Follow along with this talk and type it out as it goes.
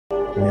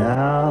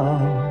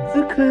Now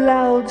the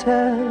clouds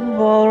have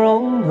all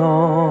rolled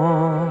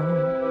on,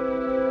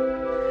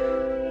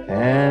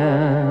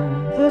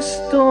 and the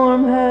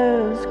storm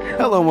has come.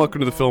 Hello and welcome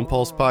to the Film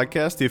Pulse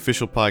Podcast, the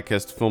official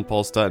podcast of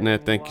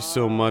filmpulse.net. Thank you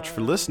so much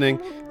for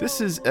listening. This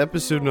is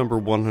episode number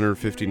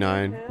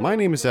 159. My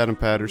name is Adam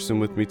Patterson.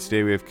 With me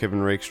today we have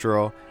Kevin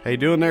Rakestraw. How you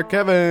doing there,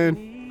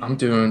 Kevin? I'm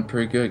doing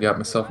pretty good. Got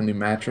myself a new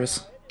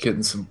mattress.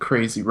 Getting some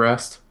crazy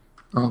rest.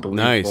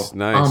 Unbelievable.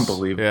 Nice.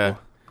 Unbelievable. Yeah.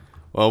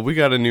 Well, we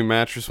got a new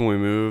mattress when we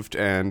moved,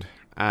 and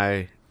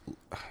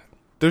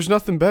there's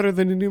nothing better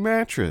than a new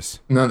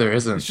mattress. No, there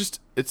isn't.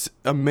 It's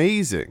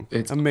amazing.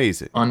 It's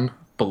amazing.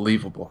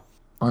 Unbelievable.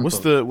 What's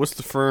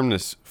the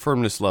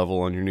firmness level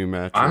on your new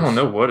mattress? I don't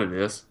know what it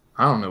is.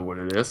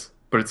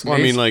 But it's Well, I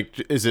amazing. mean,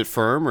 like, is it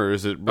firm or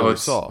is it really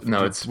it's- soft? no,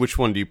 it's- Which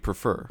one do you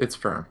prefer? It's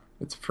firm.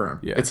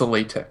 Yeah. It's a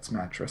latex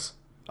mattress.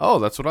 Oh,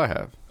 that's what I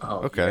have. Oh,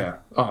 Okay. yeah.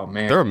 Oh,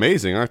 man. They're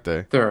amazing, aren't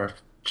they? They're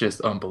just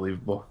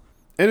unbelievable.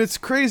 And it's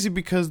crazy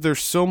because they're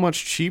so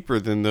much cheaper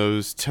than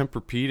those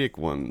Tempur-Pedic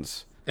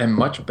ones. And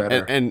much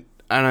better. And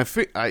I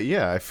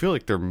feel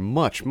like they're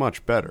much,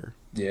 much better.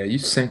 Yeah, you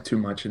sink too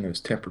much in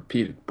those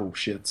Tempur-Pedic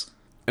bullshits.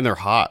 And they're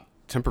hot.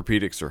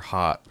 Tempur-Pedics are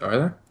hot. Are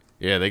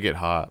they? Yeah, they get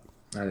hot.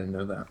 I didn't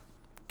know that.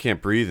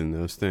 Can't breathe in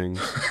those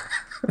things.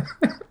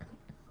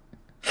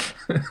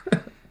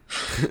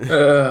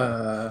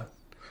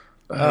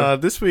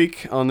 This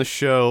week on the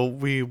show,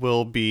 we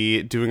will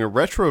be doing a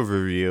retro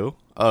review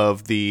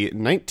of the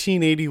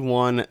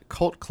 1981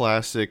 cult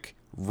classic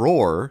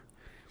Roar,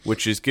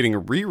 which is getting a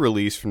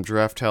re-release from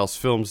Drafthouse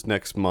Films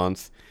next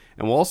month.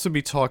 And we'll also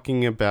be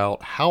talking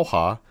about How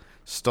Ha,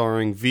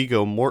 starring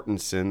Viggo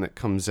Mortensen, that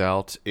comes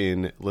out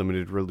in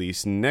limited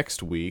release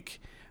next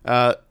week.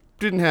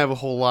 Didn't have a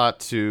whole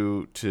lot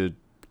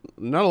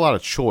not a lot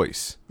of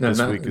choice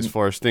this week as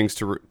far as things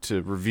to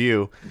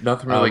review.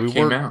 Nothing really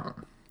came out.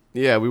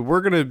 Yeah, we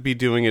were going to be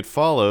doing It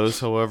Follows.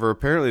 However,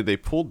 apparently they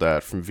pulled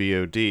that from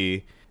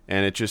VOD,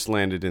 and it just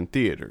landed in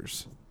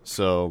theaters.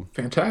 So,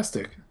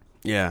 Fantastic.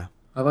 yeah.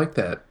 I like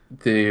that.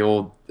 The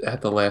old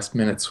at the last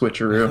minute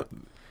switcheroo.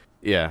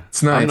 Yeah.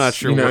 It's nice. I'm not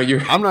sure,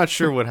 I'm not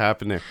sure what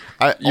happened there.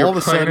 You're all of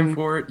a sudden,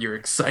 for it. You're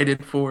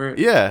excited for it.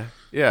 Yeah.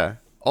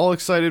 All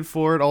excited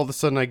for it. All of a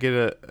sudden, I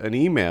get an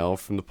email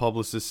from the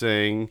publicist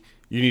saying,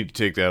 you need to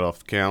take that off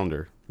the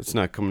calendar. It's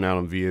not coming out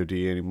on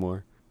VOD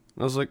anymore.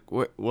 And I was like,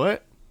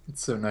 what?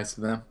 It's so nice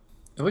of them.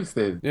 At least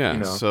they,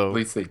 Yeah, so- at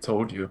least they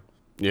told you.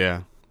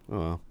 Yeah.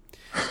 Oh,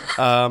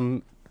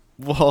 well.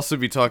 We'll also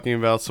be talking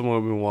about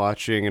someone we've been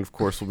watching, and of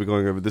course we'll be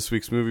going over this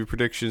week's movie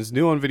predictions,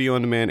 new on video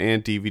on demand,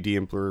 and DVD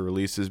and Blu-ray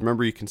releases.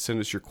 Remember, you can send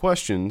us your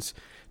questions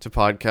to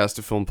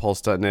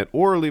podcast@filmpulse.net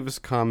or leave us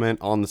a comment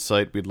on the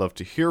site. We'd love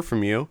to hear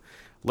from you.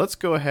 Let's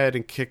go ahead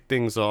and kick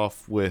things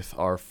off with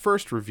our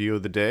first review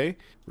of the day.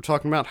 We're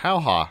talking about How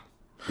Ha.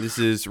 This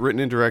is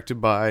written and directed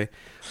by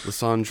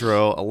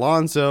Lisandro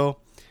Alonso.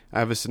 I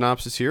have a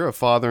synopsis here. A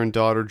father and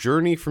daughter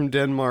journey from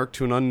Denmark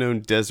to an unknown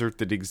desert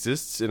that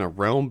exists in a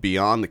realm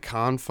beyond the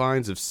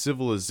confines of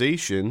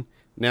civilization.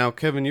 Now,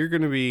 Kevin, you're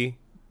going to be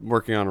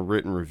working on a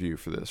written review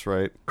for this,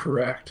 right?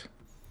 Correct.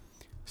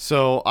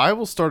 So I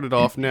will start it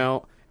off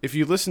now. If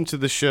you listened to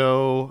the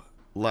show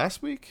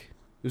last week,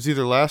 it was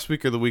either last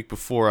week or the week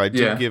before, I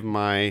did give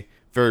my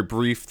very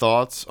brief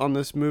thoughts on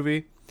this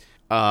movie.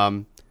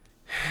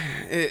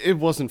 It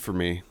wasn't for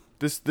me.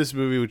 This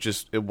movie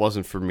it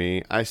wasn't for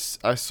me. I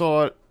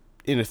saw it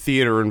in a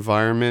theater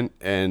environment,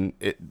 and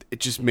it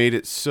just made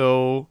it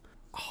so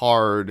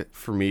hard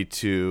for me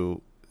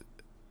to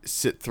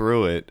sit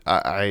through it.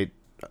 I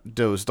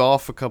dozed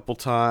off a couple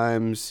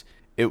times.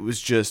 It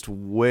was just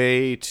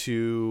way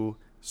too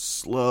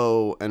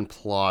slow and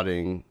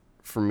plotting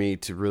for me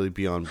to really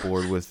be on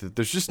board with it.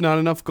 There's just not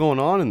enough going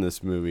on in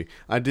this movie.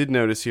 I did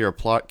notice here a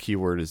plot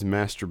keyword is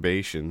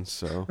masturbation,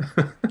 so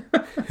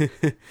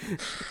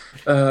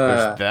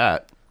there's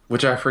that.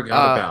 Which I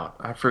forgot about.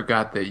 I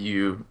forgot that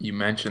you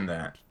mentioned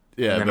that.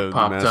 Yeah, and then the it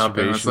popped up,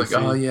 and I was like,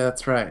 masturbation oh scene. yeah,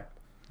 that's right.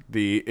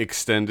 The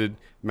extended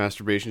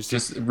masturbation scene.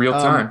 Just real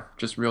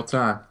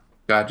time.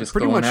 God, just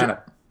pretty going much at it.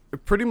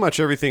 Pretty much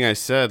everything I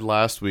said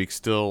last week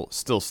still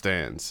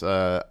stands.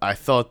 I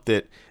thought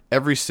that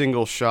every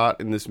single shot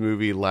in this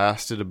movie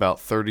lasted about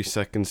 30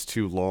 seconds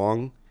too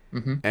long,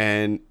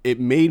 and it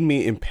made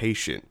me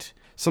impatient.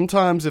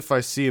 Sometimes if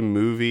I see a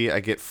movie, I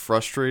get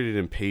frustrated and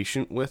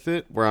impatient with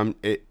it, where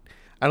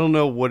I don't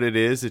know what it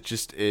is. I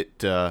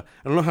don't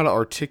know how to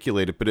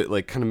articulate it, but it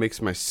like kind of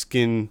makes my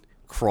skin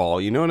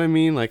crawl. You know what I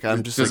mean? Like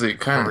I'm just Does like, it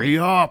kinda- hurry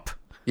up.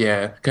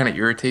 Yeah, kind of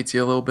irritates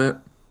you a little bit.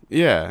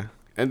 Yeah,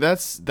 and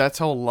that's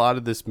how a lot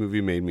of this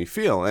movie made me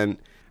feel, and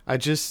I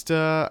just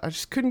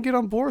couldn't get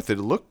on board with it.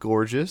 It looked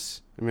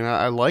gorgeous. I mean,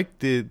 I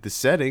liked the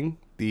setting.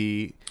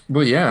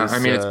 Well, yeah, This, I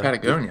mean, it's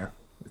Patagonia.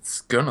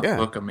 It's gonna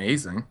look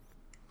amazing.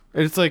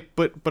 And it's like,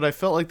 but I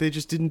felt like they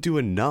just didn't do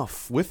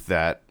enough with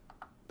that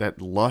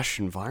lush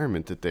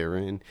environment that they're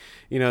in.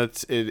 You know,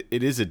 it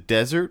is a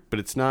desert, but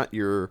it's not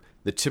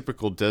the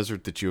typical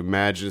desert that you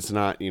imagine. It's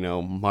not,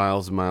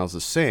 miles and miles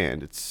of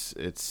sand. It's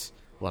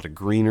a lot of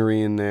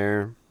greenery in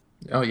there.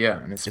 Oh yeah,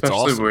 and It's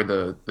especially awesome. where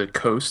the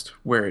coast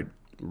where it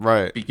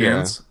Right. Yeah.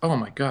 begins. Oh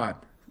my God,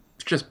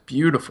 it's just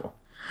beautiful.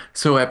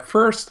 So at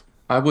first,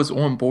 I was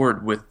on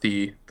board with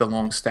the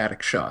long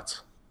static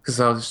shots because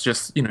I was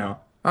just, I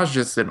was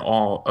just in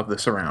awe of the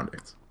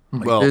surroundings. I'm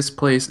like, Well, this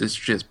place is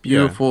just yeah.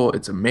 beautiful.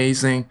 It's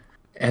amazing.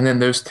 And then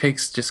those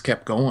takes just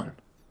kept going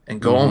and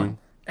Mm-hmm. going.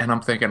 And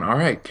I'm thinking, all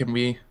right, are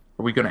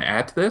we going to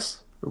add to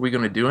this? Are we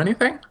going to do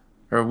anything?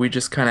 Or are we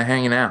just kind of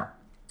hanging out?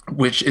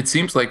 Which it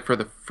seems like for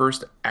the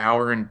first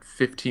hour and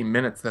 15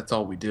 minutes, that's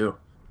all we do.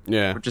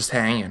 Yeah. We're just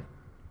hanging.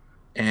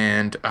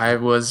 And I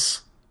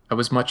was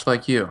much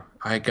like you.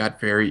 I got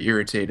very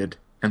irritated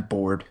and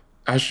bored.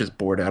 I was just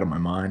bored out of my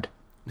mind.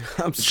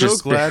 I'm so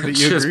Just be- glad that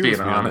you just agree being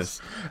with me on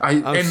honest. this. I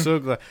I'm so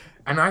glad.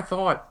 and I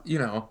thought,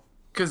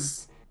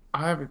 because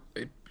I'm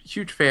a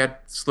huge fan of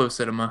slow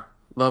cinema,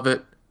 love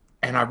it,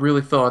 and I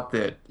really thought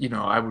that,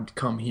 I would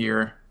come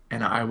here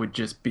and I would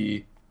just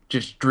be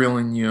just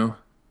drilling you,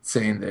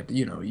 saying that,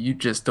 you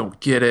just don't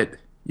get it,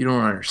 you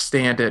don't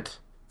understand it,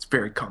 it's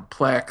very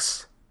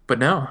complex. But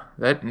no,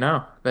 that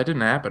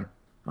didn't happen.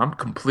 I'm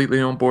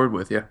completely on board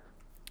with you.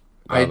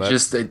 Wow,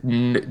 that's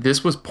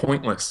This was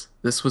pointless.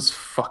 This was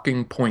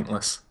fucking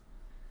pointless.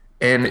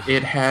 And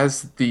it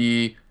has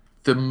the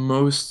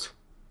most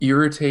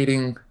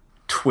irritating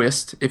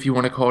twist, if you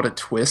want to call it a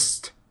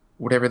twist,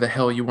 whatever the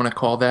hell you want to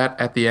call that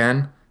at the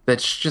end.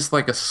 That's just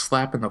like a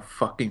slap in the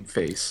fucking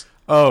face.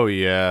 Oh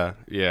yeah,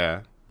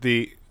 yeah.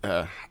 The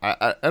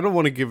I don't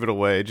want to give it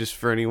away just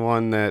for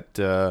anyone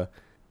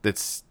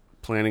that's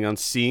planning on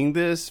seeing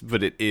this,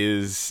 but it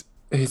is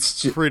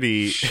It's just,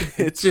 pretty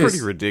it's pretty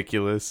just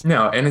ridiculous.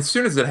 no. And as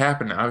soon as it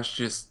happened,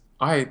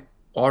 I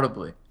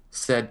audibly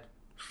said,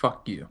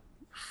 "Fuck you,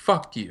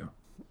 fuck you."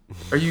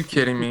 Are you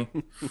kidding me?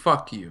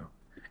 Fuck you.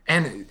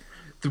 And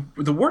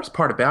the worst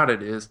part about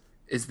it is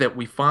that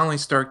we finally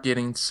start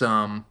getting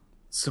something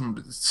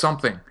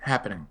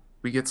happening.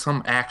 We get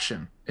some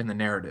action in the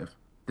narrative.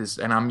 This,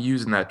 and I'm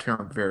using that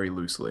term very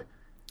loosely.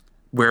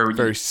 Where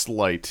Very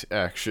slight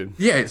action.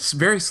 yeah, it's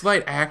very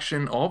slight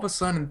action. All of a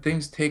sudden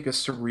things take a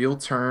surreal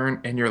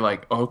turn and you're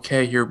like,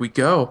 "Okay, here we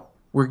go.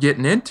 We're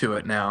getting into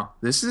it now.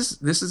 This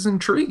is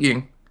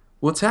intriguing.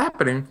 What's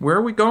happening? Where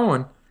are we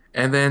going?"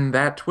 And then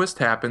that twist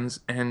happens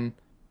and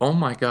oh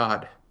my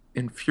God,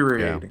 Yeah.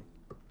 infuriating.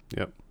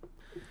 Yep.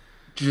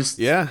 Just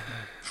Yeah.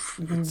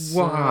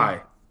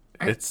 why?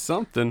 It's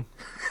something.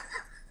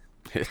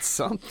 It's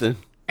something.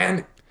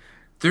 And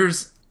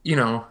there's,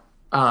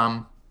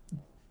 um,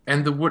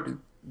 and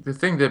the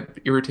thing that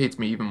irritates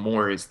me even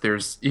more is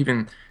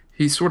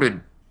he sort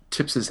of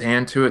tips his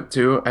hand to it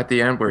too at the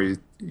end where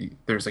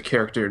there's a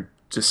character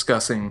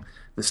discussing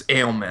this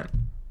ailment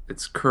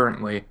that's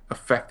currently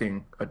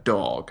affecting a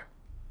dog,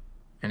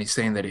 and he's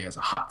saying that he has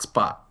a hot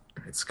spot.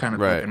 And it's kind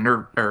of like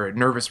Right. a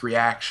nervous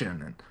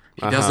reaction, and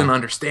he doesn't Uh-huh.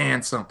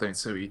 understand something,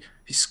 so he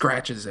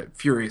scratches it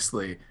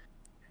furiously,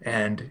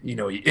 and he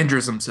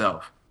injures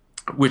himself,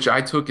 which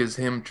I took as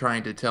him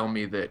trying to tell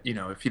me that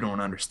if you don't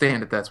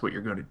understand it, that's what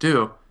you're going to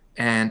do,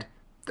 and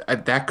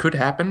that could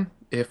happen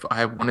if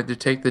I wanted to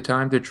take the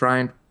time to try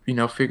and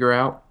figure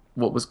out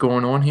what was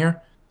going on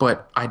here,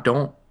 but I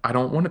don't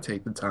want to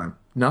take the time.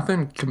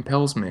 Nothing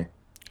compels me.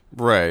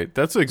 Right.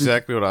 That's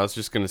exactly what I was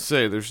just going to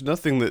say. There's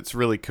nothing that's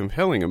really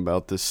compelling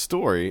about this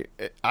story.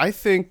 I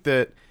think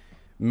that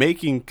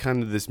making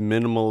kind of this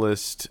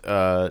minimalist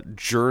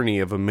journey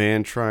of a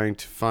man trying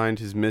to find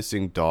his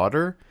missing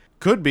daughter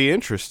could be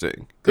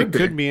interesting. Could It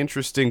could be. be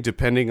interesting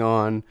depending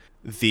on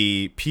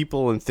the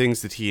people and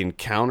things that he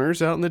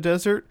encounters out in the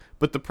desert.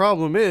 But the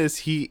problem is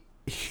he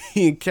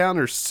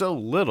encounters so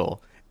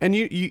little. And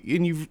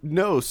you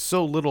know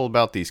so little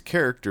about these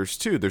characters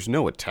too. There's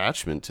no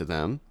attachment to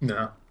them.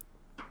 No,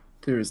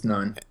 there is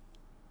none.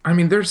 I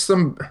mean, there's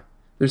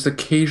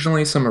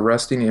occasionally some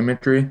arresting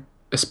imagery,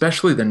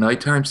 especially the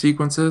nighttime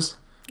sequences.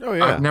 Oh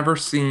yeah. I've never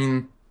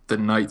seen the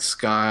night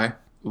sky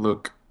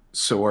look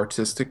so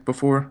artistic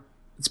before.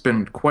 It's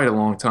been quite a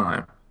long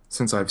time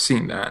since I've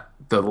seen that.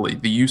 The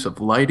use of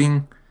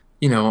lighting,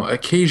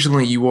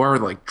 occasionally you are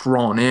like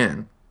drawn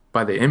in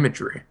by the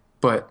imagery,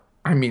 but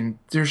I mean,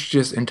 there's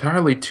just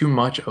entirely too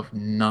much of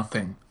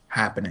nothing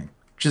happening.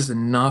 Just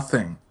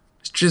nothing.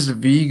 It's just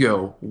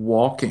Vigo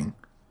walking.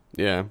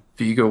 Yeah.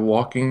 Vigo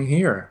walking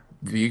here.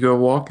 Vigo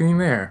walking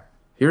there.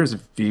 Here's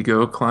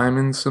Vigo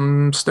climbing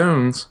some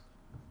stones.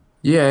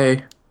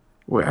 Yay.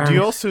 Do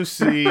you also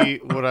see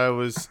what I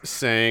was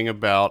saying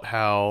about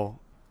how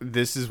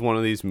this is one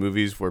of these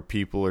movies where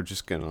people are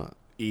just gonna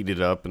eat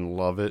it up and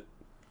love it?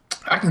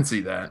 I can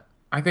see that.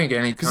 I think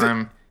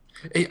anytime.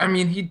 I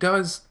mean,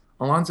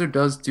 Alonso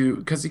does do,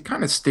 because he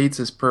kind of states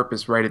his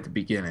purpose right at the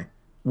beginning,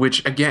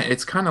 which again,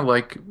 it's kind of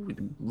like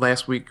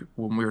last week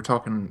when we were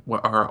talking,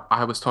 or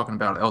I was talking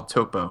about El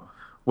Topo,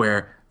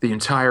 where the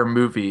entire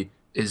movie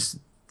is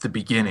the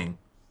beginning,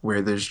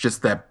 where there's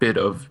just that bit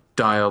of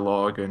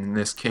dialogue, and in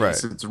this case,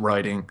 Right. it's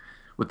writing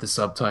with the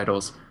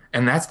subtitles,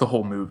 and that's the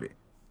whole movie.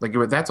 Like,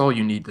 that's all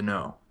you need to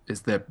know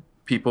is that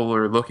people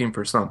are looking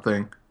for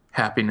something,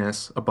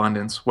 happiness,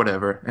 abundance,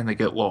 whatever, and they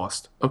get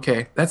lost.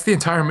 Okay, that's the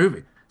entire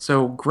movie.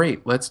 So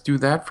great, let's do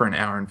that for an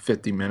hour and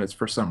 50 minutes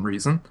for some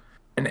reason.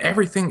 And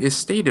everything is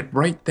stated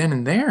right then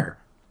and there.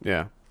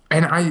 Yeah.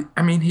 And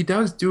I mean, he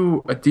does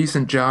do a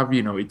decent job.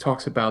 He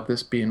talks about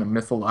this being a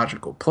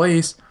mythological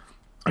place,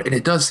 and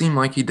it does seem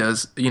like he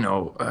does,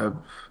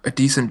 a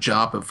decent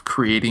job of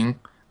creating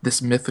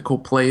this mythical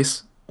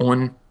place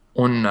on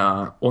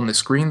the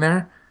screen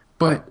there.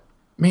 But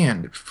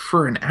man,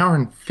 for an hour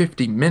and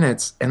 50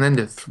 minutes, and then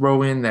to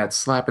throw in that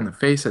slap in the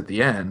face at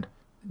the end,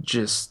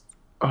 just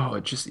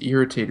it just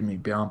irritated me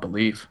beyond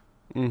belief.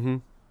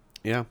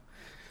 Yeah.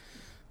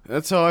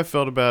 That's how I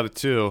felt about it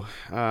too.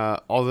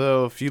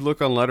 Although if you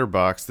look on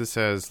Letterboxd, this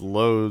has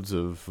loads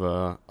of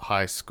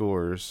high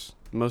scores.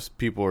 Most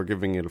people are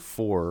giving it a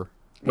 4.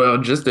 Well,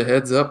 just a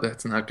heads up,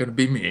 that's not going to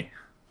be me.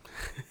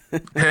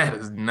 That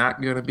is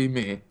not going to be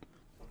me.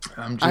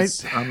 I'm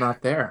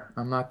not there.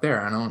 I'm not there.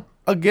 I don't.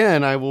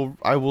 Again, I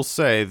will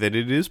say that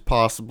it is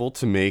possible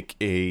to make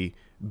a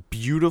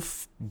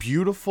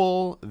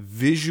beautiful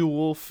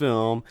visual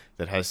film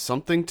that has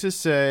something to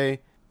say,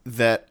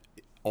 that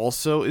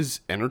also is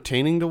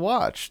entertaining to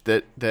watch,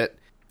 that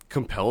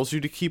compels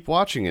you to keep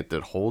watching it,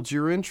 that holds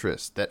your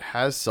interest, that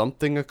has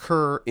something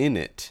occur in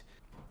it.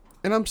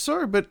 And I'm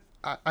sorry, but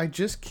I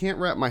just can't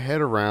wrap my head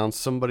around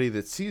somebody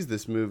that sees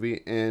this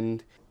movie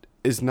and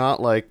is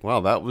not like, wow,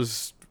 that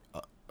was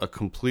a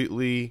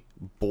completely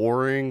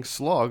boring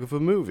slog of a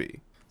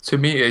movie. To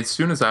me, as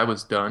soon as I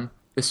was done,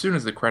 as soon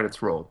as the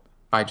credits rolled,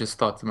 I just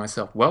thought to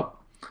myself, well,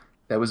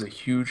 that was a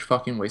huge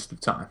fucking waste of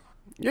time.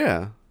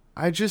 Yeah.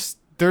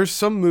 There's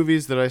some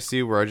movies that I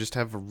see where I just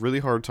have a really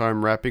hard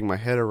time wrapping my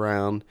head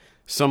around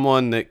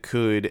someone that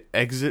could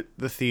exit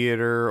the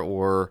theater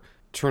or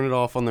turn it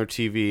off on their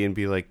TV and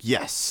be like,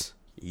 yes,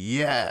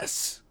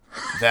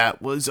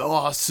 that was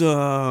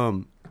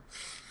awesome.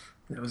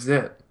 That was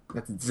it.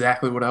 That's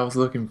exactly what I was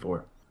looking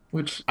for.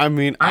 Which, I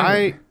mean,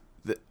 I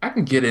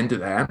can get into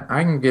that.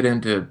 I can get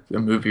into a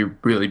movie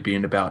really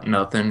being about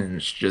nothing and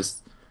it's just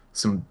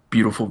some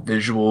beautiful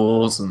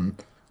visuals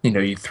and,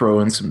 you throw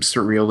in some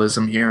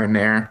surrealism here and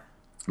there.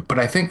 But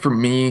I think for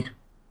me,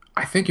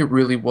 I think it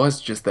really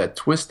was just that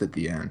twist at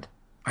the end.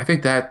 I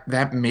think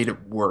that made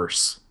it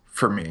worse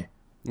for me.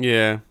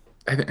 Yeah.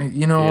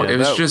 It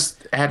was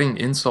just adding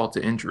insult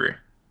to injury.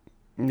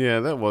 Yeah,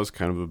 that was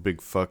kind of a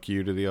big fuck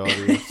you to the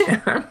audience.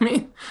 Yeah, I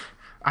mean,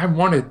 I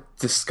want to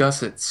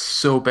discuss it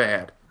so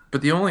bad.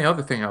 But the only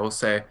other thing I will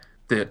say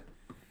that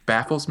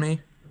baffles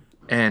me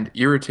and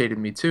irritated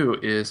me too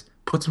is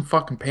put some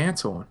fucking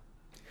pants on.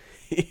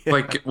 Yeah.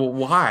 Like, well,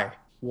 why?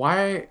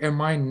 Why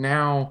am I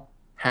now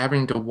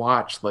having to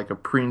watch like a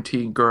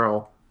preteen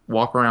girl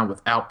walk around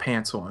without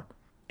pants on?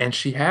 And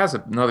she has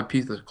another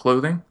piece of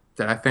clothing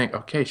that I think,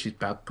 okay, she's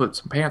about to put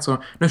some pants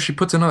on. No, she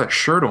puts another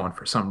shirt on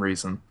for some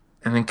reason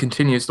and then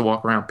continues to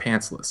walk around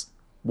pantsless.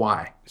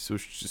 Why? So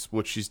it's just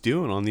what she's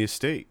doing on the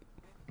estate.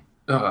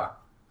 I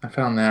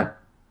found that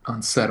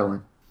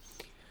unsettling.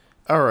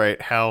 All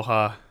right,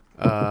 How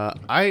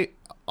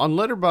on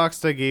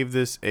Letterboxd I gave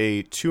this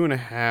a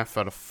 2.5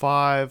 out of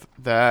 5.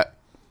 That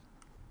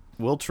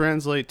will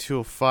translate to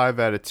a 5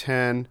 out of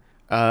 10.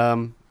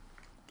 I'm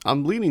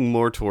leaning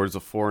more towards a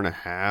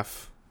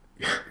 4.5.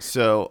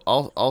 So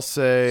I'll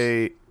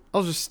say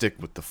I'll just stick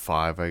with the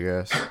 5, I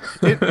guess.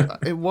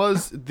 It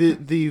was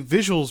the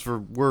visuals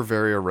were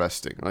very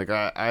arresting. Like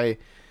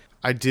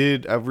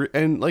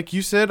and like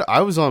you said,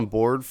 I was on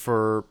board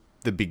for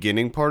the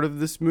beginning part of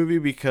this movie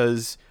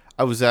because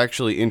I was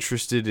actually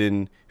interested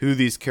in who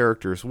these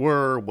characters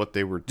were, what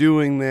they were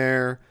doing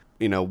there,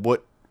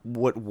 what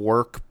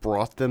work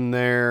brought them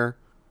there,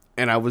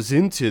 and I was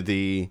into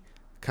the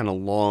kind of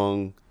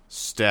long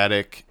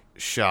static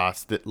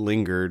shots that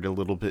lingered a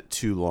little bit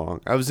too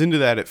long. I was into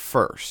that at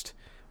first,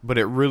 but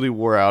it really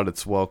wore out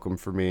its welcome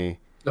for me.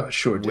 Oh,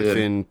 sure did.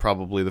 Within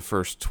probably the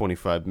first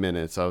 25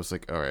 minutes, I was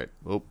like, all right,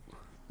 I'm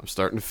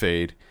starting to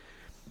fade.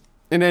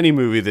 In any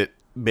movie that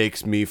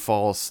makes me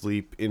fall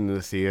asleep in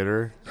the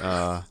theater,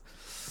 I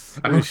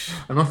don't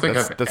think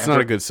that's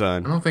not a good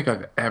sign. I don't think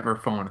I've ever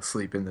fallen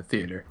asleep in the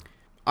theater.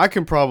 I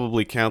can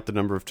probably count the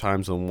number of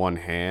times on one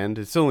hand.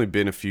 It's only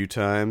been a few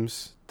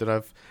times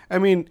that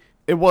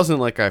it wasn't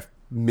like I've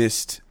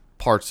missed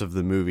parts of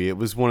the movie. It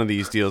was one of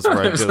these deals where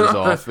I doze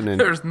off and then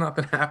there's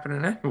nothing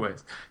happening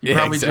anyways. You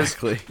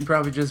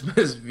probably just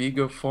missed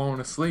Vigo falling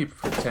asleep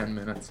for 10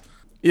 minutes.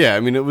 Yeah,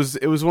 it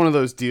was one of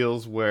those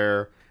deals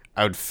where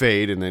I would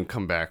fade and then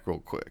come back real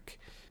quick.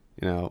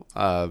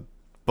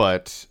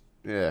 But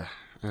yeah,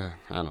 I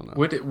don't know.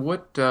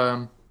 What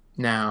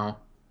now,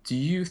 do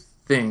you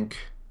think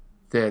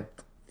that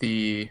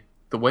the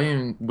way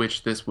in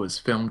which this was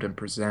filmed and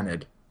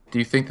presented, do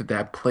you think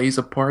that plays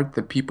a part,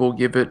 that people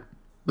give it a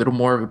little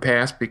more of a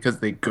pass because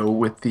they go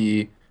with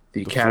the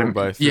Academy,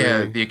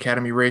 the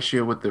Academy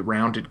ratio with the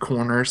rounded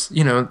corners?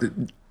 No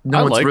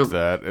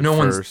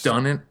one's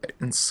done it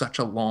in such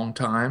a long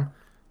time.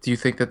 Do you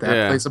think that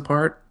plays a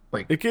part?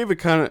 Like, it gave it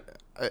kind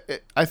of.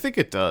 I think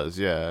it does.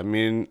 Yeah, I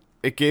mean,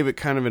 it gave it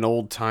kind of an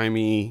old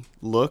timey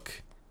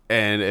look,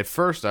 and at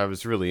first I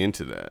was really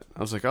into that. I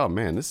was like, oh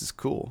man, this is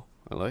cool.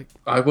 I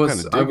kind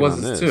was of I digging was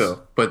on this.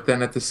 too. But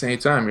then at the same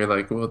time, you're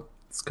like, well,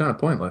 it's kind of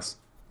pointless.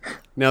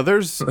 Now,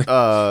 there's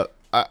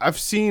I've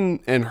seen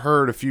and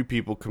heard a few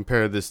people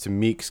compare this to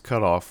Meek's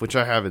Cutoff, which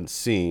I haven't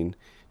seen.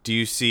 Do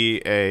you see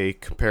a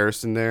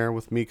comparison there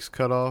with Meek's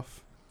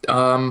Cutoff?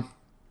 I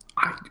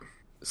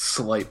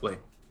slightly,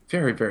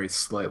 very very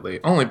slightly,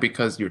 only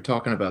because you're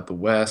talking about the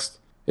West.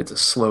 It's a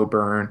slow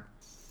burn. And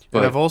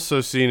But I've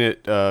also seen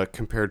it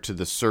compared to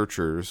The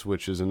Searchers,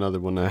 which is another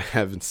one I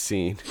haven't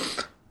seen.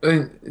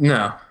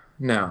 no,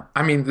 no.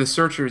 I mean, the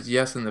searchers,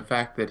 yes, and the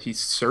fact that he's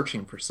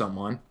searching for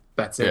someone.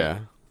 That's it. Yeah.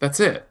 That's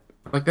it.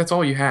 Like that's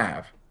all you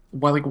have.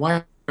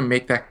 Why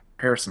make that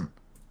comparison?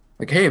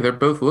 Like, hey, they're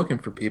both looking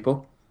for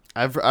people.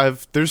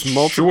 There's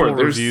multiple Sure,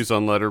 there's- reviews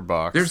on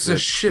Letterboxd. There's a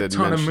shit that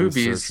ton of mention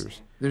movies.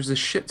 Searchers. There's a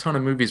shit ton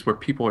of movies where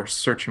people are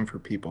searching for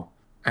people.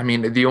 I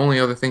mean, the only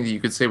other thing that you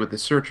could say with the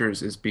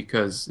searchers is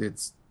because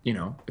it's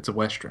it's a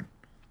western.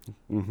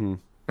 Mm-hmm.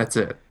 That's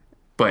it.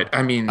 But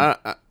I mean,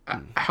 I,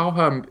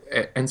 how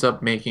ends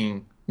up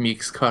making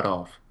Meek's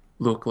Cutoff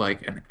look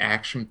like an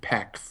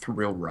action-packed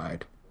thrill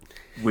ride,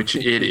 which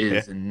it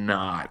is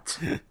not.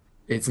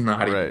 It's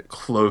not even Right.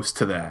 close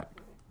to that.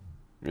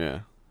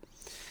 Yeah.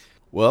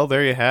 Well,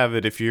 there you have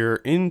it. If you're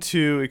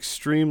into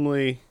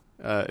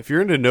if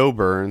you're into no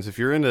burns, if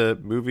you're into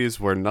movies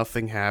where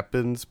nothing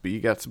happens but you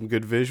got some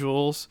good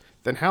visuals,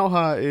 then How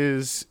Ha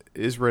is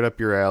right up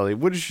your alley.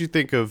 What did you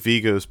think of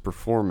Vigo's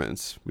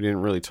performance? We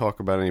didn't really talk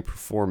about any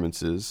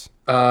performances.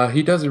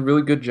 He does a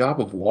really good job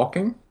of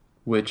walking,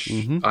 which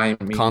I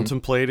mean,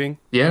 Contemplating.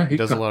 yeah, He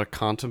does a lot of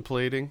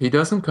contemplating. he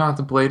does some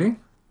contemplating.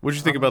 What did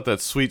you think about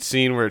that sweet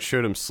scene where it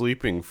showed him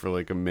sleeping for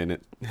like a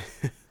minute?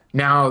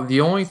 Now,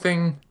 the only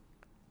thing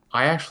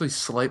I actually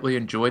slightly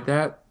enjoyed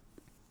that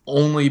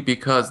only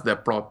because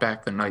that brought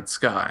back the night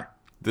sky,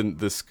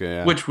 This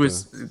guy, which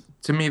was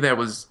to me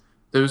those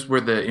were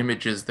the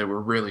images that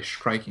were really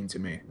striking to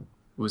me.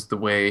 Was the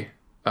way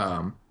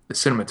the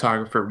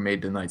cinematographer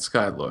made the night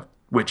sky look,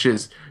 which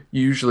is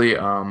usually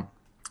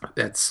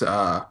that's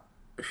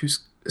whose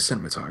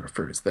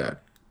cinematographer is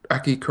that?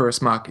 Aki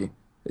Kaurismäki.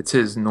 It's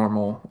his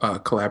normal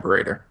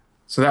collaborator.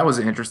 So that was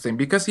interesting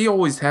because he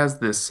always has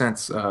this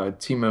sense,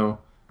 Timo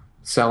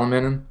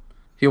Salominen,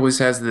 he always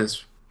has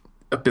this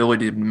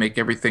ability to make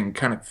everything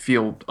kind of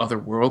feel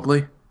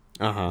otherworldly.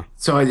 Uh-huh.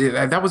 So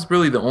that was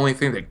really the only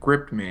thing that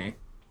gripped me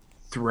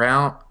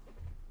throughout.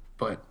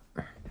 But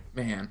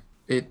man,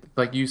 it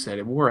like you said,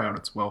 it wore out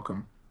its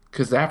welcome.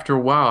 Because after a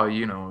while,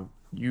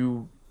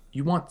 you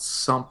want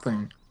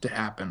something to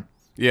happen.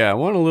 Yeah, I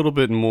want a little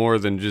bit more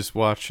than just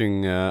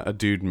watching a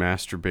dude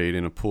masturbate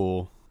in a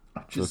pool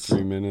for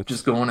 3 minutes.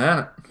 Just going at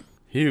it.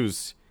 He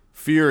was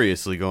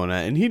furiously going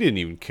at it, and he didn't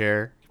even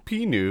care.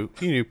 He knew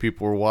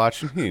people were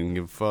watching. He didn't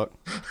give a fuck.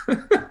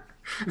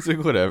 He's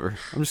like, whatever.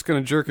 I'm just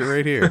gonna jerk it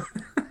right here.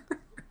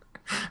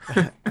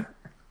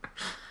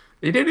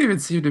 He didn't even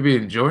seem to be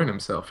enjoying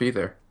himself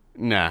either.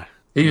 Nah.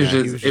 He was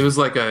Nah, just. It was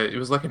like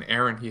an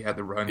errand he had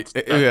to run.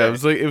 Yeah,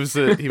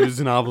 he was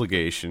an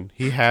obligation.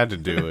 He had to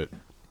do it.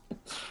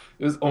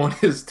 It was on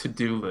his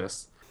to-do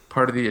list,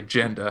 part of the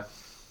agenda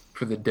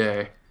for the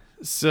day.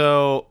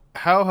 So,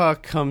 How Ha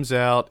comes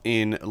out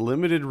in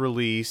limited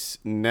release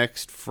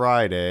next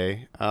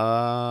Friday.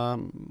 Let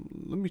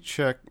me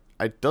check.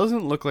 It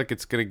doesn't look like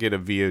it's gonna get a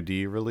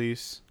VOD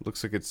release.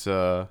 Looks like it's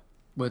Well,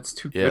 it's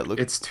too Yeah, good.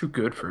 It's too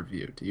good for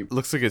VOD.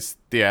 looks like it's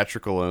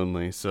theatrical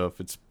only. So if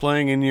it's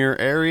playing in your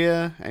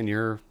area and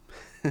you're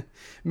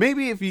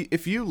maybe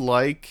if you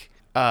like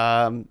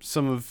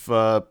some of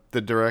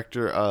the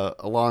director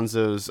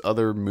Alonso's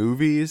other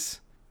movies,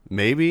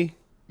 maybe.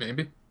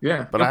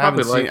 Yeah, But you'll I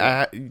haven't probably seen.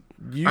 like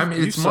it. I mean,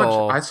 You it's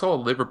saw. much. I saw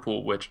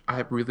Liverpool, which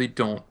I really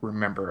don't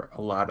remember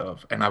a lot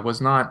of, and I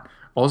was not.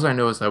 All I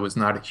know is I was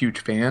not a huge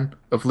fan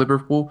of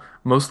Liverpool,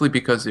 mostly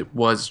because it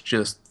was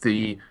just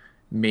the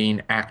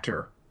main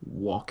actor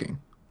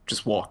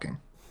just walking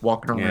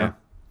around, Yeah.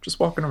 just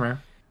walking around.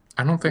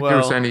 I don't think there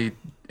was Well-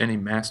 any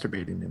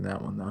masturbating in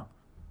that one though.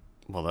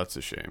 Well, that's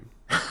a shame.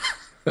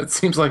 It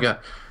seems like a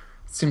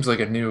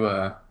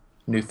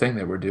new thing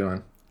that we're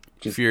doing.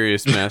 Just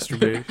Furious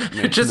masturbation.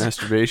 Just-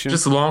 masturbation.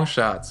 Just long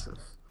shots of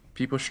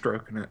people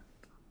stroking it.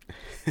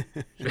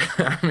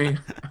 I mean,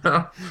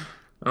 I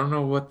don't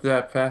know what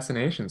that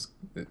fascination's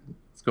is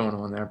going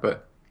on there,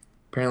 but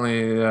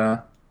apparently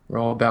we're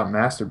all about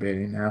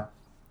masturbating now.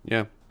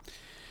 Yeah.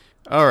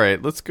 All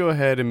right, let's go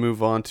ahead and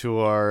move on to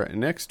our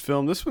next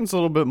film. This one's a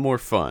little bit more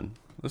fun.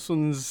 This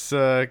one's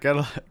got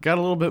a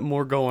little bit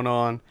more going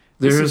on.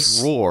 This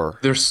is Roar.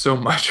 There's so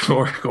much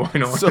more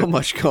going on. So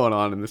much going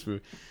on in this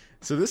movie.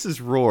 So this is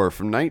Roar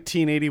from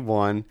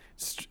 1981.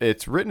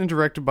 It's written and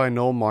directed by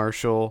Noel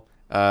Marshall.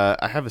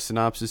 I have a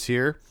synopsis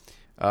here.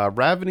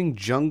 Ravening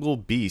jungle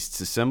beasts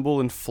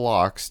assemble in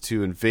flocks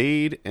to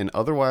invade an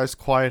otherwise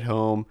quiet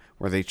home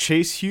where they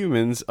chase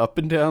humans up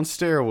and down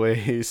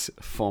stairways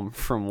from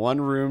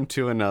one room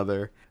to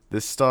another.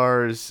 This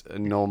stars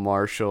Noel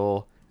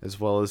Marshall as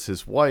well as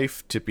his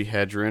wife, Tippi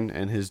Hedren,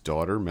 and his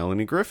daughter,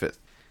 Melanie Griffith.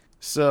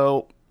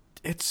 So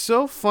it's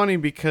so funny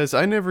because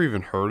I never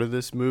even heard of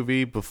this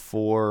movie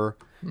before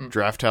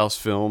Draft House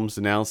Films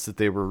announced that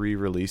they were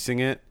re-releasing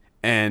it,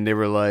 and they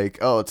were like,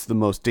 "Oh, it's the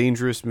most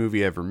dangerous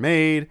movie ever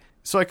made."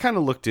 So I kind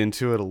of looked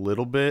into it a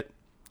little bit,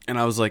 and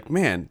I was like,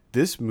 "Man,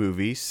 this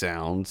movie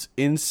sounds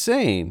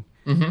insane."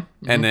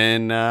 And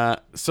then,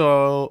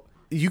 so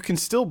you can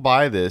still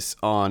buy this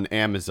on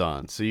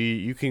Amazon, so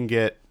you can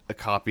get a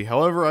copy.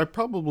 However, I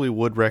probably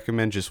would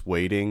recommend just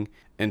waiting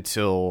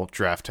until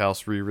Draft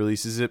House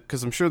re-releases it,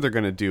 because I'm sure they're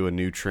going to do a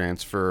new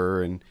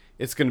transfer, and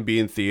it's going to be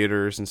in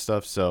theaters and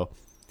stuff. So,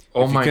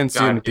 Oh if my you can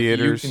see it in God,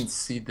 theaters, if you can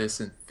see this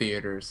in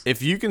theaters.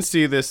 if you can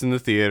see this in the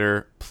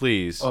theater,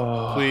 please,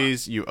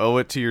 please, you owe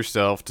it to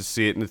yourself to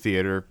see it in the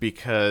theater,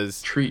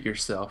 because Treat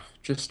yourself.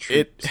 Just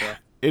treat yourself.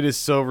 it is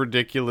so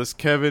ridiculous.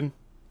 Kevin,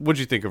 what'd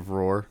you think of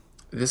Roar?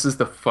 This is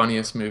the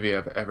funniest movie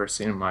I've ever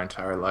seen in my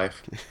entire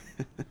life.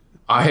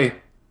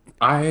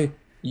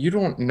 You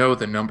don't know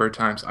the number of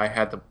times I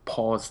had to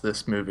pause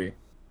this movie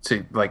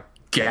to like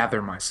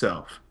gather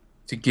myself,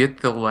 to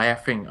get the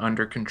laughing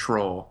under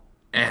control,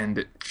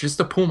 and just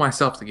to pull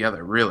myself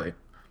together, really.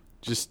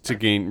 Just to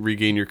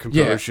regain your Yeah,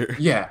 composure.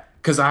 yeah,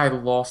 because I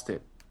lost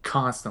it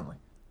constantly.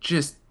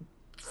 Just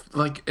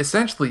like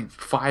essentially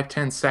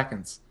 5-10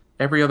 seconds.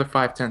 Every other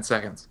 5-10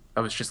 seconds, I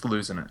was just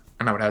losing it,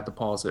 and I would have to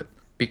pause it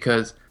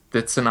because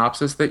the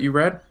synopsis that you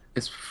read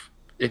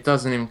it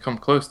doesn't even come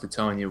close to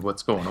telling you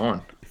what's going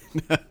on.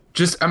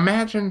 Just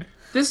imagine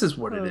this is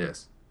what it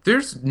is.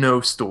 There's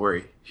no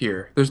story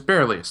here. There's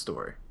barely a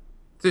story.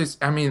 As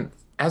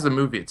a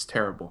movie, it's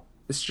terrible.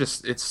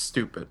 It's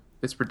stupid.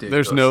 It's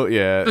ridiculous. There's no,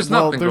 yeah. There's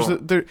well, nothing there's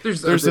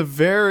going. there's a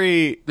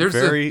very, there's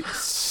very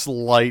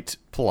slight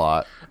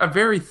plot. a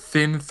very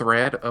thin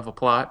thread of a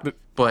plot,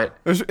 but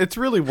It's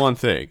really one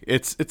thing.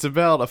 It's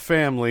about a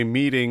family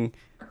meeting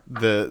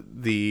their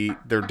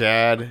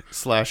dad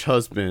 /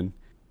 husband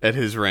at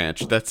his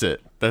ranch. That's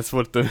it. That's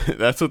what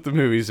the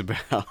movie's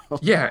about.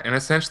 yeah, and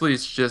essentially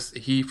it's just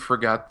he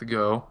forgot to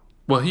go.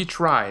 Well, he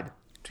tried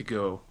to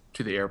go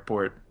to the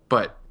airport,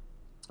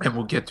 and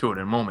we'll get to it in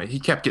a moment. He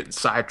kept getting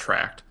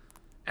sidetracked,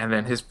 and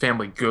then his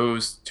family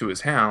goes to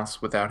his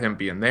house without him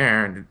being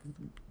there, and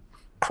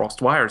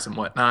crossed wires and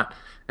whatnot,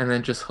 and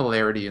then just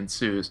hilarity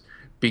ensues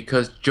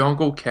because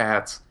jungle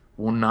cats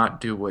will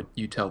not do what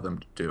you tell them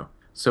to do.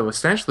 So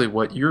essentially,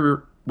 what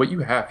you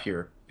have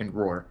here in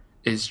Roar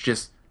is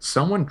just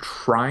someone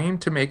trying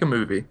to make a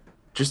movie.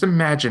 Just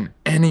imagine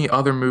any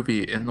other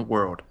movie in the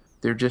world.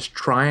 They're just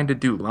trying to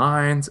do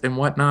lines and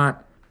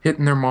whatnot,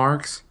 hitting their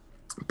marks,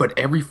 but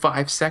every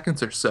 5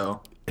 seconds or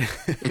so,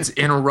 it's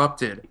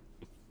interrupted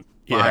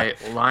by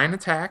lion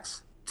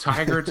attacks,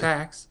 tiger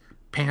attacks,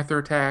 panther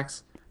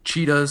attacks,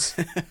 cheetahs,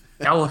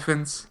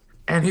 elephants,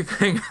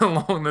 anything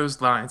along those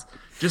lines.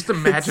 Just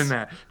imagine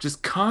that.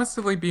 Just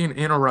constantly being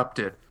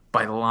interrupted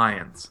by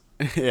lions.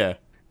 Yeah,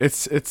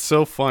 it's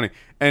so funny.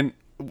 And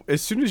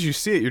as soon as you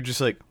see it, you're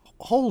just like,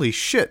 holy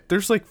shit!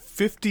 There's like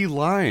 50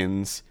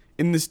 lions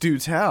in this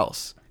dude's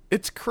house.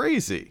 It's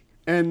crazy.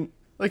 And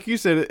like you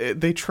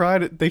said, they try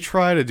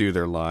to do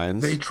their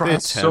lines. They try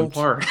so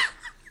hard.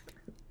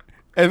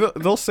 And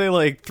they'll say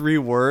like 3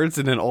 words,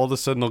 and then all of a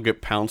sudden they'll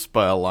get pounced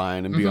by a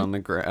lion and be on the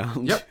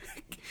ground. Yep.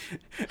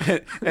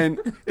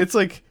 and it's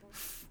like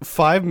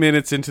 5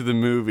 minutes into the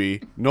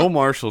movie, Noel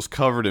Marshall's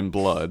covered in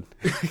blood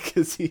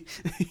because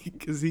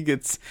he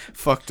gets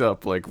fucked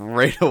up like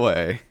right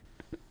away.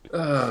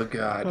 Oh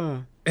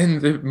God!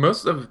 And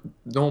most of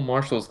Noel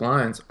Marshall's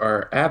lines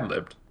are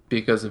ad-libbed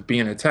because of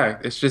being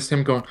attacked. It's just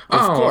him going,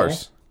 "Oh, Of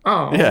course.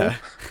 oh, Yeah.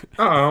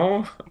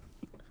 oh,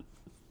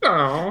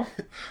 oh,"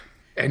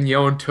 and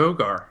yelling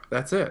Togar.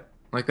 That's it.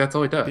 Like that's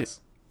all he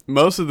does.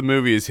 Most of the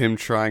movie is him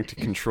trying to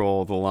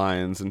control the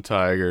lions and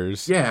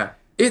tigers. Yeah,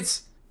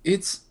 it's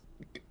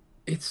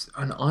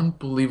an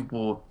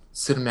unbelievable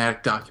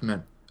cinematic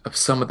document of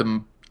some of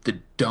the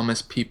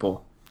dumbest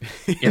people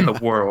in the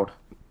world.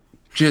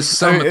 Just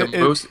some of the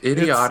most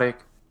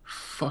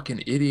fucking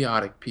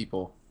idiotic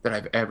people that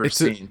I've ever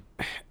seen.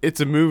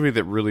 It's a movie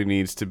that really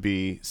needs to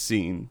be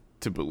seen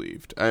to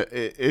believed.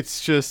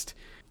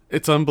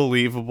 It's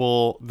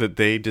unbelievable that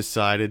they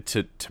decided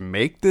to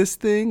make this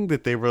thing,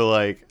 that they were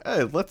like,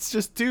 hey, let's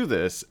just do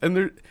this. And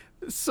there's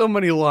so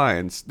many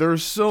lions. There are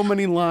so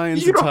many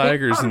lions and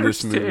tigers in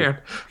this movie. You don't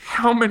understand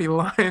how many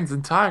lions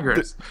and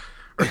tigers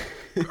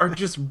are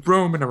just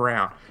roaming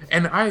around.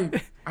 And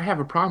I have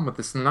a problem with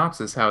the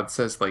synopsis, how it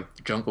says like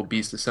the jungle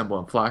beasts assemble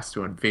in flocks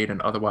to invade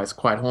an otherwise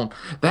quiet home.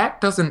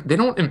 They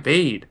don't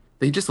invade.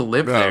 They just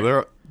live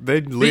there.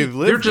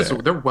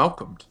 They're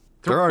welcomed.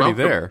 They're already welcomed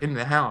there in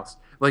the house.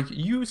 Like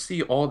you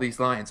see all these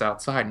lions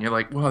outside and you're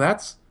like, well,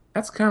 that's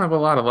kind of a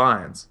lot of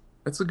lions.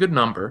 That's a good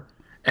number.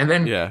 And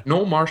then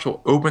Noel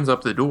Marshall opens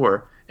up the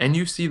door and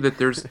you see that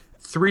there's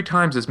 3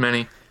 times as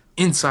many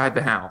inside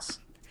the house,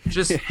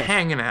 just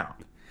hanging out.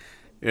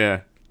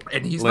 Yeah.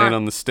 And he's laying not,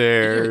 on the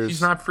stairs. Yeah,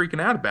 he's not freaking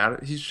out about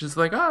it. He's just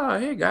like, oh,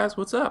 hey guys,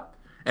 what's up?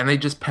 And they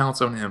just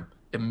pounce on him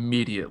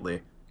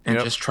immediately and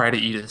just try to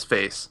eat his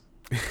face.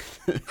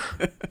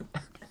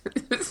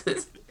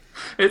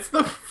 It's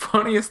the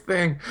funniest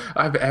thing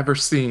I've ever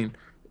seen.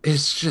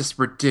 It's just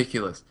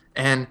ridiculous.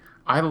 And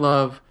I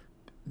love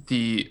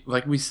the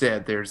like we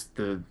said, there's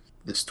the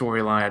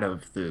storyline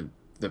of the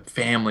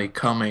family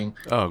coming.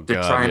 Oh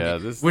They're god, trying yeah. to,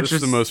 This which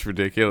is the most which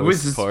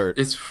ridiculous is part.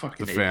 it's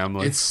fucking The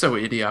family. It's so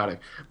idiotic.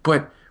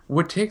 But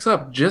what takes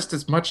up just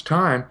as much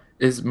time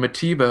is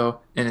Mativo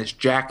and his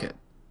jacket.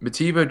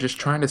 Mativo just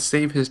trying to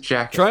save his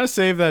jacket. Trying to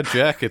save that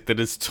jacket that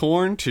is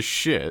torn to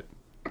shit.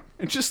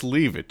 And just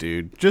leave it,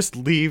 dude. Just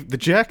leave. The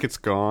jacket's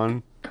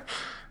gone.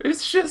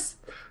 It's just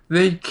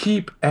they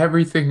keep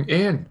everything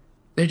in.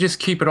 They just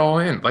keep it all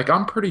in. Like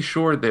I'm pretty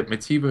sure that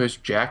Mativo's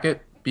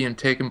jacket being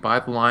taken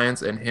by the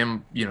lions and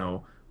him,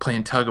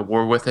 playing tug of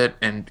war with it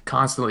and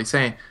constantly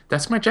saying,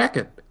 "That's my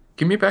jacket.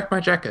 Give me back my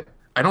jacket."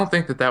 I don't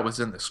think that that was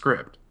in the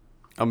script.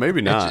 Oh,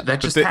 maybe not. that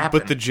just but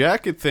happened. But the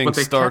jacket thing But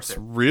they starts kept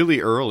it. really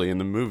early in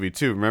the movie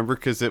too. Remember,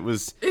 because it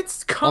was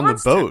It's on the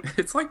constant. boat.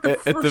 It's like the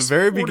At the first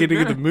very 40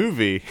 beginning of the minutes.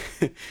 movie.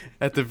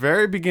 At the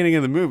very beginning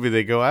of the movie,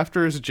 they go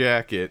after his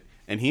jacket,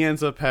 and he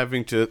ends up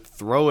having to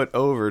throw it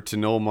over to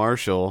Noel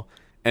Marshall.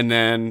 And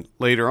then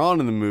later on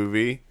in the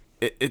movie,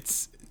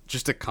 it's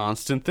just a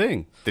constant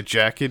thing. The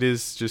jacket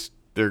is just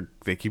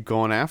they keep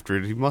going after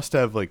it. He must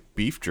have like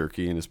beef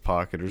jerky in his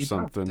pocket or He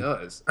something.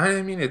 does.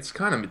 I mean, it's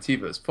kind of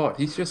Mativo's fault.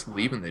 He's just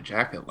leaving the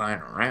jacket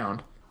lying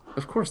around.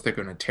 Of course, they're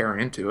going to tear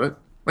into it.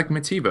 Like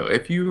Mativo,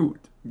 if you're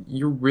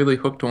really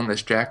hooked on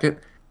this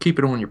jacket, keep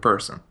it on your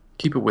person.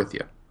 Keep it with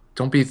you.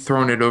 Don't be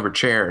throwing it over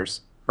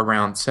chairs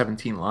around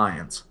 17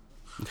 lions,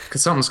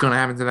 because something's going to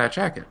happen to that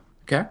jacket.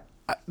 Okay?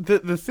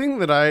 The thing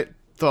that I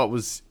thought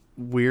was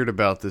weird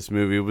about this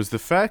movie was the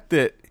fact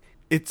that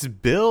it's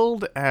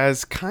billed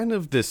as kind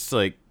of this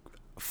like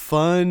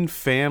fun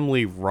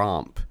family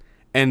romp,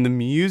 and the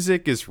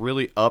music is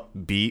really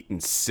upbeat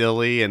and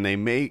silly, and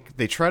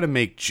they try to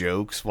make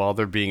jokes while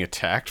they're being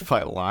attacked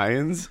by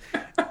lions.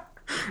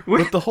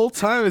 But the whole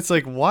time it's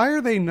like, why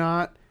are they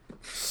not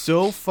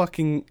so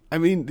fucking, I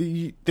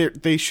mean,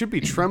 they should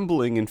be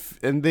trembling,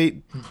 and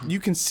you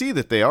can see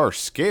that they are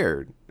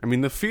scared. I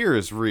mean, the fear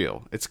is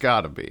real. It's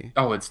got to be.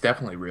 Oh, it's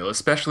definitely real,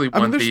 especially I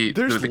when mean,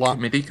 there's the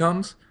committee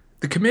comes.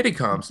 The committee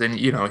comes, and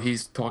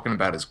he's talking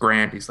about his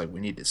grant. He's like, "We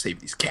need to save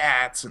these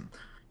cats," and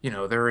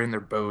they're in their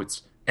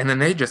boats, and then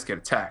they just get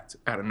attacked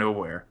out of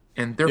nowhere,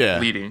 and they're Yeah.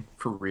 bleeding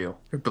for real.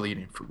 They're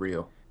bleeding for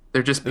real.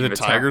 They're just being The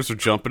attacked. tigers are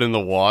jumping in the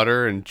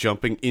water and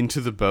jumping into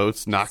the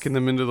boats, knocking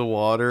them into the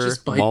water,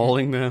 Just biting.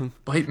 mauling them.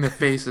 biting their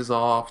faces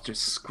off,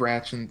 just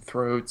scratching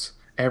throats,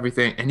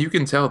 everything, and you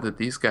can tell that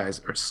these guys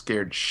are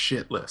scared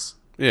shitless.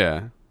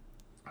 Yeah.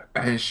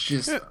 And it's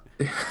just,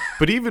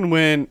 But even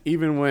when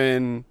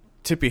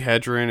Tippi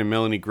Hedren and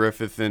Melanie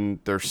Griffith and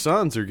their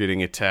sons are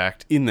getting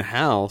attacked in the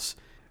house,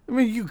 I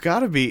mean, you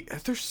gotta be.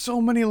 There's so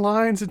many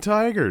lions and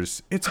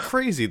tigers. It's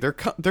crazy. They're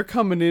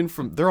coming in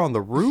from. They're on the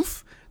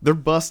roof. They're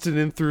busting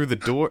in through the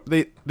door.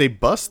 They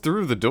bust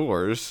through the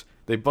doors.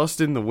 They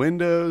bust in the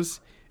windows.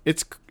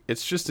 It's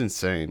just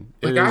insane.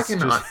 like, It I is can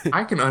just-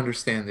 I can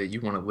understand that you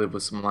want to live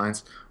with some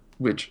lions,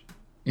 which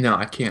no,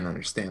 I can't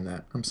understand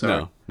that. I'm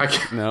sorry. No. I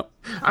can't. No.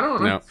 I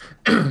don't know.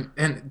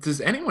 And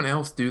does anyone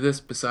else do this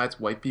besides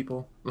white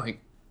people?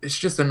 Like, it's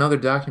just another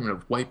document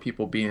of white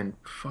people being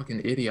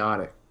fucking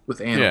idiotic with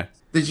animals. Yeah.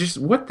 They just,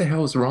 what the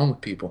hell is wrong with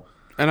people?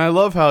 And I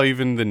love how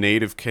even the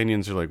native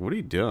Kenyans are like, "What are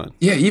you doing?"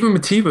 Yeah, even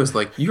Mativo's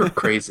like, you're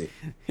crazy.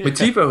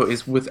 Mativo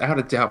is without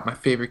a doubt my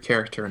favorite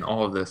character in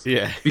all of this.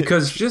 Yeah.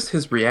 Because just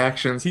his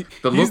reactions, He's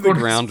look the on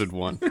his- grounded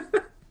one.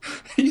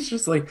 He's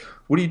just like,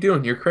 what are you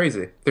doing? You're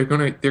crazy. They're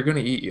gonna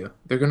eat you.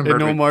 They're gonna And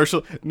murder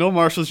you. No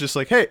Marshall's just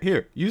like, hey,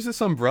 here, use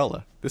this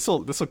umbrella.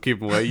 This'll keep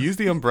him away. Use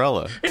the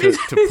umbrella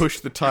to push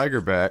the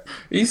tiger back.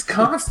 He's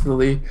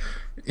constantly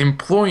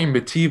employing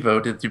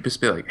Mativo to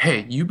just be like,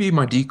 hey, you be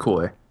my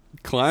decoy.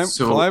 Climb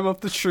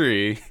up the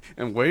tree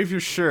and wave your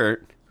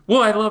shirt.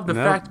 Well, I love the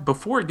No. fact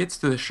before it gets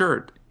to the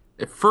shirt,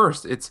 at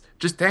first it's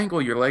just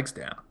dangle your legs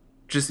down.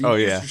 Just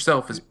use yeah.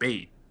 yourself as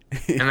bait.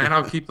 And then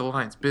I'll keep the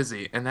lions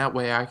busy. And that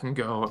way I can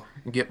go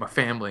and get my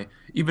family.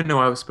 Even though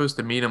I was supposed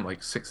to meet them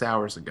like 6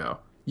 hours ago.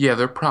 Yeah,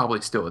 they're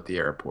probably still at the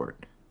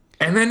airport.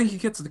 And then he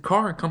gets to the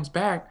car and comes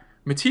back.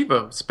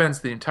 Mativo spends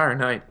the entire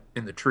night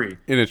in the tree.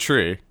 In a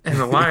tree. And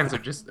the lions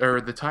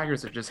or the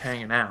tigers are just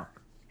hanging out,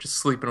 just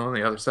sleeping on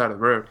the other side of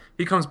the road.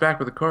 He comes back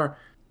with a car,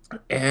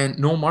 and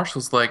Noel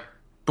Marshall's like,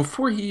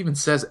 before he even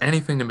says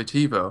anything to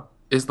Mativo,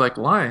 is like,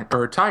 lion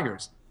or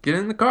tigers, get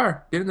in the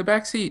car, get in the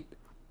back seat.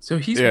 So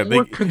he's Yeah,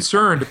 more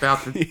concerned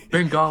about the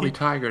Bengali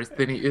tigers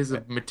than he is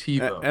of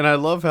Mativo. And I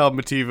love how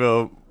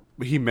Mativo,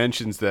 he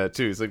mentions that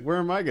too. He's like, where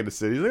am I going to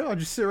sit? He's like, oh,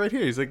 just sit right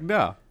here. He's like,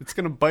 no, it's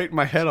going to bite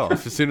my head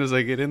off as soon as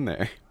I get in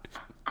there.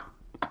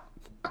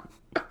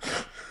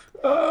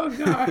 Oh,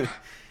 God.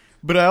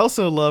 But I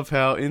also love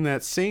how in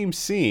that same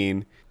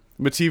scene,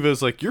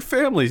 Mativo's like, your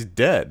family's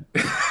dead.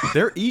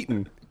 They're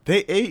eaten. They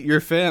ate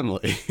your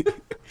family.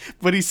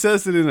 But he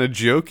says it in a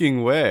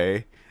joking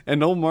way. And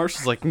Noel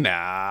Marshall's like,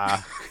 nah.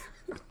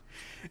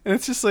 And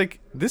it's just like,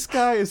 this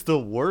guy is the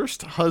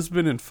worst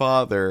husband and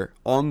father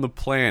on the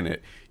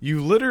planet.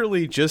 You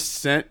literally just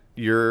sent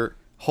your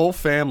whole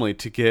family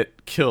to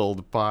get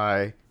killed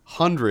by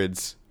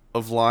hundreds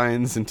of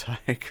lions and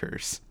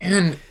tigers.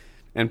 And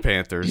And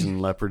panthers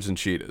and leopards and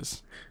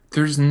cheetahs.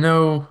 there's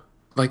no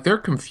like they're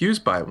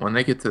confused by it when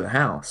they get to the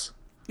house.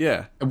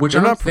 Yeah, Which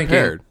they're I'm not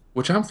thinking,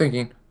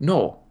 prepared.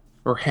 Noel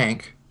or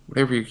Hank,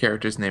 whatever your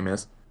character's name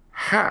is,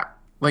 how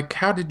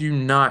did you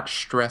not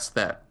stress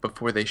that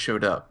before they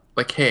showed up?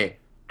 Like, hey,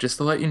 just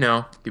to let you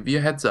know, give you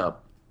a heads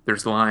up,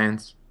 there's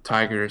lions,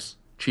 tigers,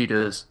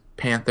 cheetahs,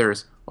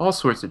 panthers, all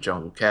sorts of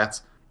jungle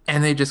cats,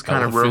 and they just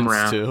kind of roam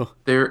Elephants, around. too.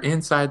 They're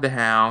inside the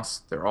house,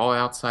 they're all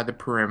outside the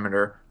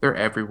perimeter, they're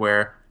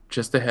everywhere.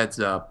 Just a heads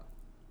up,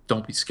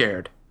 don't be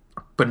scared.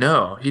 But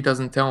no, he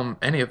doesn't tell him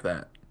any of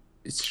that.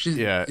 It's just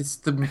Yeah, it's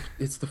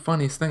the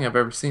funniest thing I've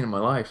ever seen in my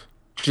life.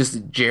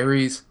 Just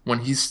Jerry's when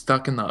he's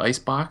stuck in the ice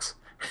box,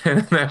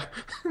 and then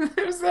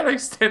there's that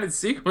extended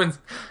sequence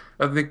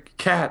of the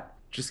cat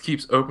just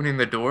keeps opening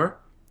the door,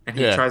 and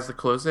he yeah. tries to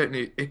close it,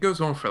 and it goes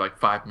on for like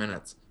 5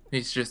 minutes.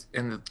 He's just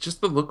just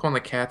the look on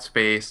the cat's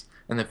face,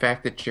 and the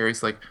fact that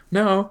Jerry's like,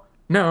 no,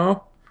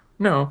 no,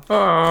 no,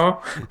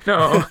 oh,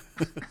 no.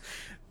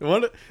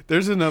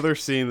 There's another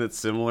scene that's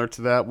similar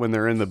to that when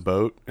they're in the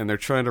boat and they're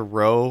trying to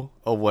row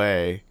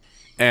away,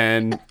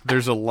 and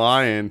there's a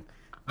lion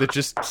that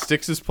just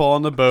sticks his paw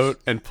in the boat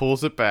and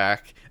pulls it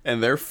back,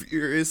 and they're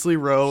furiously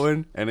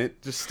rowing, and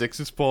it just sticks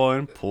its paw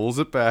in, pulls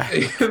it back,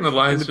 And the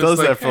lion's and it just does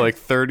like, that for hey, like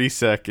 30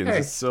 seconds. hey.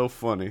 It's so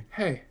funny.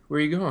 hey, where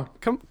you going?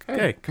 Come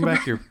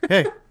back here.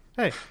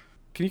 Hey,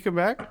 can you come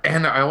back?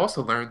 And I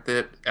also learned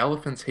that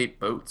elephants hate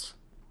boats.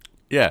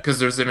 Yeah, Because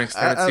there's an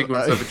extended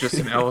sequence of it, just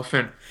an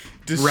elephant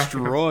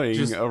destroying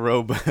just, a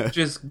robot.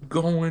 just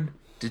going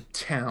to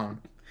town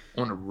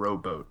on a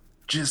rowboat,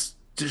 just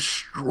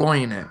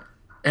destroying it.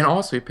 And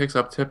also, he picks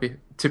up Tippy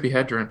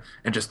Hedren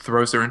and just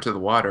throws her into the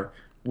water,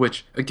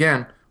 which,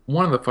 again,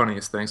 one of the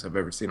funniest things I've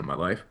ever seen in my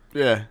life.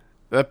 Yeah,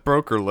 that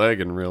broke her leg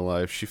in real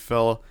life. She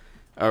fell.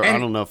 I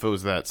And- don't know if it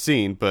was that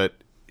scene, but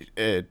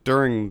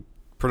during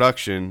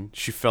production,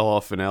 she fell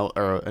off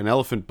or an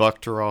elephant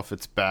bucked her off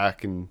its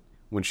back, and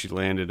when she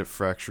landed, it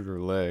fractured her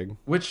leg.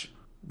 Which,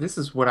 this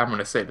is what I'm going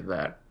to say to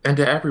that, and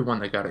to everyone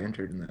that got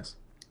injured in this.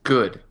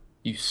 Good.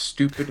 You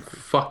stupid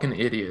fucking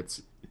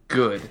idiots.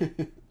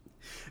 Good.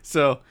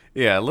 So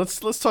yeah, let's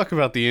talk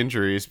about the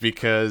injuries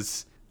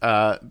because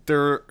there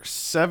are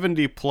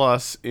 70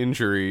 plus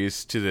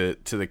injuries to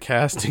the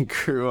cast and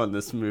crew on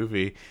this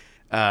movie.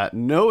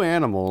 No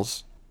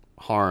animals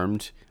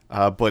harmed,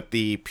 but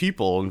the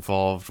people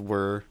involved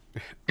were.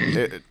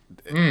 It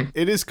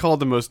is called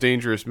the most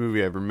dangerous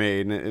movie ever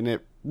made, and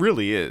it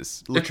really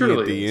is. Looking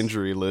truly at the is.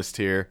 injury list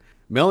here,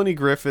 Melanie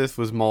Griffith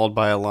was mauled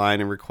by a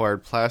lion and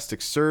required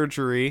plastic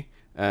surgery.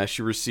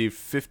 She received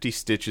 50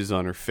 stitches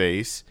on her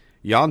face.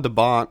 Jan de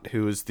Bont,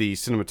 who is the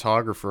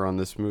cinematographer on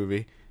this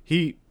movie,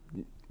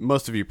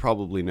 most of you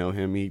probably know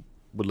him. He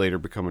would later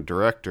become a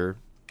director.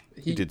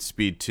 He did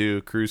Speed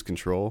 2, Cruise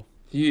Control.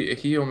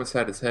 He almost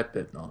had his head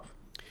bitten off.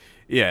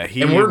 Yeah,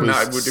 he And we're was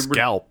not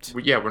scalped.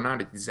 We're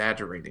not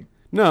exaggerating.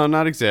 No,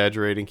 not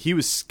exaggerating. He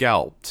was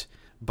scalped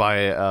by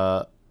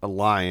a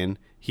lion.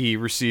 He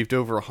received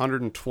over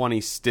 120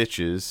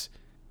 stitches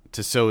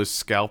to sew his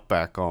scalp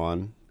back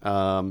on.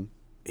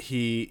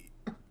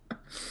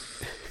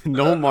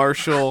 Noel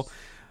Marshall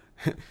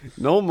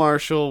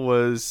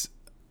was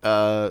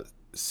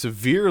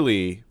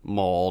severely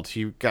mauled.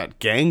 He got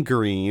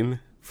gangrene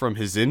from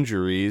his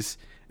injuries,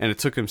 and it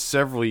took him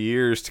several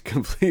years to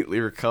completely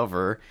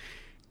recover.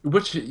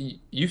 Which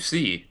you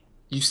see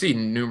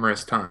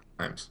numerous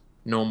times.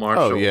 Noel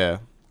Marshall Oh, yeah.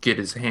 get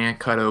his hand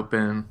cut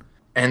open,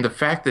 and the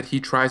fact that he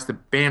tries to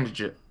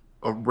bandage it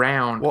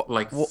around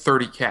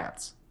 30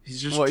 cats.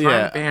 He's just trying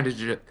to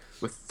bandage it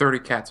with 30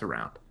 cats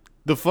around.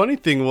 The funny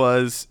thing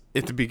was,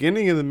 at the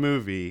beginning of the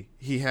movie,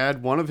 he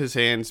had one of his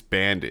hands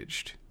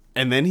bandaged,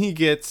 and then he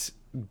gets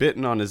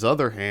bitten on his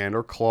other hand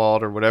or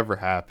clawed or whatever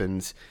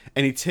happens,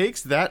 and he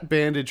takes that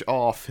bandage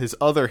off his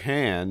other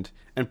hand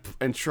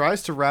and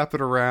tries to wrap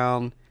it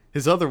around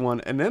his other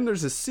one, and then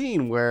there's a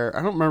scene where,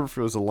 I don't remember if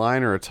it was a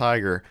lion or a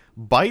tiger,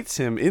 bites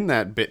him in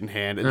that bitten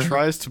hand and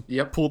tries to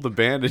pull the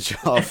bandage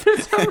off,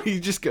 and he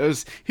just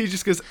goes,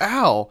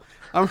 ow,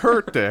 I'm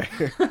hurt there.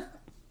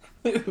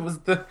 It was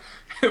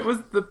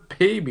the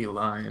baby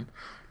lion.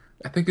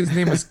 I think his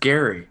name was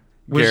Gary.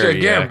 Which Gary,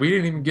 again, yeah. we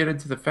didn't even get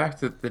into the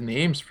fact that the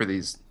names for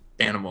these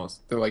animals,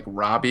 they're like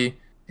Robbie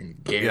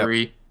and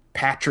Gary,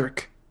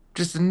 Patrick,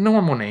 just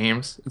normal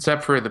names,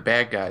 except for the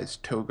bad guys,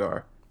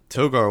 Togar.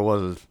 Togar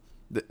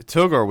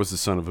was the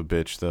son of a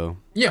bitch, though.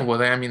 Yeah, well,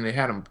 they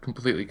had him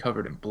completely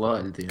covered in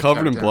blood.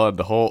 Covered in entire time. blood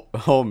the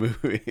whole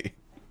movie.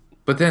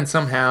 But then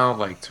somehow,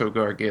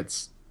 Togar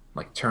gets,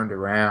 turned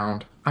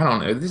around. I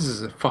don't know. This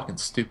is a fucking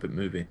stupid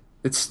movie.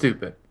 It's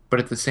stupid. But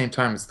at the same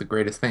time, it's the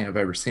greatest thing I've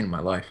ever seen in my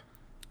life.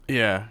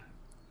 Yeah.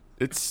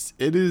 It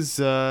is,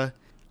 I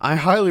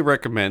highly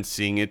recommend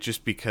seeing it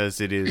just because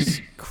it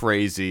is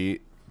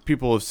crazy.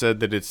 People have said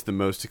that it's the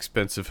most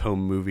expensive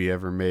home movie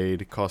ever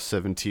made. It cost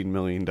 $17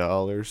 million.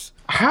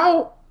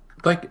 How,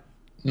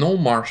 Noel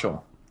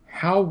Marshall,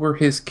 how were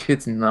his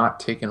kids not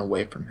taken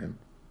away from him?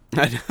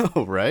 I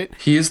know, right?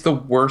 He is the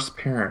worst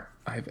parent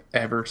I've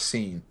ever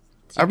seen.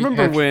 I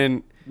remember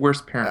when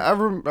Worst parent.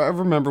 I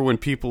remember when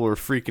people were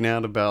freaking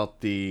out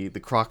about the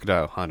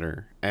crocodile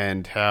hunter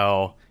and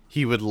how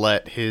he would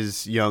let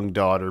his young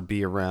daughter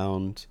be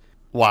around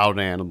wild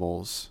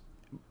animals.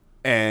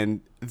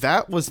 And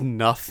that was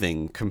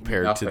nothing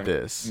compared to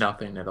this.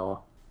 Nothing at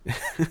all.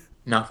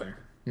 Nothing.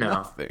 No.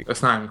 Nothing.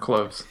 That's not even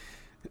close.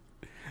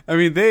 I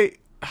mean, they...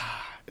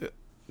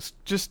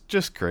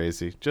 Just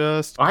crazy.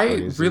 Just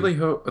crazy. I really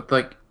hope,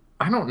 like,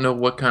 I don't know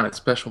what kind of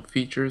special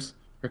features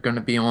are going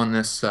to be on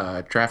this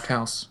Draft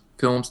House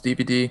Films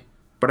DVD,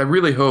 but I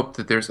really hope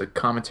that there's a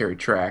commentary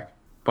track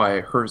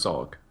by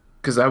Herzog,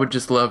 because I would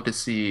just love to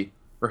see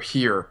or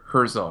hear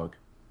Herzog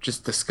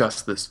just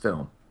discuss this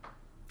film.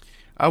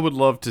 I would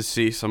love to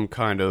see some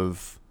kind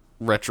of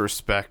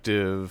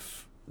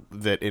retrospective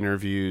that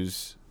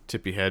interviews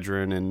Tippi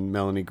Hedren and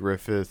Melanie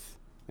Griffith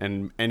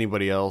and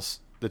anybody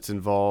else that's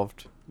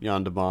involved.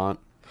 Jan de Bont.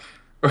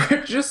 Or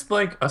just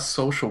like a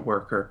social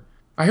worker.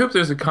 I hope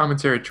there's a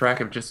commentary track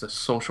of just a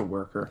social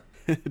worker.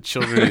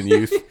 Children and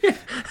youth.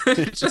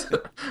 Just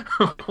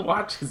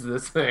watches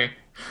this thing.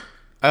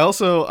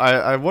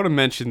 I want to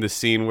mention the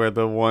scene where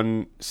the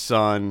one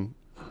son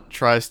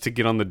tries to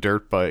get on the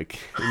dirt bike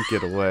and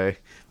get away,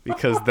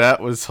 because that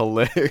was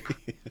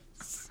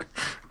hilarious.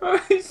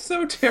 He's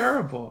so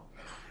terrible.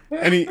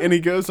 And he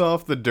goes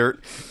off the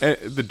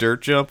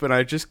dirt jump, and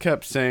I just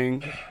kept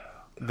saying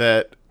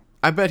that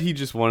I bet he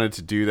just wanted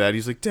to do that.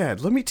 He's like,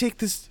 Dad, let me take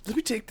this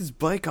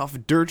bike off a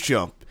dirt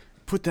jump.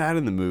 Put that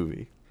in the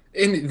movie.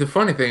 And the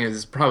funny thing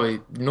is,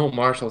 probably Noel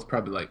Marshall's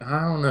probably like,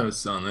 I don't know,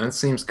 son. That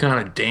seems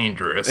kind of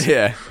dangerous.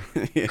 Yeah,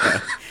 yeah.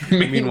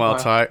 Meanwhile,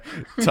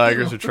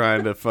 tigers are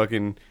trying to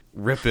fucking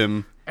rip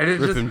him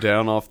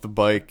down off the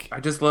bike.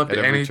 I just loved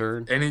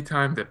turn. Any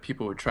time that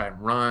people would try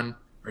and run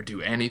or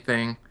do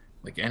anything,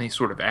 like any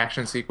sort of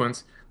action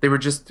sequence, they were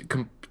just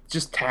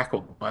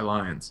tackled by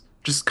lions.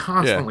 Just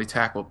constantly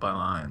tackled by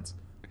lions.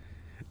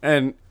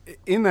 And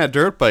in that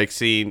dirt bike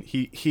scene,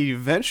 he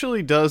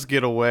eventually does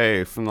get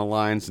away from the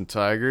lions and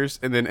tigers,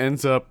 and then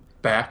ends up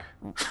back.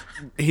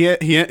 He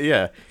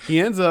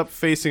ends up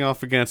facing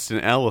off against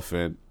an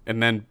elephant,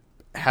 and then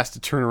has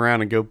to turn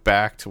around and go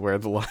back to where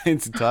the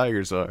lions and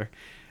tigers are.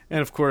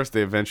 And of course,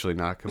 they eventually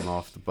knock him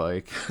off the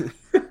bike.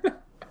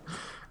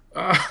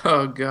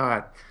 Oh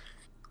God!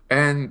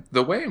 And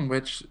the way in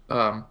which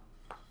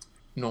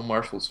Noel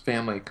Marshall's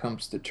family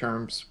comes to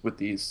terms with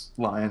these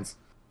lions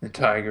and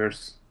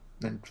tigers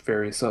and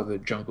various other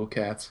jungle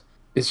cats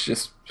is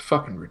just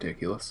fucking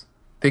ridiculous.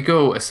 They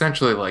go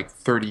essentially like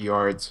 30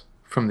 yards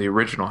from the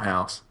original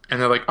house,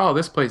 and they're like, oh,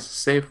 this place is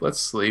safe, let's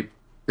sleep.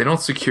 They don't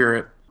secure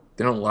it.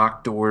 They don't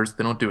lock doors.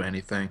 They don't do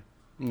anything.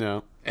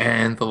 No.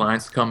 And the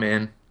lions come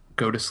in,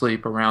 go to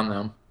sleep around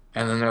them,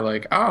 and then they're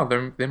like,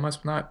 oh, they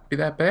must not be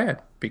that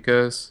bad,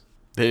 because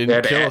they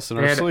didn't kill us in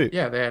our sleep.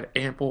 Yeah, they had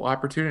ample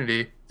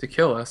opportunity to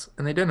kill us,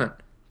 and they didn't.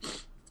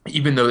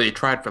 Even though they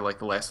tried for like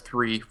the last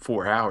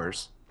 3-4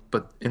 hours,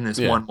 but in this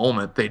one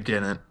moment they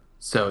didn't.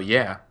 So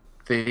yeah,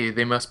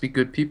 they must be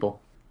good people,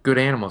 good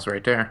animals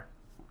right there.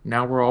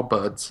 Now we're all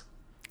buds.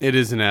 It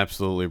is an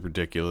absolutely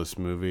ridiculous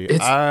movie.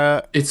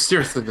 It's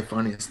seriously the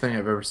funniest thing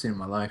I've ever seen in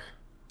my life.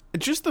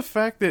 Just the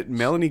fact that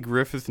Melanie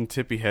Griffith and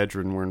Tippi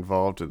Hedren were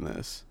involved in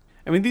this.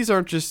 I mean, these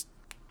aren't just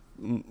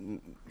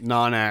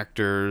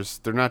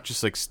non-actors. They're not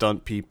just like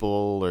stunt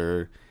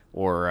people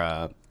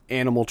or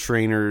animal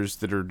trainers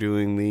that are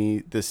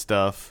doing this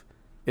stuff.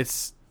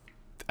 It's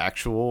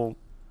actual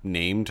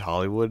named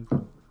Hollywood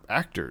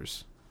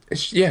actors.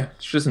 It's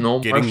just Noel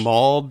getting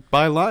mauled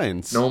by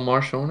lions. Noel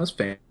Marshall and his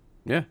fan.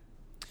 Yeah.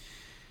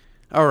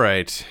 All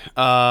right.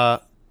 I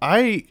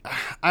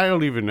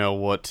don't even know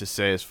what to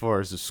say as far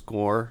as the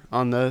score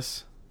on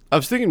this. I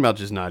was thinking about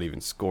just not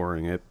even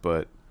scoring it,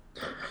 but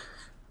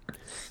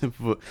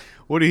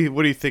what are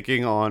you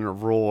thinking on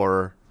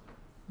Roar?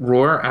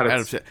 Roar out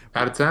of 10?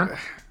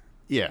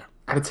 Yeah.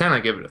 Out of 10, I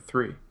give it a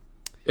 3.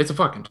 It's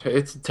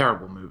a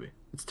terrible movie.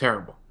 It's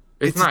terrible.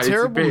 It's a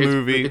terrible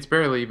movie. It's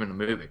barely even a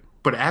movie.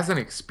 But as an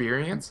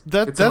experience,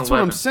 that's what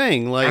I'm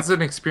saying. Like, as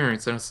an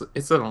experience,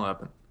 it's an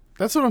 11.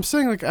 That's what I'm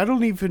saying. Like, I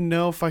don't even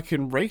know if I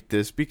can rate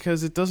this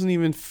because it doesn't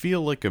even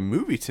feel like a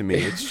movie to me.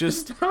 It's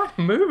just not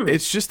a movie.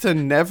 It's just a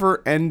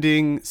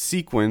never-ending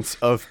sequence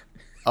of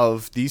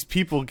these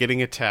people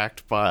getting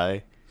attacked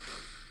by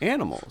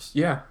animals.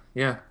 Yeah.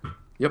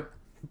 Yep.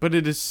 But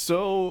it is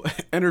so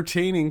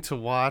entertaining to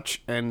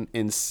watch and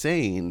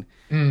insane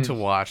to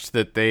watch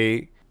that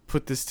they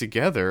put this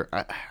together.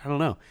 I don't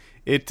know.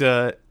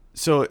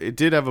 So it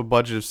did have a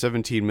budget of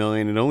 $17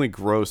 million. It only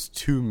grossed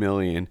 $2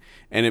 million,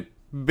 and it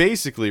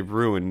basically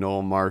ruined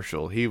Noel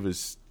Marshall. He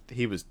was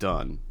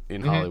done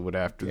in Hollywood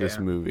after this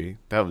movie.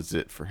 That was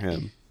it for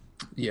him.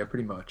 Yeah,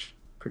 pretty much.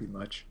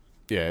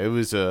 Yeah, it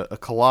was a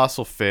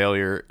colossal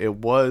failure. It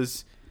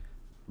was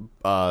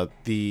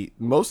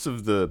most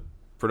of the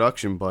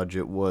production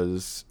budget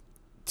was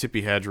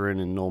Tippi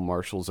Hedren and Noel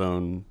Marshall's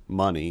own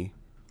money.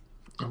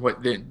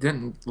 What, they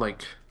didn't,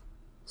 like,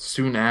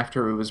 soon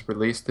after it was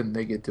released, didn't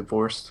they get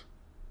divorced?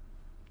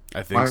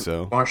 I think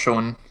so. Marshall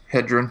and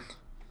Hedren.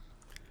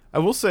 I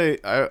will say,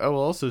 I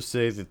will also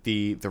say that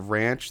the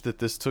ranch that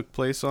this took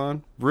place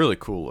on, really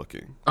cool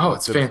looking. Oh,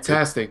 it's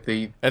fantastic.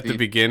 At the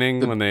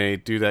beginning, when they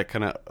do that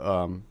kind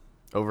of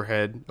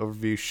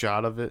overview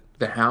shot of it,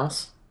 the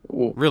house.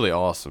 Ooh. Really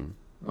awesome.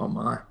 Oh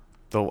my!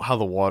 How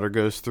the water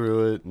goes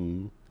through it,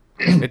 and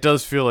it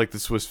does feel like the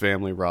Swiss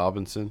Family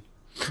Robinson.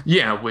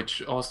 Yeah,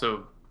 which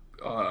also,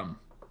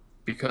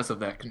 because of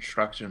that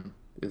construction,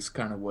 is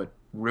kind of what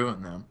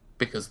ruined them.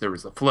 Because there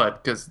was a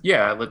flood. Because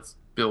let's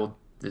build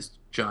this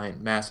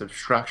giant, massive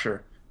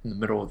structure in the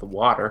middle of the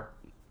water.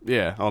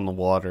 Yeah, on the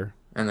water.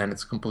 And then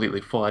it's completely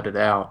flooded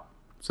out,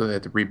 so they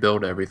had to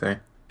rebuild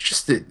everything.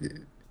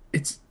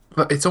 It's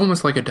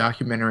almost like a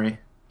documentary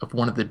of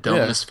one of the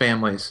dumbest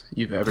families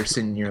you've ever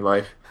seen in your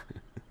life.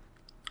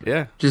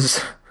 Yeah.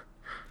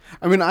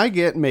 I mean, I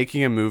get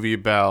making a movie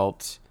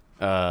about,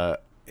 trying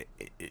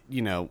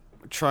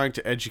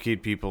to educate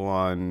people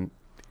on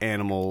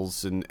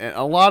animals, and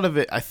a lot of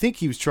it, I think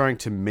he was trying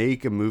to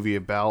make a movie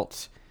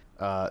about,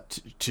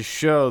 to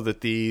show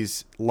that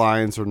these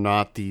lions are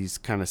not these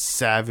kind of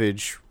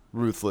savage,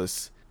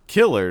 ruthless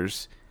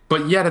killers.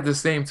 But yet at the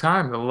same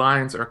time, the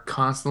lions are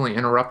constantly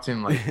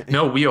interrupting, like,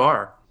 no, we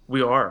are.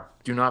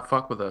 Do not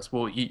fuck with us.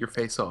 We'll eat your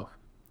face off.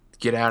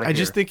 Get out of here. I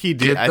just think he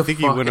did. I think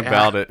he went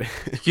about it.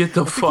 Get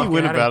the fuck out of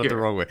here. He went about it the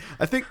wrong way.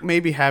 I think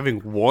maybe having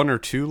 1 or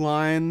 2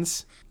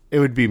 lions, it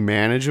would be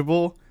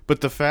manageable.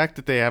 But the fact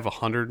that they have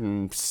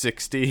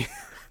 160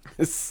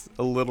 is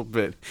a little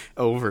bit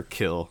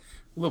overkill.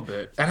 A little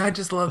bit. And I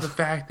just love the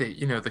fact that,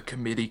 the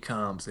committee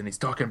comes and he's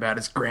talking about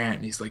his grant.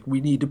 And he's like,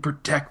 we need to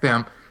protect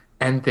them.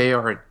 And they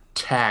are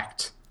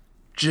attacked.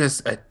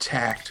 Just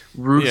attacked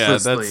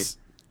ruthlessly.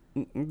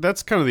 Yeah,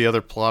 that's kind of the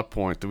other plot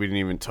point that we didn't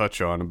even touch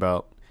on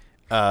about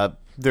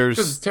there's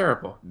it's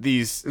terrible.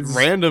 These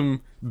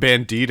random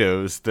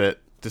banditos that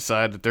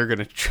decide that they're going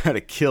to try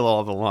to kill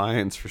all the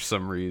lions for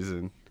some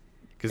reason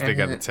because they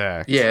got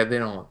attacked. Yeah, they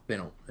don't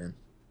win.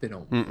 They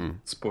don't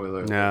win.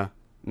 Spoiler alert.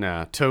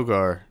 Nah.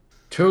 Togar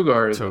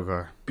is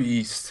a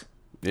beast.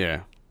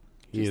 Yeah,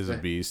 he is a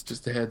beast.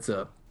 Just a heads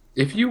up.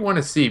 If you want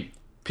to see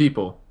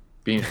people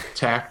being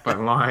attacked by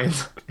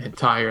lions and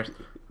tigers,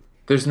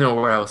 there's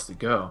nowhere else to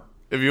go.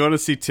 If you want to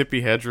see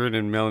Tippi Hedren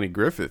and Melanie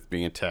Griffith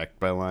being attacked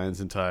by lions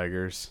and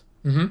tigers,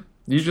 you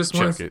just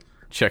want to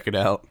check it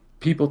out.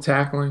 People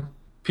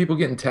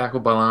getting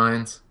tackled by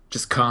lions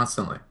just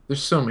constantly.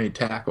 There's so many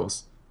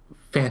tackles.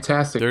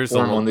 Fantastic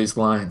form on these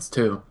lions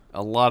too.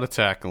 A lot of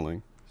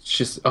tackling. It's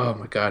just, oh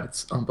my god,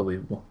 it's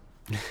unbelievable.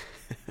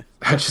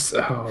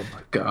 Oh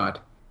my god,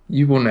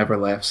 you will never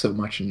laugh so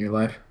much in your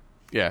life.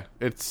 Yeah,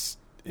 it's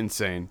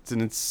insane. It's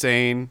an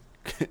insane,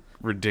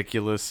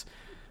 ridiculous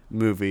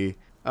movie.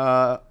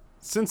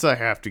 Since I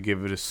have to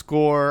give it a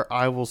score,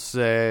 I will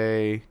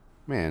say,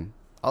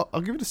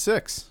 I'll give it a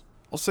 6.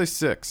 I'll say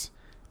 6.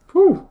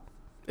 Whew.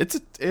 It's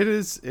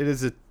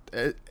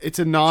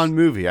a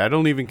non-movie. I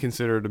don't even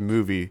consider it a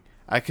movie.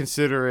 I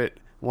consider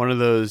it one of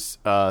those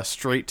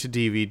straight to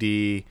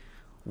DVD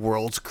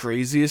world's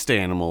craziest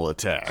animal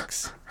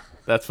attacks.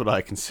 That's what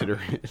I consider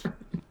it.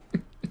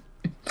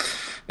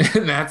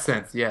 In that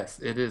sense, yes,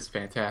 it is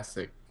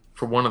fantastic.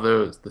 For one of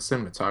those, the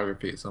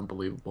cinematography is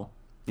unbelievable.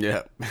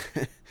 Yeah.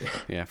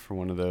 Yeah, for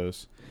one of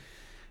those.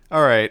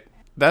 All right.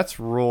 That's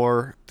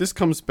Roar. This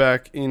comes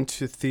back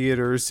into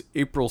theaters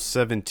April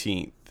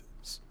 17th.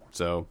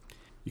 So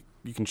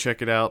you can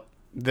check it out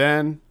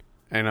then.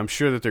 And I'm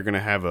sure that they're going to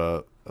have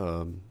a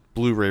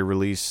Blu-ray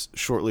release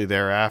shortly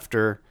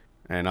thereafter.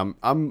 And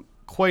I'm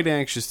quite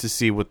anxious to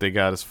see what they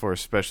got as far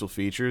as special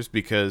features,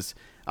 because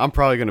I'm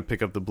probably going to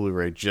pick up the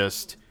Blu-ray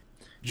just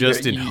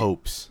in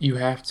hopes. You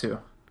have to.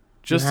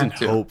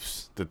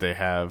 Hopes that they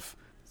have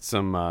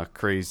some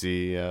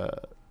crazy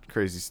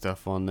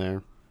stuff on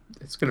there.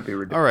 It's going to be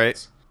ridiculous. All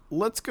right,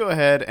 let's go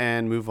ahead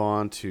and move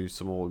on to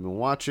some of what we've been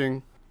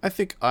watching. I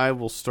think I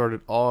will start it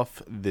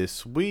off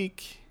this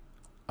week.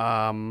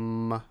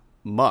 Muck.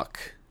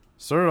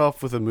 Started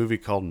off with a movie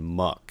called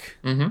Muck.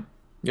 Mm-hmm.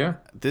 Yeah.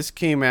 This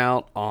came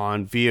out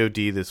on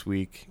VOD this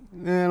week.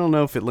 I don't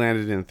know if it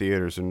landed in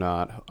theaters or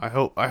not. I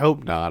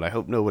hope not. I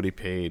hope nobody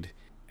paid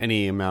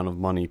any amount of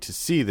money to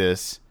see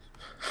this.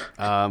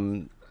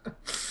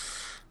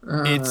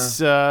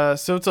 It's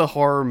a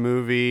horror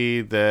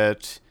movie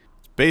that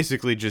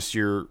basically just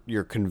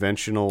your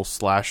conventional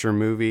slasher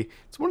movie.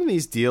 It's one of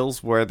these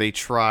deals where they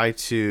try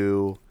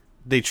to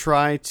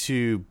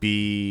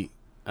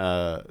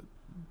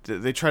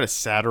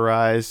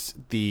satirize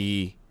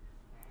the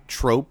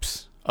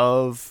tropes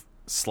of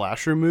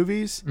slasher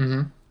movies,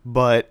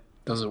 but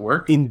does it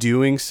work? In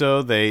doing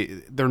so,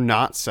 they're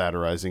not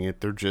satirizing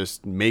it. They're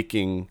just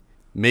making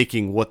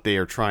what they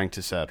are trying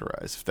to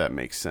satirize, if that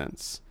makes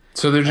sense.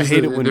 So they're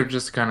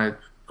just kind of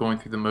going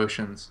through the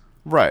motions,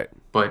 right?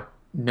 But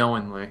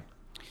knowingly,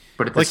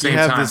 but at the same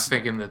time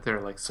thinking that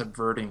they're like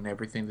subverting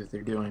everything that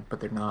they're doing,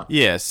 but they're not.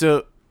 Yeah.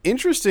 So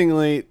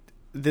interestingly,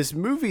 this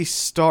movie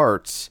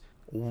starts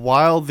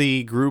while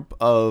the group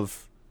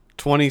of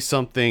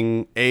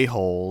 20-something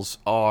a-holes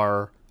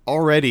are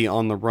already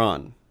on the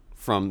run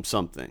from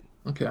something.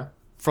 Okay.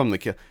 From the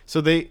kill.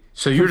 So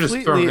you're just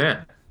thrown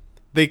in.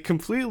 they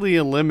completely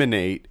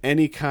eliminate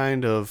any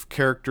kind of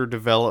character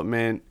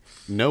development,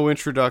 no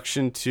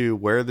introduction to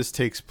where this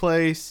takes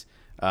place,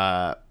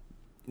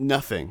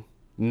 nothing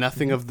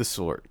of the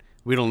sort.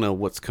 We don't know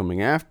what's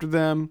coming after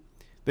them.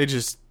 They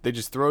just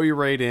throw you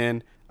right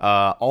in.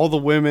 All the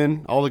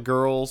women, all the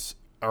girls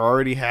are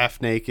already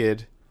half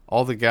naked.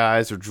 All the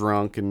guys are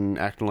drunk and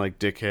acting like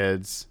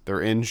dickheads.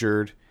 They're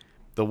injured.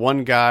 The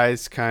one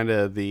guy's kind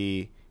of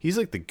he's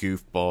like the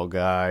goofball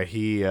guy.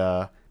 He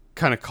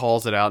kind of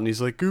calls it out, and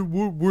he's like,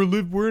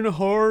 we're in a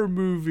horror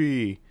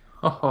movie.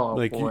 Oh,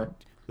 like, boy.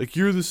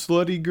 You're the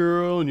slutty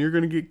girl, and you're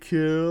going to get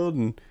killed,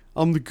 and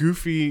I'm the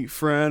goofy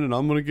friend, and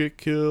I'm going to get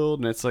killed.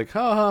 And it's like,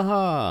 ha, ha,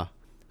 ha.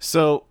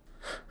 So,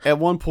 at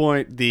one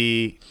point,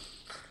 the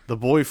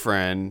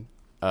boyfriend,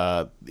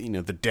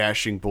 the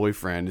dashing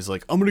boyfriend, is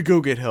like, I'm going to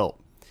go get help.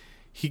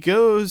 He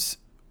goes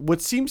what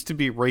seems to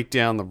be right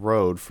down the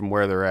road from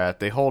where they're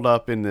at. They hold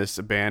up in this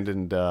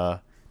abandoned,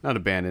 not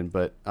abandoned,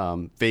 but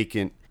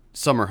vacant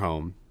summer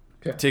home.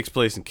 Okay. It takes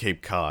place in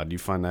Cape Cod. You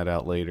find that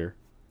out later.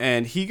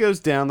 And he goes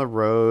down the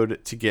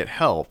road to get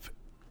help.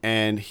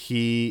 And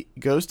he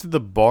goes to the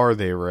bar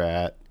they were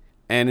at.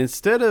 And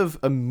instead of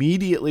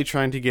immediately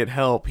trying to get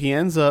help, he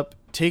ends up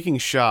taking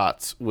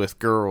shots with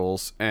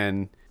girls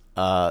and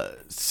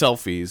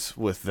selfies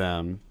with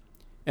them.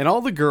 And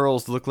all the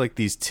girls look like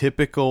these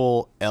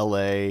typical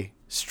LA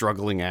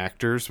struggling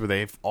actors where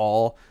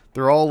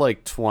they're all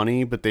like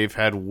 20, but they've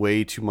had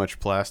way too much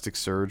plastic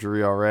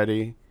surgery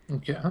already.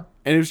 Yeah.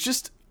 And it was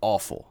just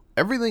awful.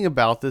 Everything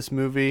about this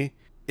movie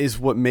is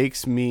what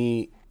makes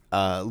me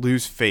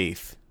lose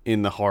faith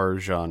in the horror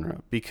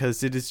genre,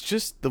 because it is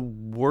just the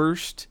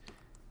worst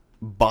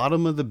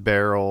bottom of the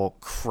barrel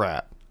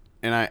crap.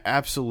 And I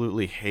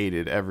absolutely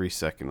hated every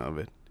second of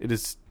it. It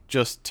is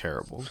just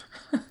terrible.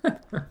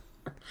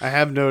 I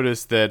have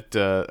noticed that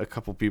a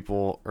couple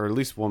people, or at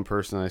least one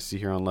person I see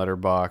here on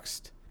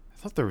Letterboxd, I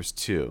thought there was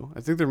two.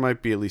 I think there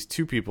might be at least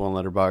two people on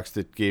Letterboxd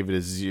that gave it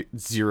a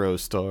 0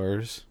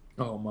 stars.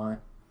 Oh, my.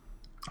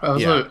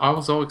 I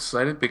was all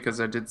excited because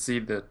I did see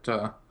that,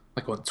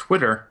 like on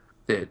Twitter,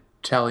 that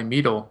Tally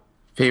Meadle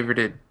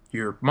favorited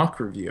your Muck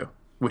review,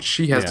 which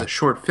she has a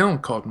short film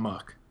called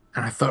Muck.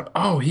 And I thought,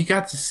 oh, he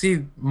got to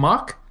see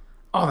Muck?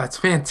 Oh, that's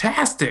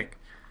fantastic.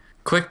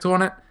 Clicked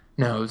on it.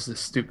 No, it was this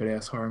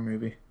stupid-ass horror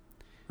movie.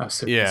 I was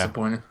so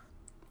disappointed.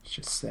 It's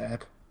just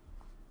sad.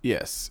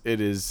 Yes, it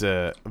is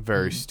a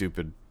very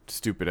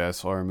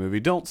stupid-ass horror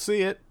movie. Don't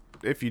see it.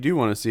 If you do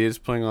want to see it, it's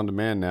playing on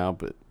demand now.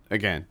 But,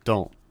 again,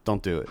 don't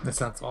do it. That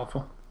sounds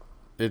awful.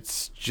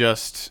 It's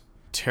just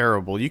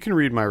terrible. You can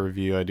read my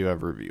review. I do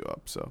have a review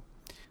up, so.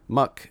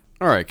 Muck.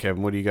 All right,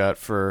 Kevin, what do you got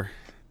for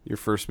your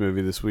first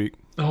movie this week?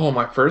 Oh,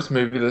 my first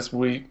movie this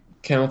week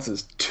counts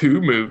as 2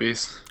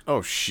 movies.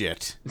 Oh,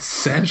 shit.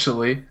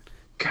 Essentially.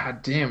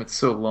 God damn, it's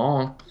so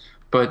long.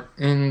 But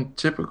in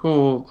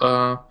typical,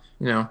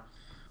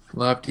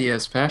 Lav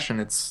Diaz fashion,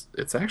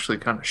 it's actually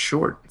kind of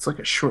short. It's like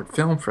a short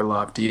film for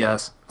Lav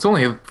Diaz. It's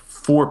only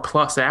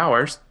 4+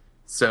 hours,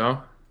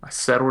 so I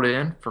settled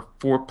in for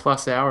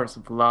 4+ hours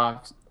of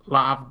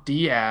Lav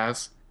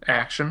Diaz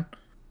action.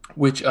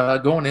 Which,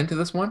 going into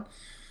this one,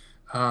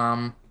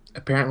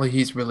 apparently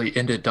he's really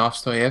into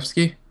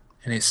Dostoevsky,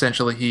 and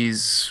essentially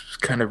he's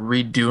kind of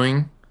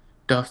redoing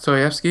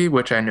Dostoevsky,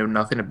 which I know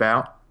nothing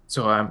about.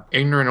 So I'm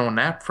ignorant on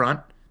that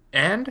front.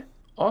 And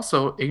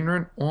also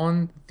ignorant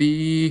on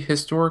the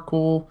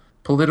historical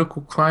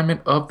political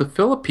climate of the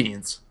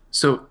Philippines.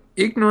 So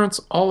ignorance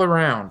all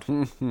around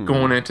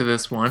going into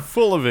this one.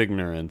 Full of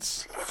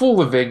ignorance.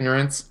 Full of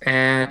ignorance.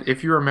 And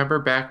if you remember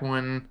back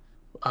when,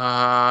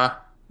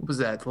 what was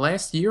that,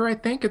 last year, I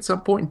think, at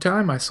some point in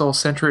time, I saw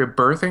Century of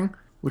Birthing,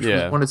 which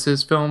was one of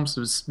his films.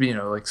 It was,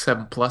 like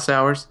 7+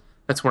 hours.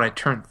 That's when I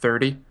turned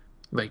 30,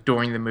 like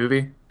during the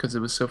movie, because it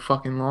was so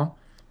fucking long.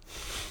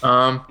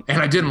 And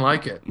I didn't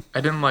like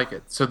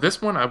it. So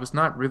this one, I was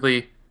not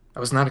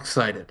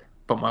excited.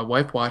 But my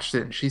wife watched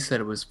it, and she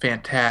said it was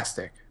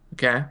fantastic,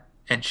 okay?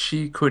 And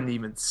she couldn't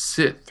even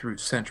sit through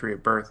Century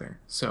of Birthing.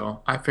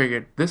 So I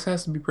figured, this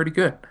has to be pretty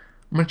good.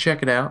 I'm going to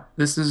check it out.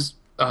 This is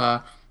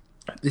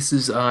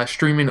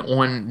streaming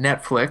on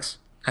Netflix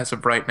as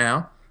of right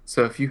now.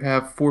 So if you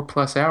have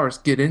 4+ hours,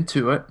 get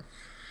into it.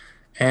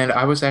 And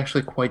I was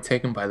actually quite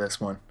taken by this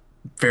one.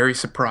 Very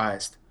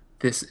surprised.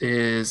 It's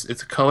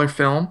a color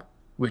film,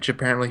 which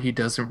apparently he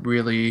doesn't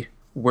really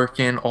work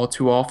in all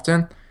too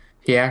often.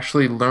 He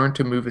actually learned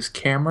to move his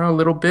camera a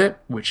little bit,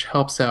 which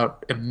helps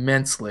out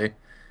immensely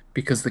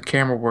because the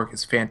camera work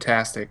is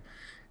fantastic.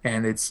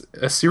 And it's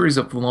a series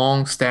of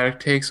long static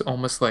takes,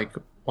 almost like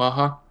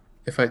Waha.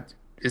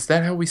 Is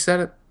that how we said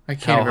it? I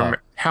can't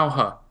remember.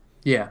 Howha.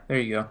 Yeah, there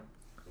you go.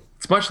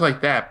 It's much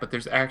like that, but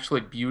there's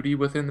actually beauty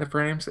within the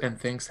frames and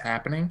things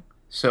happening.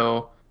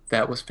 So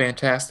that was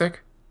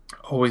fantastic.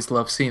 Always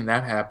love seeing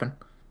that happen.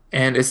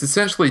 And it's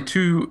essentially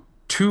two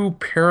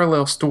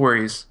parallel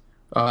stories.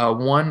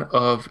 One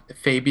of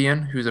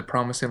Fabian, who's a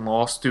promising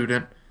law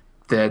student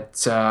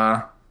that's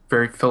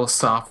very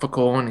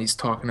philosophical, and he's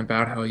talking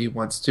about how he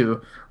wants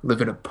to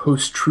live in a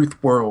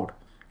post-truth world,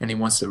 and he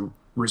wants to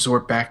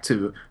resort back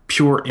to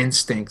pure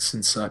instincts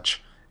and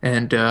such.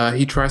 And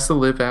he tries to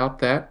live out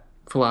that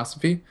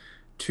philosophy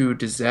to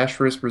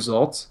disastrous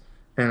results.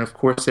 And of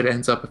course, it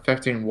ends up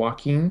affecting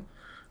Joaquin,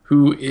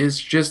 who is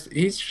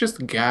he's just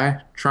a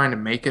guy trying to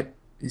make it.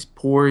 He's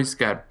poor.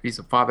 He's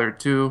a father of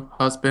two,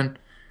 husband.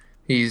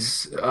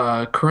 He's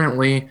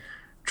currently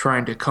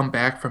trying to come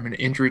back from an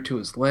injury to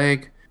his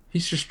leg.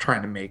 He's just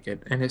trying to make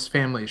it, and his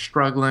family is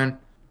struggling.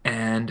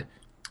 And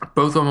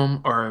both of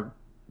them are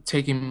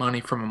taking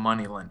money from a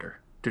moneylender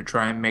to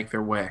try and make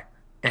their way.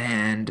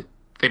 And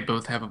they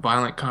both have a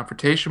violent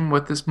confrontation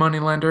with this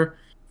moneylender.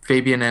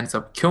 Fabian ends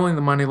up killing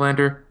the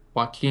moneylender.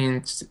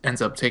 Joaquin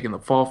ends up taking the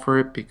fall for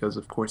it because,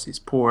 of course, he's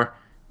poor.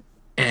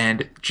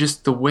 And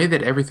just the way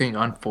that everything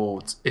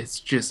unfolds, it's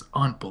just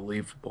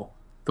unbelievable.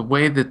 The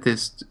way that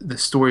the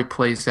story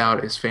plays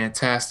out is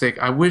fantastic.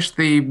 I wish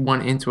they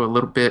went into a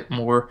little bit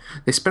more.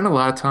 They spend a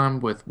lot of time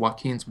with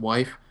Joaquin's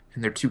wife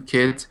and their two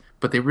kids,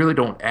 but they really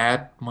don't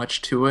add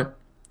much to it.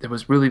 That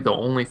was really the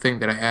only thing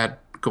that I had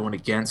going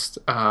against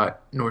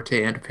Norte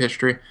End of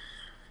History,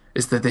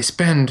 is that they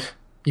spend,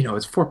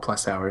 it's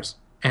 4+ hours.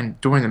 And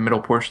during the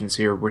middle portions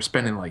here, we're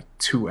spending like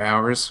 2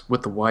 hours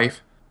with the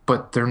wife,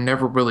 but they're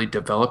never really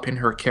developing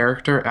her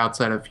character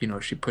outside of,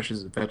 she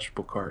pushes a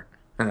vegetable cart,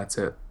 and that's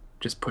it.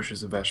 Just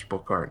pushes a vegetable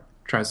cart,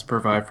 tries to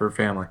provide for her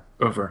family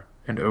over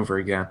and over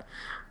again.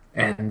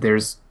 And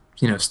there's,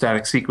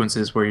 static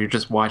sequences where you're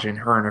just watching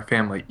her and her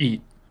family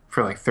eat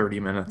for like 30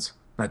 minutes.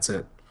 That's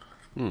it.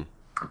 Hmm.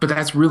 But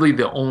that's really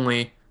the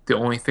only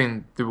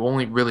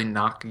really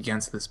knock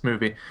against this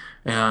movie.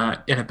 Right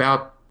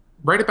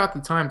about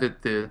the time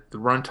that the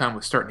runtime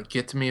was starting to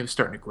get to me, it was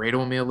starting to grate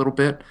on me a little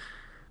bit.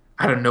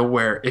 Out of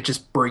nowhere, it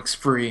just breaks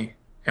free,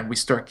 and we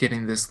start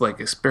getting this like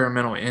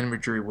experimental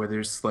imagery where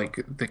there's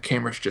like the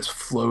camera's just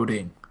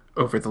floating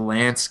over the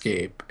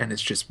landscape, and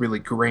it's just really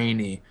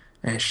grainy,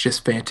 and it's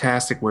just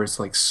fantastic where it's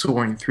like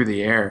soaring through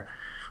the air,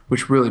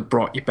 which really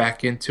brought you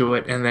back into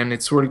it. And then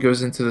it sort of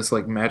goes into this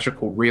like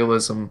magical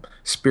realism,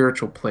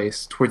 spiritual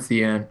place towards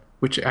the end,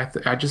 which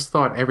I just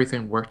thought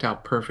everything worked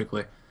out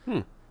perfectly.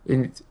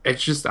 And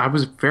it's just, I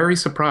was very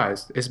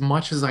surprised, as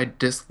much as I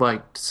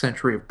disliked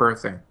Century of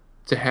Birthing,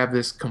 to have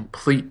this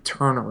complete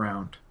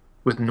turnaround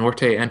with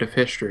Norte End of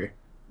History,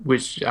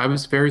 which I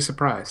was very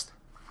surprised.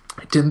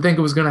 I didn't think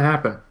it was going to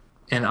happen.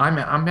 And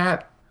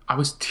I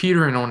was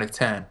teetering on a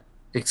 10,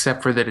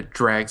 except for that it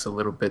drags a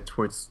little bit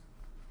towards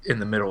in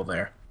the middle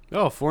there.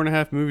 Oh,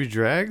 4.5 movie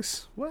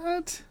drags?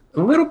 What?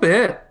 A little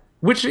bit.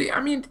 Which, I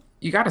mean,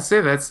 you got to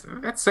say that's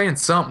saying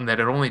something,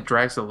 that it only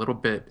drags a little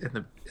bit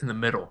in the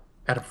middle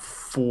out of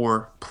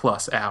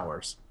 4+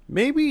 hours.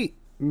 Maybe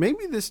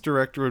this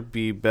director would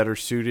be better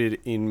suited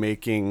in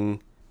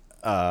making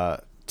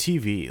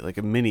TV, like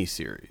a mini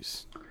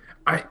series.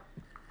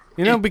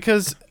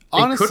 Because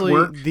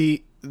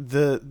honestly,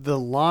 the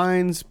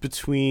lines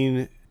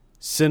between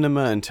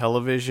cinema and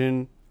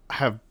television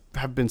have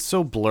been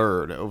so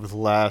blurred over the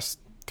last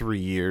 3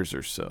 years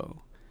or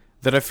so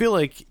that I feel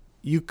like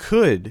you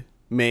could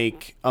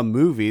make a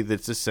movie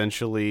that's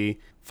essentially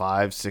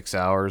 5-6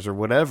 hours or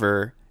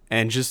whatever,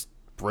 and just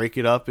break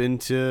it up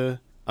into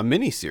a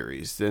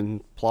miniseries,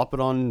 then plop it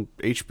on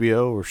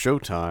HBO or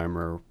Showtime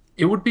or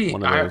it would be.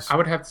 one of those. I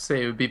would have to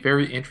say it would be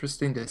very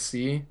interesting to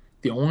see.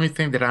 The only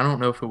thing that I don't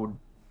know if it would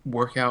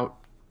work out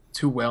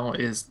too well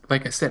is,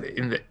 like I said,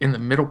 in the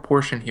middle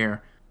portion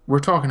here, we're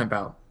talking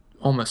about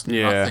almost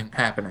nothing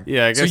happening.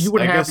 Yeah, I guess So you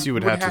would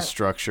have to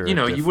structure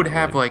it you would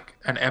have differently. like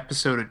an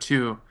episode or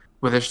two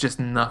where there's just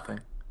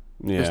nothing.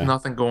 There's Yeah.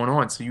 nothing going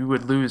on, so you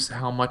would lose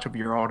how much of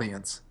your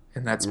audience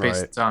in that space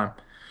Right. of time.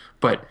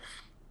 But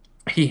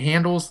he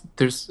handles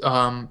there's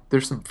some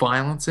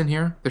violence in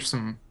here.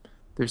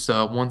 There's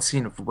one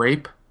scene of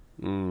rape,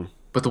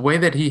 but the way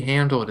that he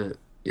handled it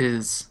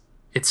is,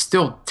 it's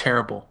still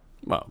terrible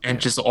Well, and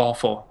just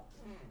awful.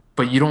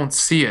 But you don't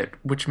see it,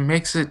 which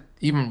makes it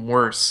even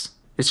worse.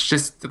 It's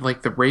just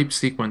like the rape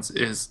sequence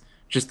is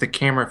just the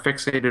camera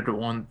fixated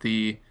on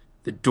the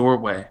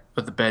doorway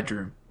of the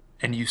bedroom,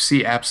 and you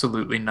see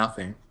absolutely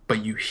nothing,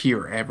 but you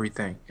hear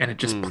everything, and it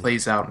just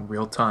plays out in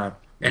real time,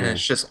 and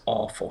it's just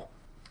awful.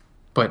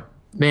 But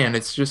man,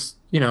 it's just,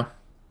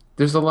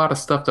 there's a lot of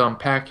stuff to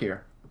unpack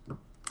here.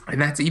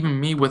 And that's even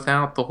me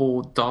without the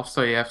whole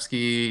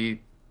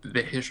Dostoevsky,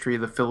 the history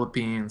of the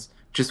Philippines,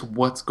 just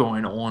what's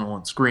going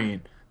on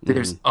screen.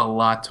 There's a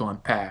lot to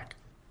unpack.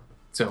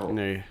 So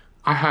yeah.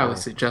 I highly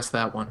suggest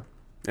that one.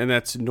 And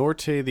that's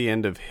Norte: The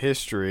End of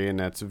History, and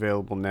that's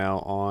available now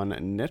on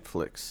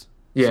Netflix.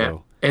 Yeah.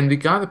 So, And the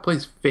guy that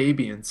plays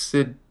Fabian,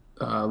 Sid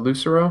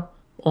Lucero,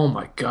 oh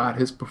my God,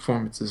 his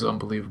performance is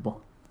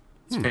unbelievable.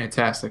 It's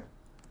fantastic.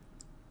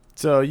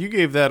 so you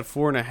gave that a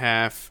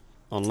 4.5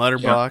 on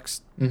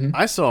Letterboxd.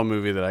 I saw a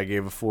movie that I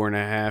gave a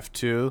 4.5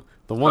 to,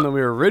 the one that we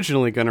were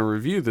originally going to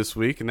review this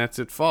week, and that's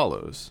It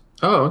Follows.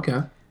 Oh,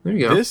 okay. There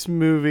you go. This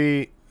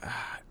movie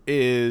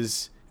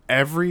is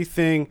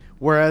everything,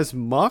 whereas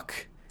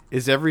Muck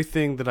is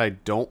everything that I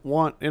don't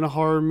want in a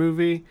horror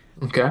movie,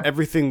 Okay.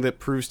 everything that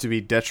proves to be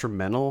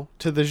detrimental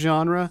to the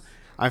genre.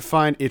 I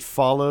find It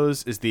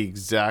Follows is the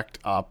exact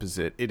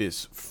opposite. It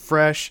is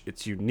fresh,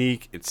 it's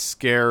unique, it's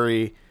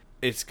scary,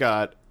 it's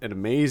got an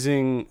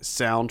amazing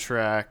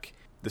soundtrack.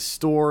 The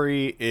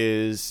story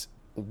is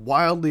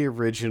wildly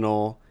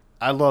original.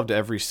 I loved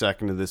every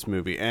second of this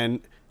movie. And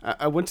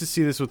I went to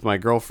see this with my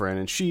girlfriend,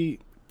 and she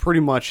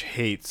pretty much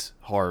hates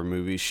horror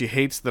movies. She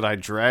hates that I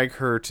drag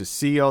her to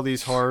see all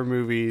these horror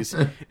movies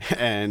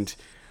and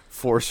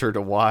force her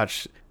to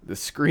watch the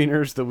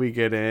screeners that we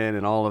get in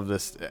and all of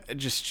this.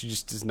 She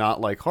just does not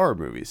like horror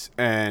movies.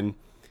 And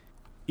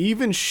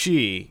even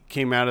she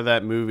came out of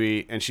that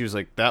movie and she was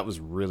like, that was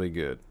really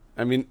good.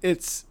 I mean,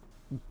 it's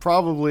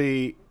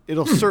probably,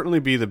 it'll certainly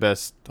be the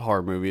best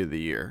horror movie of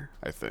the year,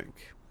 I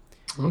think.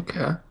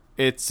 Okay.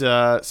 It's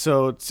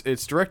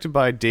it's directed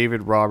by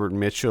David Robert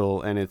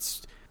Mitchell, and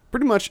it's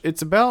pretty much,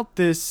 it's about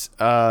this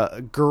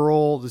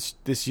girl,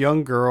 this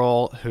young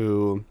girl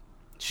who,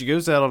 she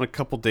goes out on a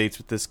couple dates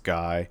with this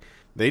guy.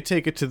 They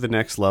take it to the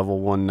next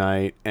level one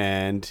night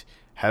and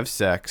have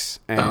sex,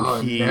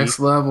 and next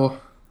level.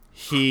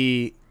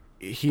 He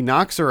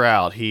knocks her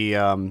out. He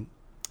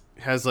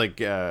has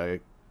like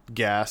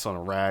gas on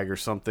a rag or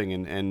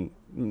something and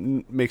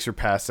makes her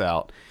pass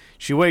out.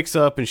 She wakes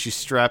up and she's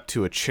strapped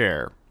to a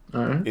chair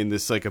in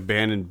this like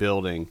abandoned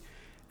building,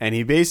 and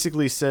he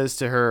basically says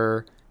to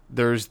her,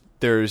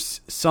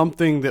 there's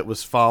something that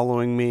was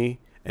following me,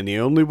 and the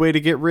only way to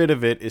get rid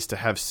of it is to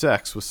have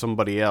sex with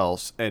somebody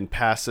else and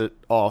pass it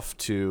off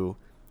to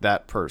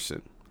that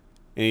person.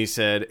 And he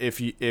said,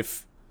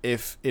 if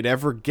it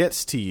ever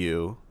gets to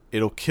you,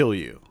 it'll kill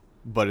you,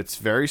 but it's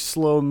very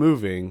slow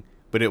moving,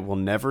 but it will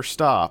never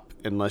stop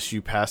unless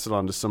you pass it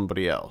on to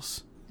somebody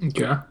else.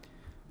 Okay.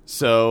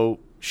 So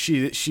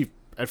she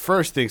at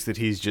first thinks that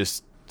he's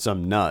just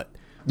some nut.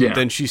 Yeah. But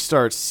then she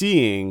starts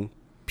seeing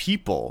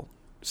people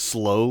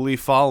slowly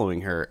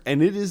following her,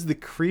 and it is the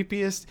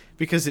creepiest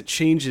because it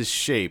changes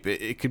shape.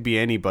 It could be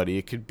anybody.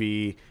 It could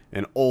be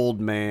an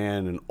old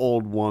man, an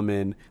old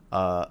woman,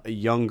 a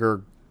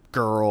younger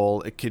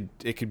girl. It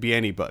could be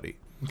anybody.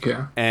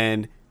 Okay.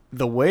 And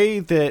the way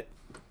that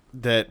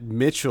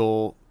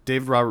Mitchell,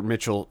 David Robert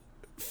Mitchell,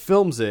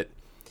 films it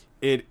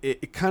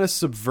kind of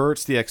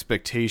subverts the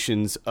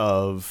expectations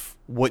of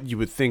what you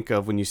would think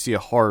of when you see a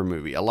horror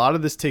movie. A lot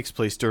of this takes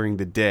place during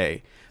the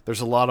day.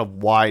 There's a lot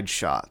of wide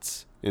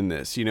shots in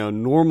this. You know,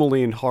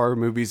 normally in horror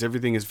movies,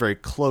 everything is very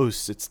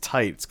close, it's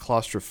tight, it's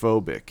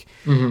claustrophobic.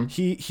 Mm-hmm.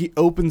 He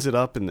opens it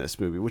up in this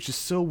movie, which is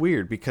so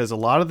weird because a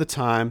lot of the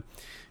time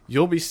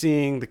you'll be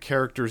seeing the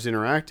characters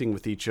interacting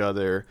with each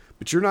other,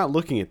 but you're not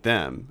looking at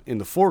them in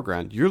the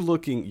foreground.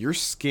 You're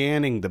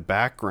scanning the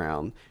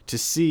background to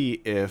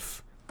see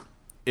if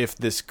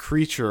this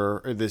creature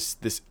or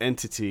this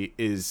entity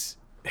is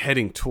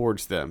heading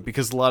towards them,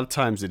 because a lot of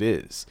times it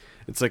is.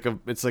 It's like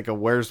a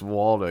Where's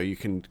Waldo. You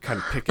can kind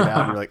of pick it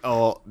out and you're like,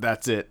 oh,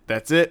 that's it.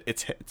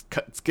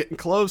 It's getting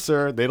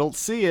closer. They don't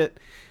see it.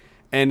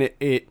 And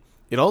it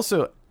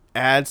also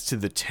adds to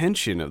the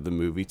tension of the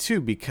movie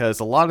too, because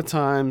a lot of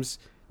times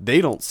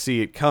they don't see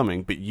it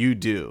coming, but you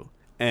do.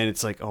 And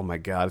it's like, oh my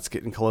God, it's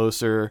getting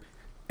closer.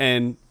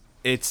 And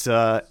it's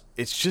so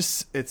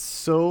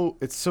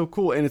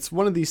cool. And it's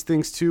one of these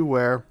things too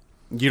where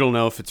you don't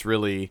know if it's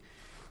really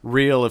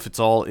real, if it's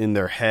all in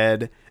their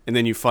head, and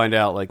then you find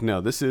out like,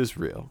 no, this is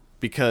real,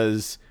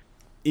 because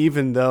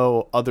even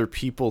though other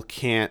people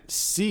can't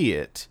see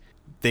it,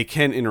 they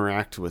can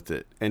interact with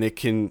it, and it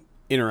can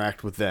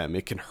interact with them.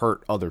 It can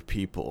hurt other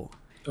people,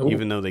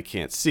 even though they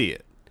can't see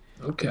it.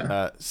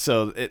 Okay.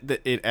 So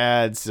it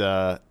adds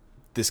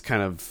this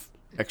kind of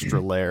extra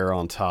layer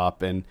on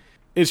top, and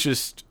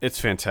it's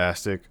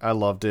fantastic. I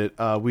loved it.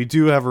 We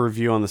do have a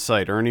review on the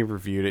site. Ernie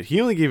reviewed it.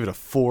 He only gave it a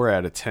 4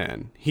 out of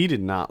 10. He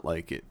did not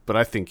like it, but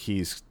I think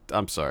he's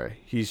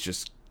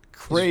just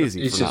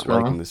crazy for not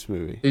liking this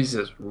movie. He's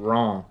just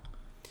wrong.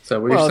 Is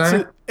that what you're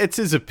saying? It's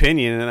his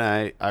opinion,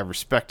 and I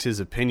respect his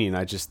opinion.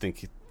 I just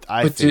think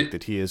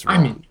that he is wrong. I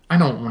mean, I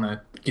don't want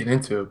to get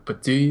into it,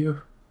 but do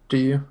you?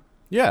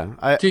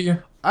 Yeah, do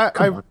you?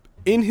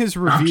 In his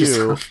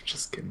review, I'm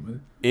just kidding with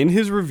it. In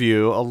his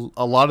review,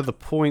 a lot of the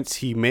points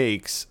he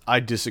makes, I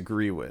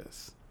disagree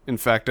with. In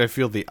fact, I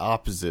feel the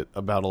opposite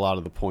about a lot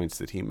of the points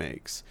that he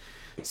makes.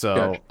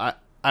 So, gotcha.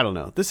 I don't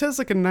know. This has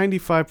like a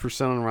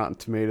 95% on Rotten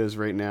Tomatoes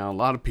right now. A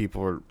lot of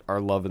people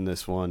are loving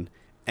this one.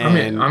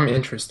 And I'm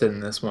interested in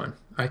this one.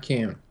 I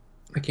can't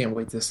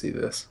wait to see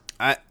this.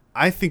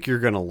 I think you're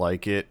going to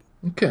like it.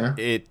 Okay.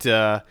 It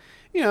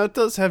it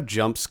does have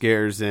jump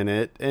scares in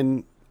it,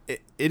 and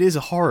it is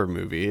a horror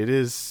movie. It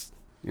is,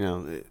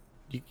 you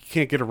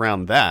can't get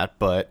around that,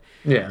 but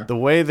yeah, the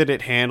way that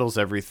it handles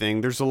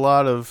everything, there's a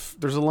lot of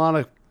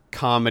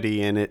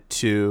comedy in it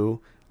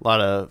too. A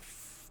lot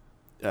of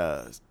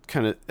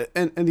kind of,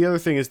 and the other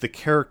thing is the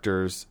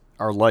characters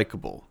are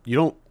likable. You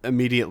don't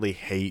immediately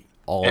hate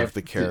all of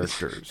the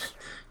characters.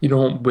 You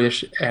don't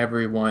wish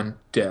everyone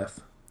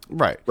death.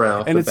 Right.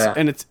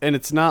 And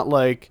it's not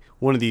like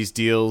one of these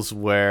deals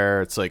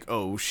where it's like,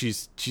 oh,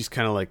 she's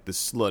kind of like the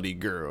slutty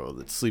girl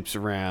that sleeps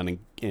around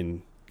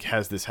and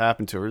has this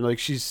happen to her. Like,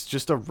 she's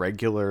just a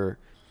regular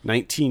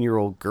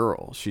 19-year-old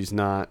girl. She's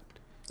not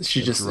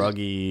She just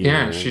druggy.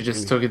 Yeah, she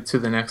just took it to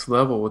the next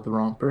level with the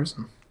wrong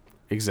person.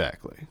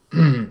 Exactly.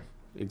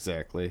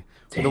 Exactly.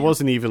 But it Damn.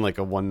 wasn't even like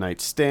a one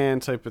night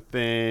stand type of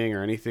thing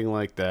or anything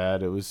like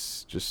that. It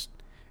was just,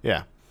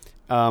 yeah.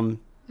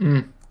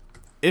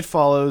 It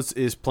Follows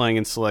is playing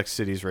in select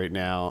cities right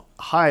now.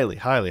 Highly,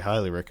 highly,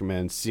 highly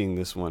recommend seeing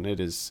this one. It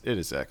is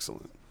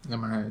excellent.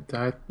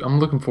 I'm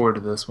looking forward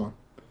to this one.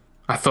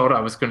 I thought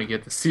I was going to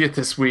get to see it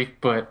this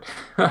week, but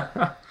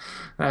that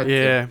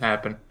didn't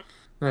happen.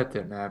 That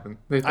didn't happen.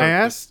 They thought I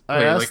asked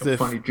like a if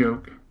funny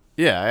joke.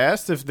 Yeah, I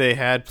asked if they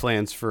had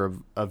plans for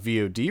a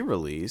VOD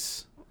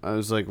release. I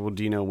was like, well,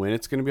 do you know when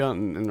it's going to be out?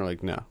 And they're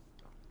like, no.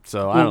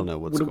 So I don't know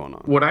what's going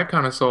on. What I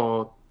kind of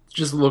saw,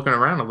 just looking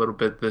around a little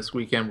bit this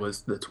weekend,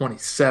 was the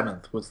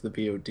 27th was the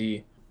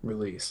VOD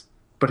release.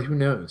 But who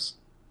knows?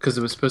 Because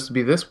it was supposed to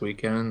be this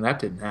weekend, and that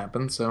didn't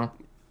happen, so...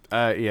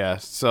 Yeah,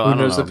 so who I don't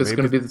knows know. if it's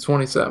going to be the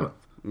 27th?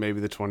 Maybe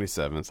the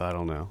 27th. I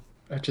don't know.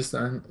 I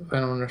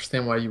don't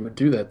understand why you would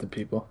do that to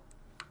people.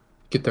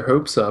 Get their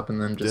hopes up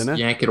and then just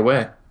yank it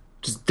away.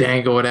 Just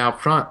dangle it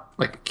out front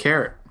like a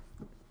carrot.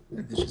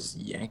 And just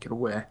yank it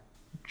away.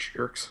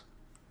 Jerks.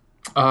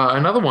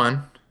 Another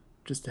one,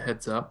 just a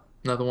heads up,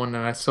 another one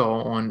that I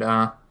saw on,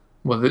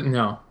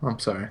 no, I'm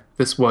sorry.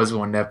 This was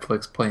on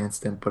Netflix Play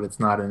Instant, but it's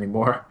not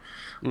anymore.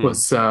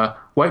 Was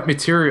White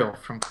Material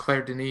from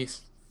Claire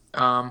Denis.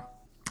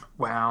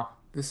 Wow,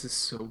 this is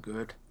so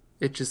good.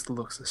 It just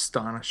looks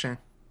astonishing.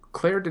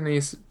 Claire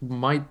Denis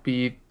might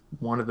be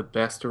one of the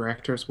best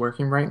directors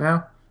working right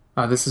now.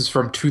 This is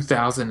from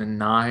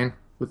 2009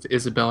 with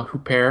Isabelle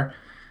Huppert.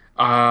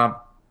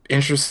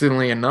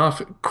 Interestingly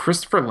enough,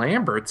 Christopher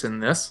Lambert's in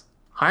this.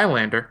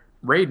 Highlander.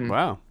 Raiden.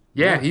 Wow.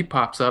 Yeah, he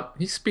pops up.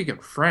 He's speaking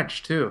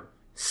French, too.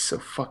 He's so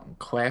fucking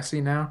classy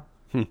now.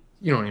 You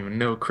don't even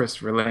know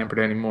Christopher Lambert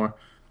anymore.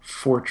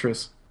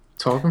 Fortress.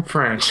 Talking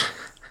French.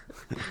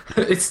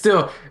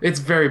 It's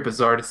very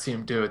bizarre to see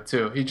him do it,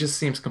 too. He just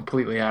seems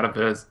completely out of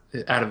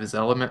his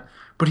element,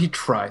 but he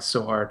tries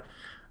so hard.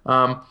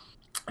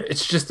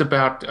 It's just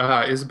about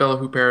Isabella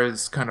Huppert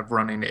is kind of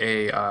running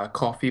a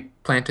coffee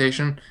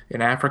plantation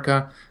in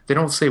Africa. They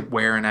don't say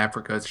where in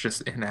Africa. It's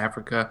just in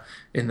Africa,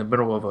 in the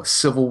middle of a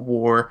civil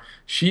war.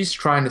 She's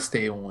trying to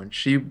stay on.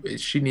 She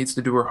needs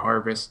to do her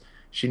harvest.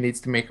 She needs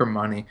to make her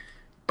money.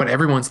 But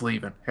everyone's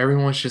leaving.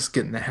 Everyone's just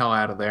getting the hell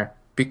out of there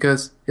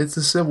because it's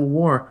a civil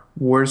war.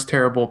 War is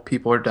terrible.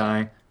 People are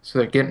dying. So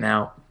they're getting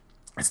out.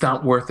 It's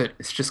not worth it.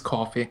 It's just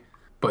coffee.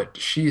 But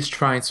she's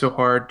trying so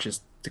hard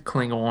just to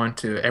cling on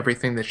to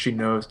everything that she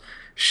knows.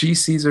 She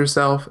sees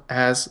herself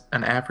as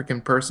an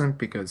African person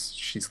because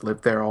she's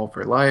lived there all of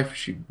her life.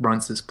 She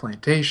runs this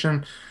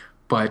plantation,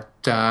 but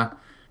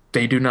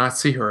they do not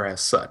see her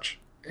as such.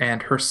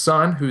 And her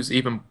son, who's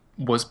even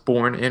was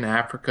born in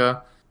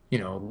Africa,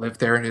 lived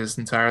there his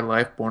entire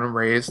life, born and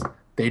raised,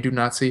 they do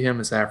not see him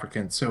as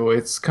African. So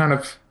it's kind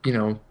of,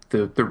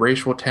 the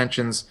racial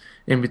tensions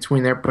in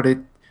between there, but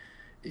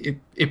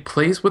it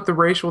plays with the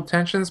racial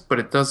tensions, but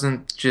it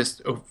doesn't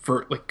just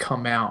overtly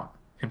come out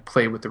and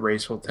play with the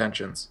racial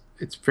tensions.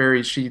 It's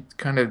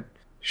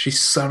she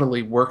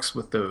subtly works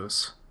with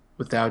those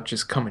without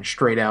just coming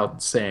straight out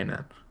and saying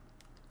it,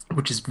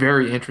 which is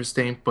very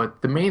interesting.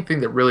 But the main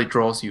thing that really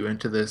draws you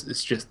into this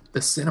is just the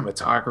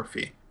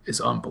cinematography is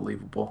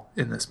unbelievable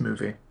in this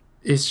movie.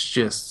 It's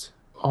just,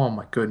 oh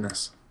my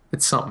goodness,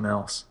 it's something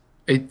else.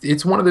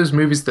 It's one of those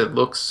movies that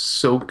looks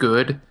so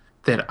good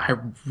that I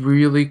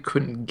really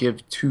couldn't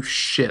give two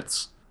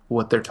shits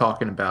what they're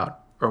talking about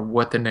or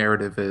what the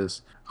narrative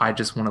is. I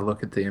just want to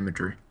look at the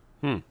imagery.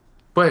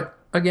 But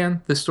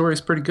again, the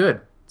story's pretty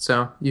good,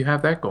 so you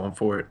have that going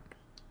for it.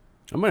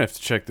 I might have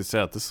to check this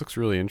out. This looks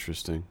really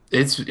interesting.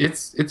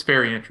 It's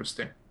very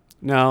interesting.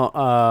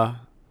 Now,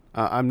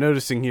 I'm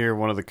noticing here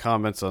one of the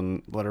comments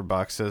on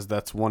Letterboxd says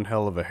that's one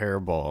hell of a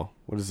hairball.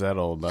 What is that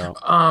all about?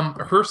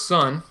 Her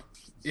son,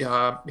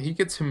 he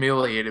gets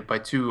humiliated by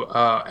two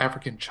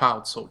African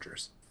child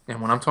soldiers.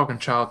 And when I'm talking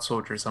child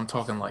soldiers, I'm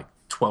talking like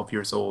 12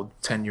 years old,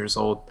 10 years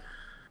old,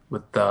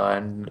 with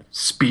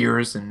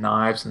spears and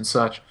knives and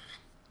such.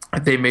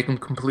 They make him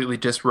completely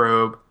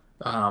disrobe.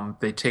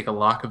 They take a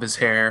lock of his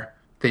hair.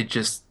 They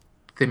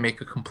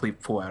make a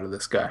complete fool out of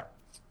this guy.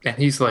 And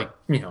he's like,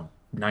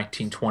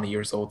 19, 20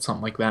 years old,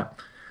 something like that.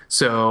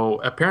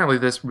 So apparently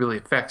this really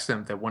affects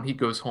him, that when he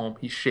goes home,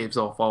 he shaves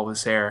off all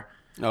his hair.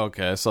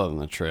 Okay, I saw it in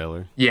the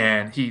trailer.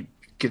 Yeah, and he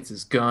gets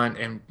his gun,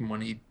 and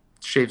when he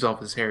shaves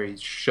off his hair, he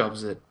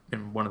shoves it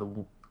in one of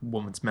the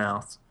woman's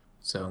mouths.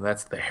 So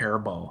that's the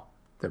hairball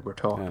that we're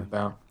talking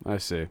about. I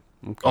see.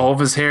 Okay. All of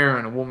his hair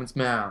in a woman's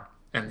mouth.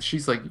 And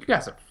she's like, you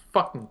guys are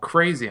fucking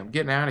crazy. I'm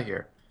getting out of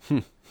here.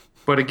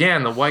 But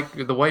again, the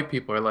white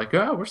people are like,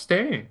 oh, we're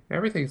staying.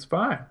 Everything's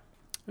fine.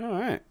 All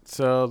right.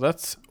 So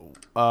that's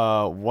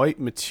White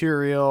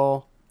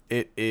Material.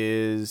 It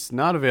is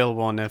not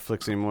available on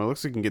Netflix anymore. It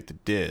looks like you can get the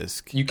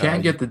disc. You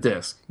can get the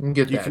disc. You can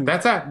get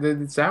that.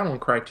 It's out on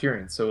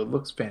Criterion, so it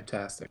looks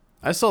fantastic.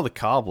 I saw The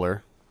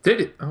Cobbler.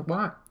 Did it? Oh,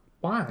 why?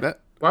 Why?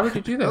 Why would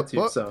you do that to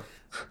yourself?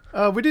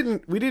 We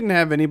didn't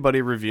have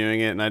anybody reviewing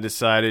it, and I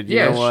decided, you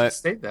Yeah, know it should what?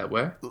 stay that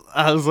way.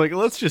 I was like,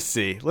 let's just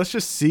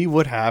see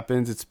what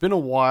happens. It's been a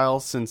while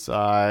since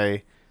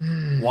I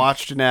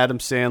watched an Adam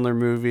Sandler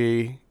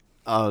movie.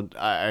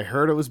 I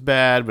heard it was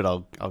bad, but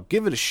I'll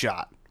give it a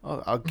shot.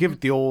 I'll give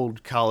it the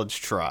old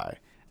college try.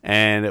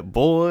 And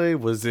boy,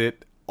 was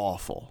it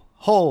awful.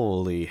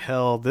 Holy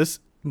hell, this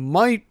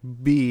might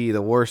be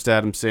the worst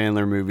Adam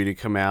Sandler movie to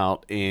come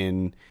out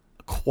in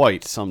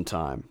quite some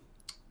time.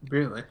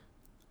 Really?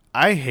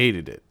 I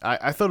hated it.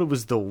 I thought it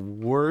was the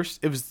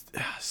worst. It was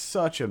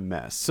such a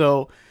mess.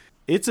 So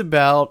it's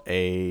about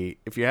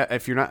if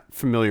you're not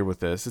familiar with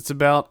this, it's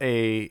about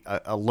a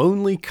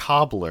lonely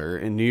cobbler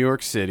in New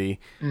York City,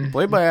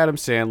 played by Adam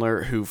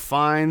Sandler, who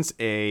finds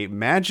a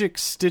magic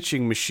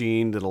stitching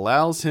machine that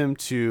allows him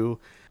to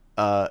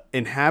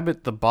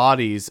inhabit the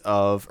bodies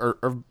of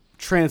or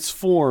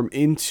transform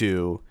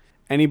into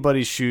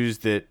anybody's shoes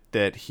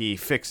that he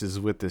fixes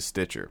with this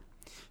stitcher.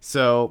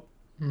 So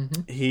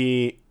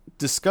he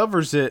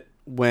discovers it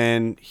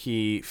when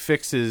he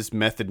fixes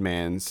Method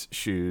Man's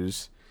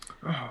shoes.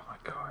 Oh my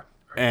god.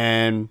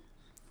 And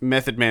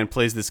Method Man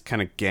plays this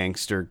kind of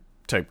gangster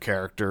type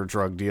character,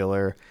 drug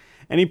dealer,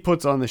 and he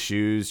puts on the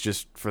shoes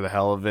just for the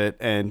hell of it,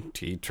 and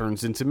he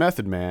turns into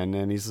Method Man,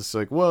 and he's just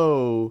like,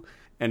 whoa.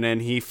 And then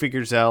he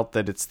figures out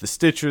that it's the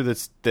stitcher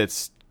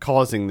that's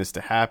causing this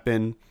to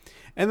happen,